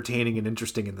wildly entertaining and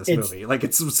interesting in this movie. Like,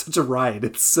 it's such a ride.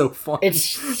 It's so fun. It's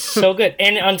so good.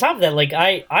 And on top of that, like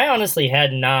I honestly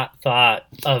had not thought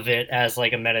of it as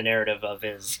like a meta narrative of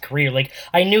his career. Like,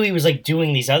 I knew he was like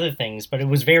doing these other things, but it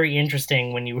was very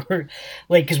interesting when you were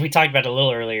like, because we talked about it a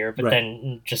little earlier, but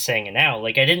then just saying it now,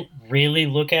 like I didn't really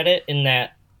look at it in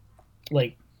that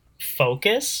like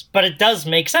focus, but it does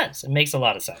make sense. It makes a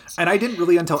lot of sense. And I didn't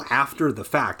really until after the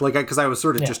fact, like, because I was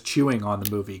sort of just chewing on the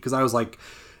movie, because I was like,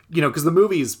 you know, because the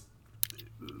movie's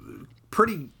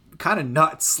pretty kind of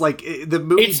nuts. Like, the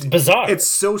movie, it's bizarre. It's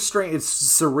so strange.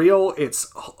 It's surreal. It's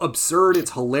absurd.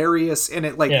 It's hilarious, and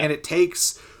it and it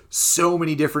takes so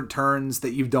many different turns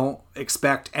that you don't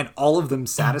expect, and all of them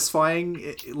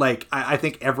satisfying. Like, I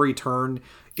think every turn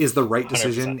is the right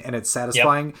decision 100%. And it's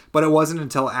satisfying. But it wasn't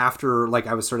until after, like,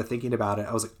 I was sort of thinking about it,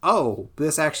 I was like, oh,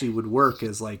 this actually would work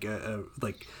as like a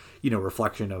like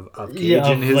reflection of Cage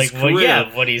and his career.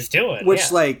 What he's doing.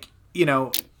 Which, like,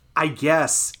 I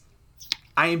guess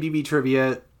IMDb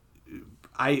trivia,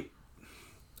 I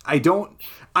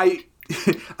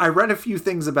read a few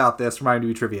things about this from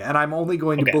IMDb trivia, and I'm only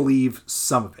going to believe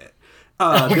some of it.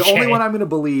 The only one I'm going to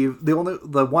believe, the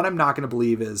one I'm not going to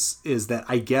believe is that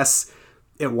I guess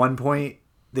at one point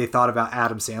they thought about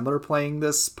Adam Sandler playing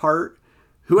this part.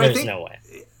 There's no way.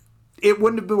 It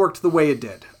wouldn't have worked the way it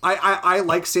did. I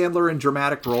like Sandler in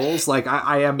dramatic roles. Like,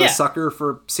 I am a sucker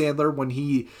for Sandler when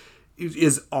he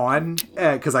is on,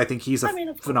 because I think he's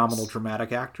a phenomenal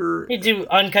dramatic actor. He do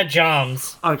Uncut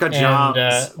Gems.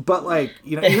 But, like,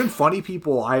 even funny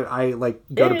people I like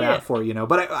go to bat for,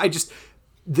 But I just,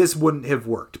 this wouldn't have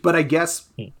worked. But I guess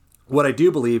what I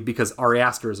do believe, because Ari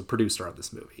Aster is a producer of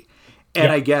this movie,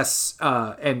 and I guess,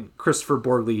 and Christopher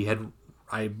Borgley had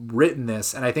written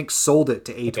this, and I think sold it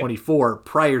to A24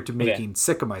 prior to making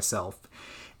Sick of Myself.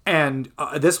 And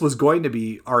this was going to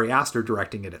be Ari Aster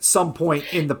directing it at some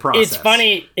point in the process.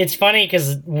 It's funny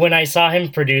because when I saw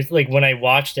him produce, like when I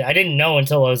watched it, I didn't know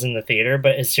until I was in the theater,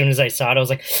 but as soon as I saw it, I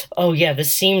was like, oh yeah,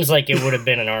 this seems like it would have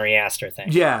been an Ari Aster thing.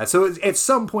 Yeah, so at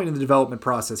some point in the development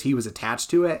process, he was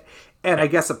attached to it. And I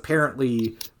guess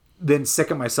apparently then Sick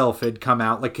of Myself had come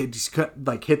out, like it just,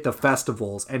 like, hit the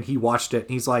festivals, and he watched it, and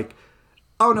he's like,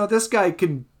 oh no, this guy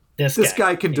can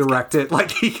direct it. Like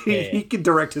he can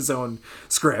direct his own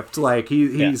script. Like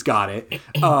he's got it.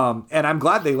 And I'm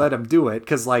glad they let him do it,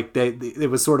 because like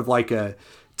it was sort of like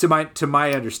to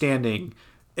my understanding,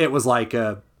 it was like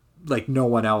no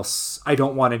one else. I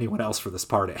don't want anyone else for this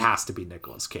part. It has to be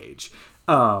Nicolas Cage.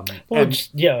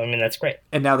 That's great.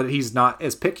 And now that he's not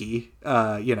as picky,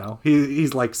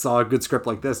 he's like saw a good script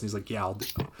like this, and he's like, yeah,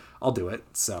 I'll do it.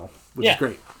 So, which is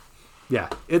great. Yeah,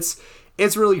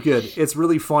 it's really good. It's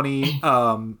really funny.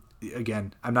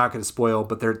 Again, I'm not going to spoil,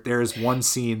 but there is one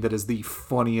scene that is the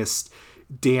funniest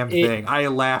damn thing. I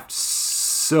laughed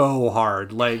so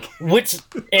hard. Like,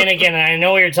 and again, I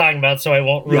know what you're talking about, so I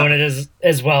won't ruin it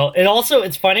as well. It also,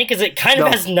 it's funny because it kind of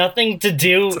has nothing to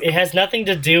do. It has nothing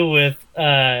to do with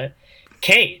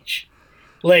Cage.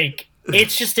 Like,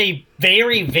 it's just a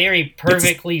very, very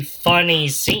perfectly funny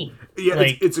scene. Yeah,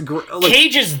 like, it's a great. Like,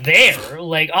 Cage is there,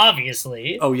 like,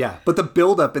 obviously. Oh yeah, but the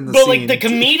build up in the scene. But like the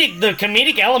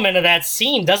comedic element of that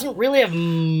scene doesn't really have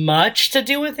much to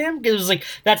do with him. It was like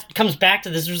that comes back to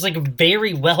this. It was like a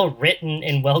very well written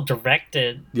and well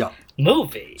directed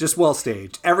movie. Just well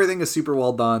staged. Everything is super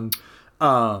well done.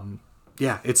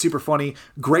 Yeah, it's super funny.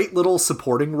 Great little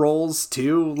supporting roles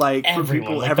too. Like everyone, for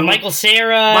people, like the Michael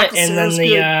Cera, and then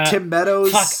the Tim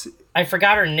Meadows. I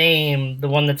forgot her name, the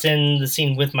one that's in the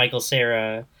scene with Michael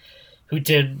Cera, who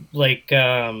did, like,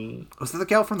 was that the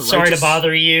gal from the Sorry to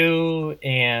Bother You,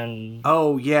 and...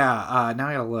 Oh, yeah, now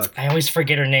I gotta look. I always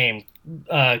forget her name.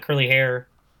 Curly hair.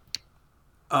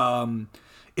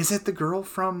 Is it the girl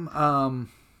from,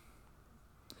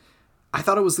 I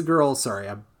thought it was the girl, sorry,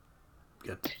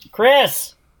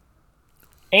 Chris!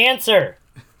 Answer!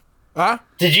 Huh?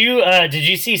 Did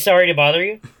you see Sorry to Bother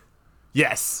You?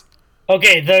 Yes.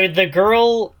 Okay, the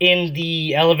girl in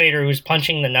the elevator who's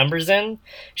punching the numbers in,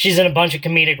 she's in a bunch of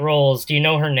comedic roles. Do you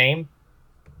know her name?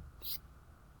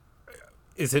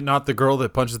 Is it not the girl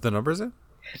that punches the numbers in?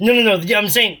 No. I'm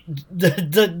saying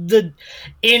the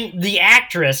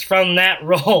actress from that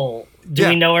role. Do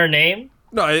we know her name?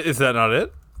 No, is that not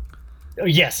it? Oh,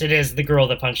 yes, it is the girl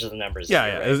that punches the numbers. Yeah.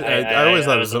 I always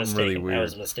thought it was something really weird. I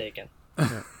was mistaken. Is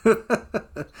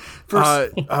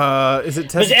it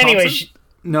Tessa But anyway, Thompson?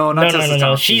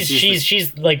 No.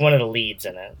 She's like one of the leads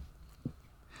in it.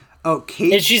 Oh,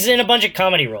 Kate. And she's in a bunch of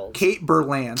comedy roles. Kate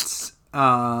Berlance.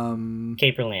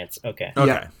 Kate Berlance. Okay.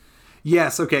 Yeah.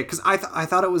 Yes. Okay. Because I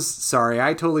thought it was. Sorry,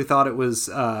 I totally thought it was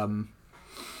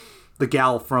the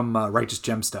gal from Righteous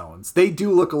Gemstones. They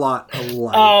do look a lot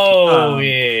alike. Oh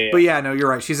yeah. But yeah, no, you're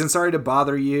right. She's in Sorry to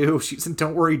Bother You. She's in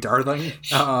Don't Worry, Darling.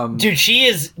 Well, yeah,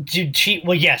 she's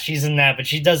in that, but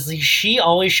she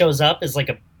always shows up as like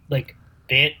a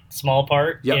bit small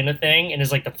part in a thing and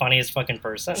is like the funniest fucking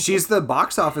person. She's the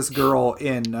box office girl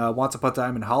in Once Upon a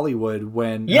Time in Hollywood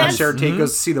when Sharon Tate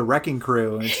goes to see the Wrecking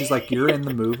Crew, and she's like, "You're in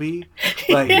the movie."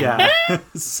 Like, yeah.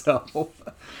 So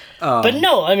but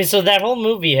no, I mean, so that whole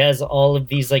movie has all of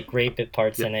these like great bit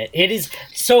parts in it. It is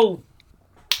so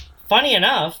funny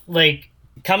enough, like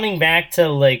coming back to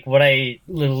like what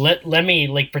let me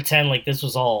like pretend like this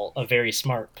was all a very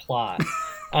smart plot.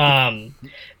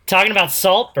 Talking about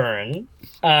Saltburn,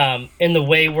 in the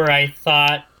way where I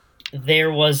thought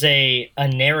there was a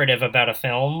narrative about a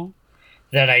film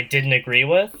that I didn't agree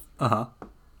with.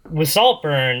 with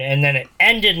Saltburn, and then it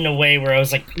ended in a way where I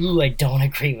was like, ooh, I don't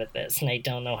agree with this, and I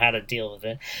don't know how to deal with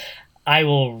it. I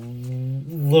will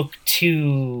look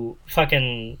to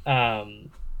fucking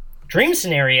Dream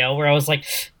Scenario, where I was like,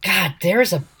 God,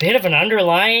 there's a bit of an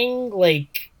underlying,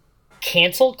 like,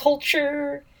 cancel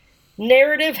culture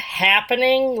narrative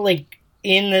happening, like,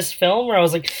 in this film, where I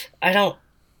was like, I don't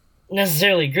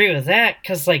necessarily agree with that,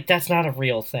 because, like, that's not a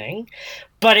real thing.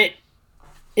 But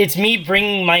it's me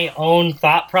bringing my own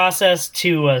thought process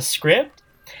to a script,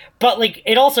 but like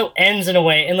it also ends in a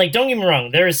way, and like don't get me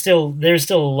wrong, there's still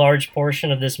a large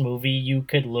portion of this movie you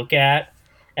could look at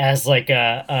as like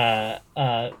a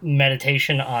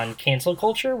meditation on cancel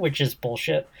culture, which is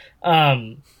bullshit.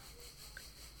 But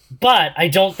I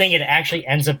don't think it actually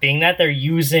ends up being that. They're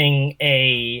using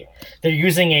a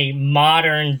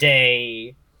modern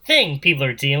day thing people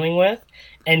are dealing with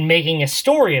and making a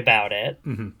story about it.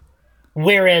 Mm-hmm.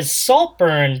 Whereas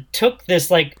Saltburn took this,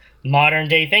 like, modern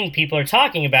day thing people are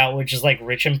talking about, which is, like,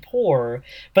 rich and poor,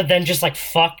 but then just, like,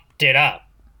 fucked it up.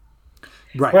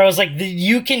 Right. Where I was like,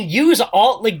 you can use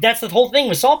all, like, that's the whole thing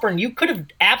with Saltburn. You could have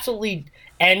absolutely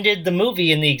ended the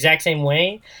movie in the exact same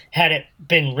way had it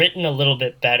been written a little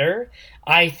bit better.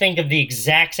 I think of the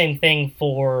exact same thing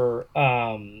for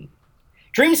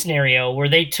Dream Scenario, where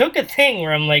they took a thing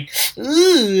where I'm like,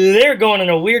 ooh, they're going in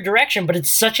a weird direction, but it's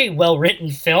such a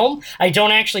well-written film. I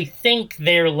don't actually think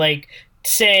they're, like,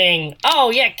 saying, oh,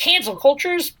 yeah, cancel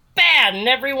culture's bad and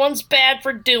everyone's bad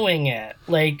for doing it.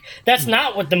 Like, that's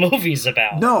not what the movie's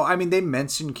about. No, I mean, they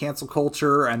mention cancel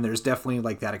culture, and there's definitely,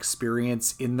 like, that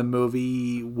experience in the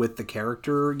movie with the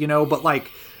character, you know, but, like,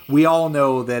 we all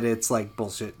know that it's, like,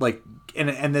 bullshit, like,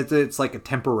 and that it's like a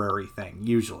temporary thing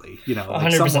usually, you know,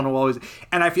 like 100%. Someone will always,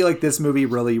 and I feel like this movie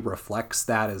really reflects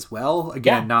that as well.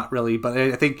 Again, not really, but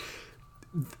I think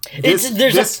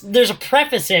there's a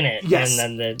preface in it. Yes,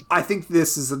 and then I think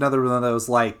this is another one of those,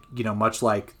 like, you know, much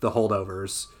like The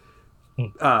Holdovers,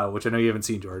 which I know you haven't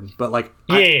seen, Jordan, but like,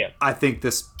 I think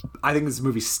this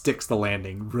movie sticks the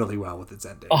landing really well with its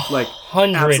ending. Like,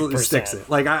 100%. Absolutely sticks it.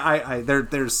 Like,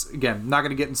 there's again, not going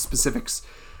to get into specifics.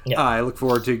 Yeah. I look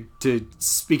forward to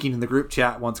speaking in the group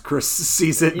chat once Chris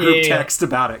sees it, text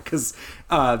about it, because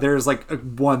there's like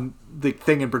the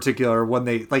thing in particular when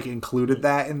they like included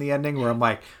that in the ending where I'm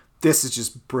like, this is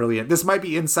just brilliant. This might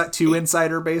be too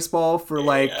insider baseball for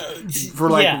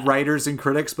writers and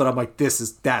critics, but I'm like,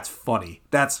 that's funny.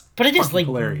 But it is like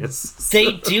hilarious.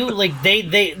 They do like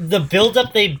the build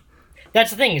up. That's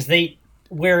the thing is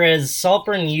whereas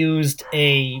Saltburn used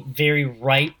a very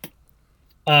ripe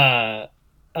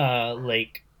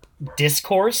like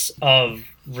discourse of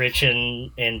rich and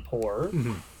poor.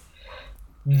 Mm-hmm.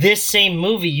 This same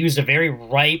movie used a very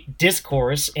ripe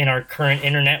discourse in our current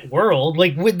internet world.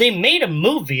 Like, they made a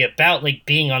movie about like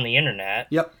being on the internet.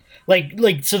 Yep.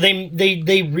 Like so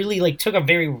they really like took a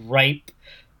very ripe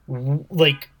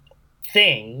like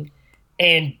thing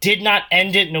and did not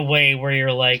end it in a way where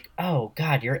you're like, oh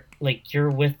God, you're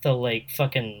with the like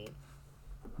fucking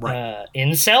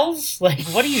incels, like,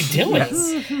 what are you doing?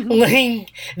 Yes.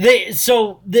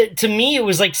 Like, to me it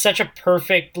was like such a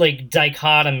perfect like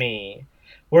dichotomy,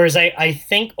 whereas I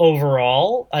think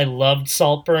overall I loved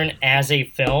Saltburn as a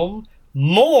film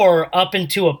more up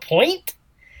into a point,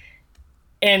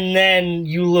 and then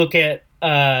you look at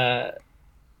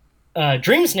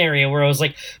Dream Scenario, where I was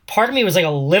like, part of me was like a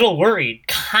little worried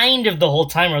kind of the whole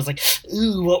time. I was like,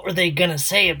 ooh, what were they gonna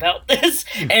say about this?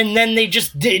 And then they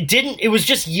just didn't. It was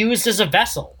just used as a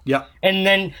vessel. Yeah. And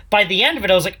then by the end of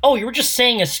it, I was like, oh, you were just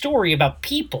saying a story about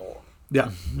people. Yeah.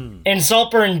 Mm-hmm. And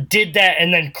Saltburn did that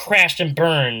and then crashed and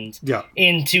burned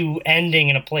into ending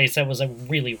in a place that was like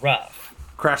really rough.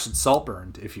 Crashed and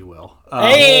Saltburned, if you will.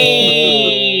 Hey!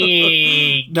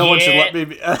 No one should let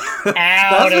me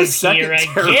out of here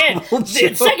again.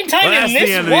 It's second time That's in this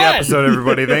the end one. of the episode,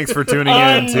 everybody. Thanks for tuning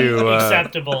in to...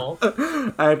 Unacceptable.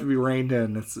 I have to be reined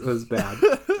in. It was bad.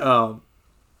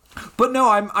 But no,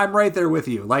 I'm right there with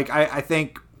you. Like, I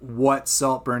think what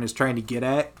Saltburn is trying to get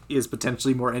at is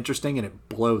potentially more interesting, and it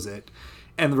blows it.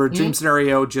 And the Dream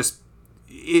Scenario just...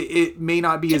 It may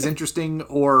not be as interesting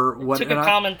or what. It's a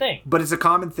common thing, but it's a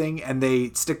common thing, and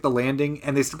they stick the landing,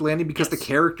 because the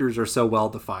characters are so well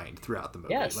defined throughout the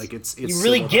movie. Yes, like it's you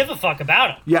really give a fuck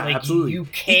about him. Yeah, like, absolutely. You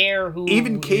care who.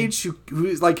 Even Cage,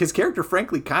 who's like his character,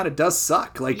 frankly, kind of does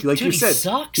suck. Like you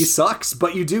said, he sucks,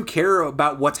 but you do care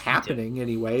about what's happening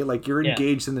anyway. Like, you're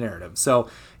engaged in the narrative. So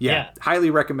highly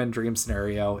recommend Dream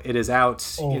Scenario. It is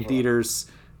out in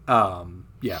theaters.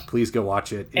 Yeah, please go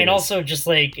watch it. And also, just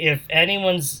like, if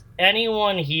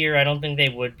anyone here, I don't think they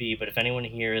would be, but if anyone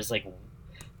here is like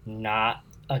not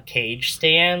a Cage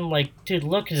stan, like, dude,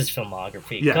 look at his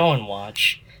filmography. Yeah. Go and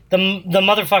watch the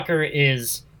motherfucker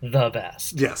is the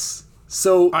best. Yes.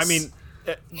 So I mean,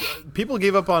 people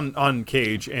gave up on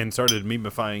Cage and started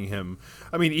memifying him.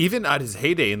 I mean, even at his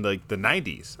heyday in like the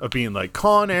 90s of being like,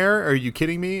 Con Air, are you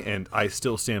kidding me? And I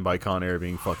still stand by Con Air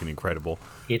being fucking incredible.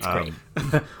 It's great.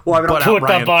 well, I mean, Put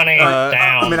the bunny down.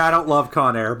 I mean, I don't love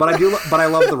Con Air, but I do. But I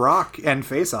love The Rock and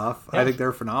Face Off. Yeah. I think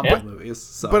they're phenomenal movies.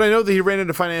 So. But I know that he ran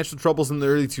into financial troubles in the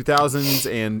early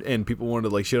 2000s, and people wanted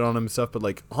to like shit on him and stuff. But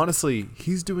like, honestly,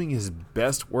 he's doing his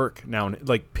best work now.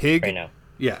 Like Pig, right now.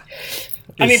 Yeah.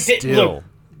 I mean,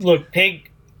 look, Pig.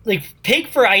 Like Pig,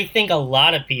 for I think a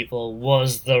lot of people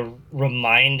was the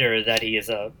reminder that he is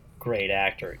a great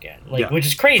actor again. Like, which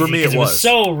is crazy because it was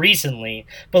so recently.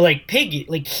 But like Pig,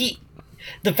 like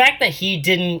the fact that he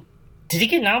did he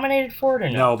get nominated for it or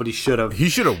no? No, but he should have. He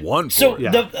should have won. For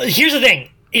it. Here's the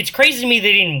thing. It's crazy to me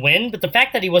they didn't win, but the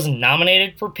fact that he wasn't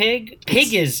nominated for Pig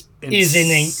is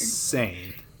insane.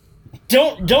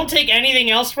 Don't take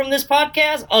anything else from this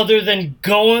podcast other than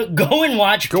go and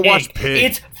watch Pig. Watch Pig.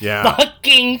 It's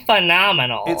fucking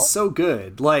phenomenal. It's so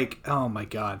good. Like, oh my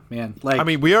god, man. Like, I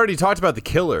mean, we already talked about The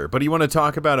Killer, but you want to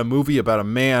talk about a movie about a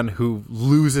man who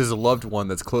loses a loved one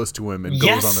that's close to him and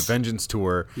goes on a vengeance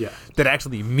tour that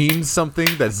actually means something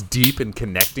that's deep and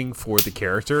connecting for the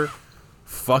character.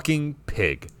 Fucking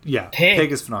Pig. Yeah,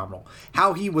 Pig is phenomenal.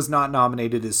 How he was not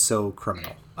nominated is so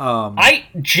criminal. I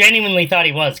genuinely thought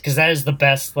he was, because that is the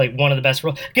best, like one of the best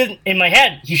roles. Because in my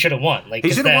head, he should have won. Like,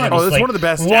 he should have won. Oh, that's one of the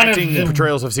best acting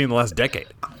portrayals I've seen in the last decade.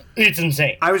 It's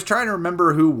insane. I was trying to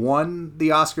remember who won the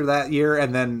Oscar that year,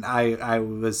 and then I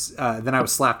was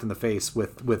slapped in the face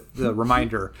with the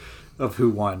reminder of who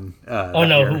won. Oh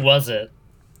no, year. Who was it?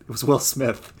 It was Will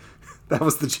Smith. That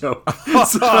was the joke.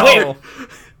 Wait.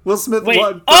 Will Smith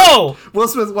won. Will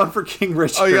Smith won for King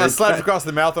Richard. Oh, you got slapped across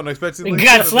the mouth unexpectedly.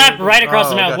 Got slapped right across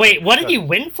the mouth. Wait, what did he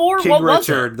win for? King what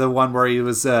Richard, was it? The one where he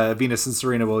was Venus and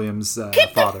Serena Williams'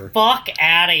 Get father. The fuck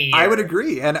out of here! I would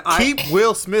agree, and keep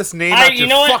Will Smith's name out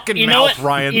your fucking mouth,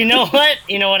 Ryan. You know what?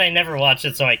 You know what? I never watched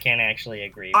it, so I can't actually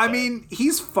agree. I mean,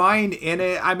 he's fine in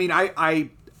it. I mean,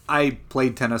 I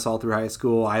played tennis all through high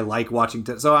school. I like watching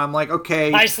tennis. So I'm like,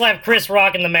 okay. I slapped Chris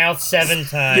Rock in the mouth 7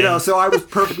 times. You know, so I was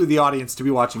perfectly the audience to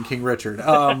be watching King Richard. No,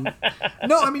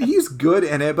 I mean, he's good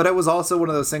in it, but it was also one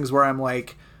of those things where I'm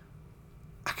like,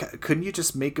 couldn't you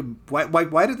just make him...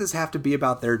 Why did this have to be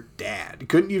about their dad?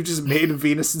 Couldn't you just made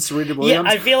Venus and Serena Williams?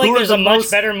 Yeah, I feel like there's a much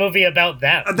better movie about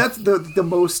that. That's the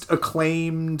most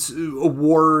acclaimed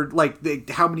award, like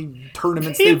how many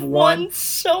tournaments they've won.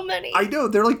 So many. I know,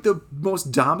 they're like the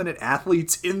most dominant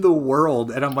athletes in the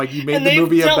world, and I'm like, you made the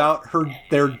movie about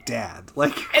their dad.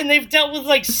 Like, and they've dealt with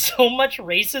like so much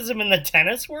racism in the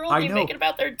tennis world. You make it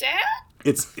about their dad?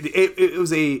 It's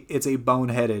a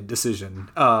boneheaded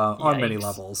decision on many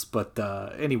levels, but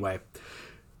anyway,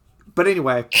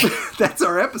 that's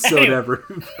our episode,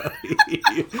 everybody.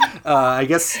 I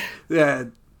guess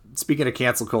speaking of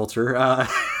cancel culture,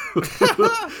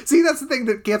 see, that's the thing,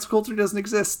 that cancel culture doesn't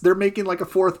exist. They're making like a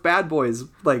 4th Bad Boys.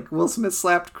 Like, Will Smith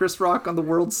slapped Chris Rock on the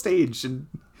world stage, and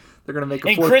they're gonna make a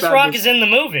 4th. And Chris Rock is in the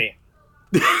movie.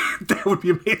 That would be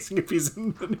amazing if he's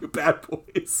in the new Bad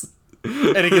Boys.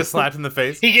 And he gets slapped in the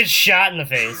face. He gets shot in the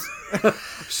face.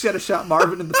 Should have shot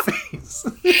Marvin in the face.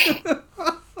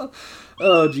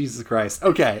 Oh, Jesus Christ.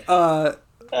 Okay. We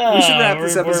should wrap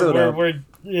this episode up.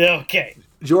 Okay.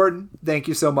 Jordan, thank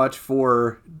you so much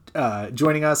for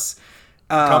joining us.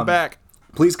 Come back.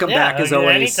 Please come back as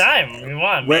always. Anytime you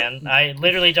want, man. I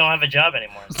literally don't have a job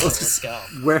anymore, so let's go.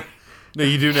 No,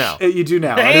 you do now. You do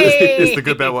now. Hey! It's the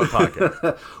Good Bad What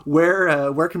podcast.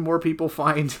 Where can more people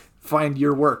find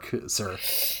your work, sir?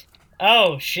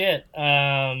 Oh shit.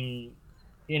 You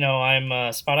know, I'm a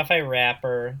Spotify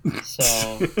rapper,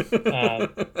 so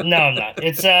no, I'm not.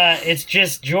 It's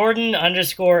just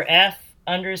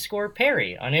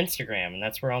Jordan_F_Perry on Instagram, and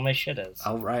that's where all my shit is.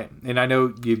 All right, and I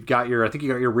know you've got your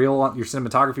reel on, your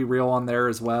cinematography reel on there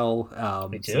as well. I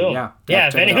do. So, yeah.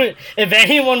 If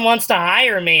anyone wants to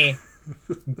hire me,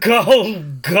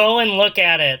 go and look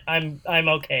at it. I'm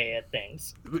okay at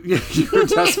things. You're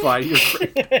just fine. You're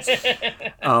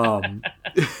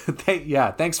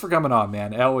great. Thanks for coming on,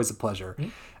 man. Always a pleasure.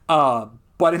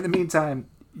 But in the meantime,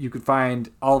 you can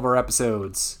find all of our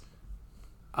episodes.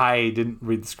 I didn't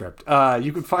read the script.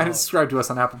 You can find and subscribe to us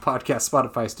on Apple Podcasts,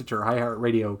 Spotify, Stitcher,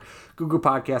 iHeartRadio, Google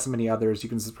Podcasts, and many others. You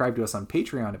can subscribe to us on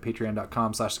Patreon at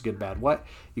patreon.com/thegoodbadwhat.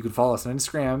 You can follow us on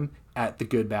Instagram at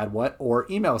thegoodbadwhat, or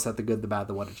email us at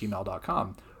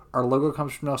thegoodthebadthewhat@gmail.com. Our logo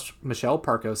comes from Michelle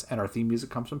Parkos, and our theme music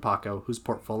comes from Paco, whose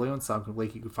portfolio and SoundCloud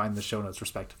link you can find in the show notes,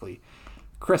 respectively.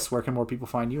 Chris, where can more people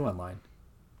find you online?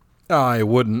 I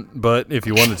wouldn't, but if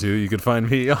you wanted to, you could find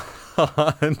me on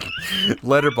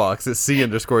Letterboxd at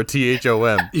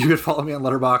C_THOM. You could follow me on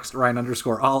Letterboxd,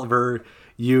 Ryan_Oliver.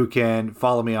 You can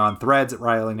follow me on Threads at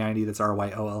Ryolly90. That's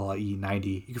RYOLLE 90.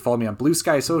 You can follow me on Blue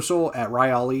Sky Social at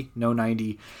Ryolly, no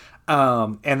 90.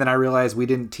 And then I realized we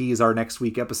didn't tease our next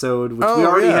week episode, which we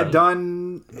already had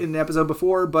done in the episode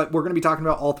before, but we're going to be talking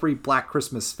about all 3 Black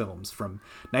Christmas films from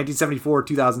 1974,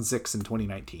 2006, and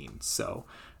 2019. So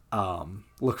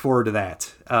look forward to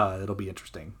that. It'll be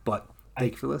interesting. But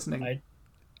thank you for listening. I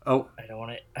don't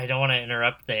want to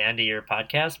interrupt the end of your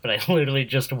podcast, but I literally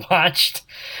just watched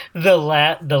the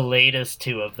latest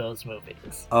 2 of those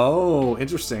movies. Oh,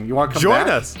 interesting. You want to come Join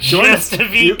back? us. Join us to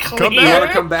be clear. You want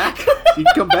to come back? You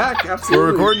can come back. Absolutely.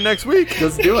 We're recording next week.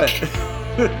 Let's do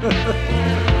it.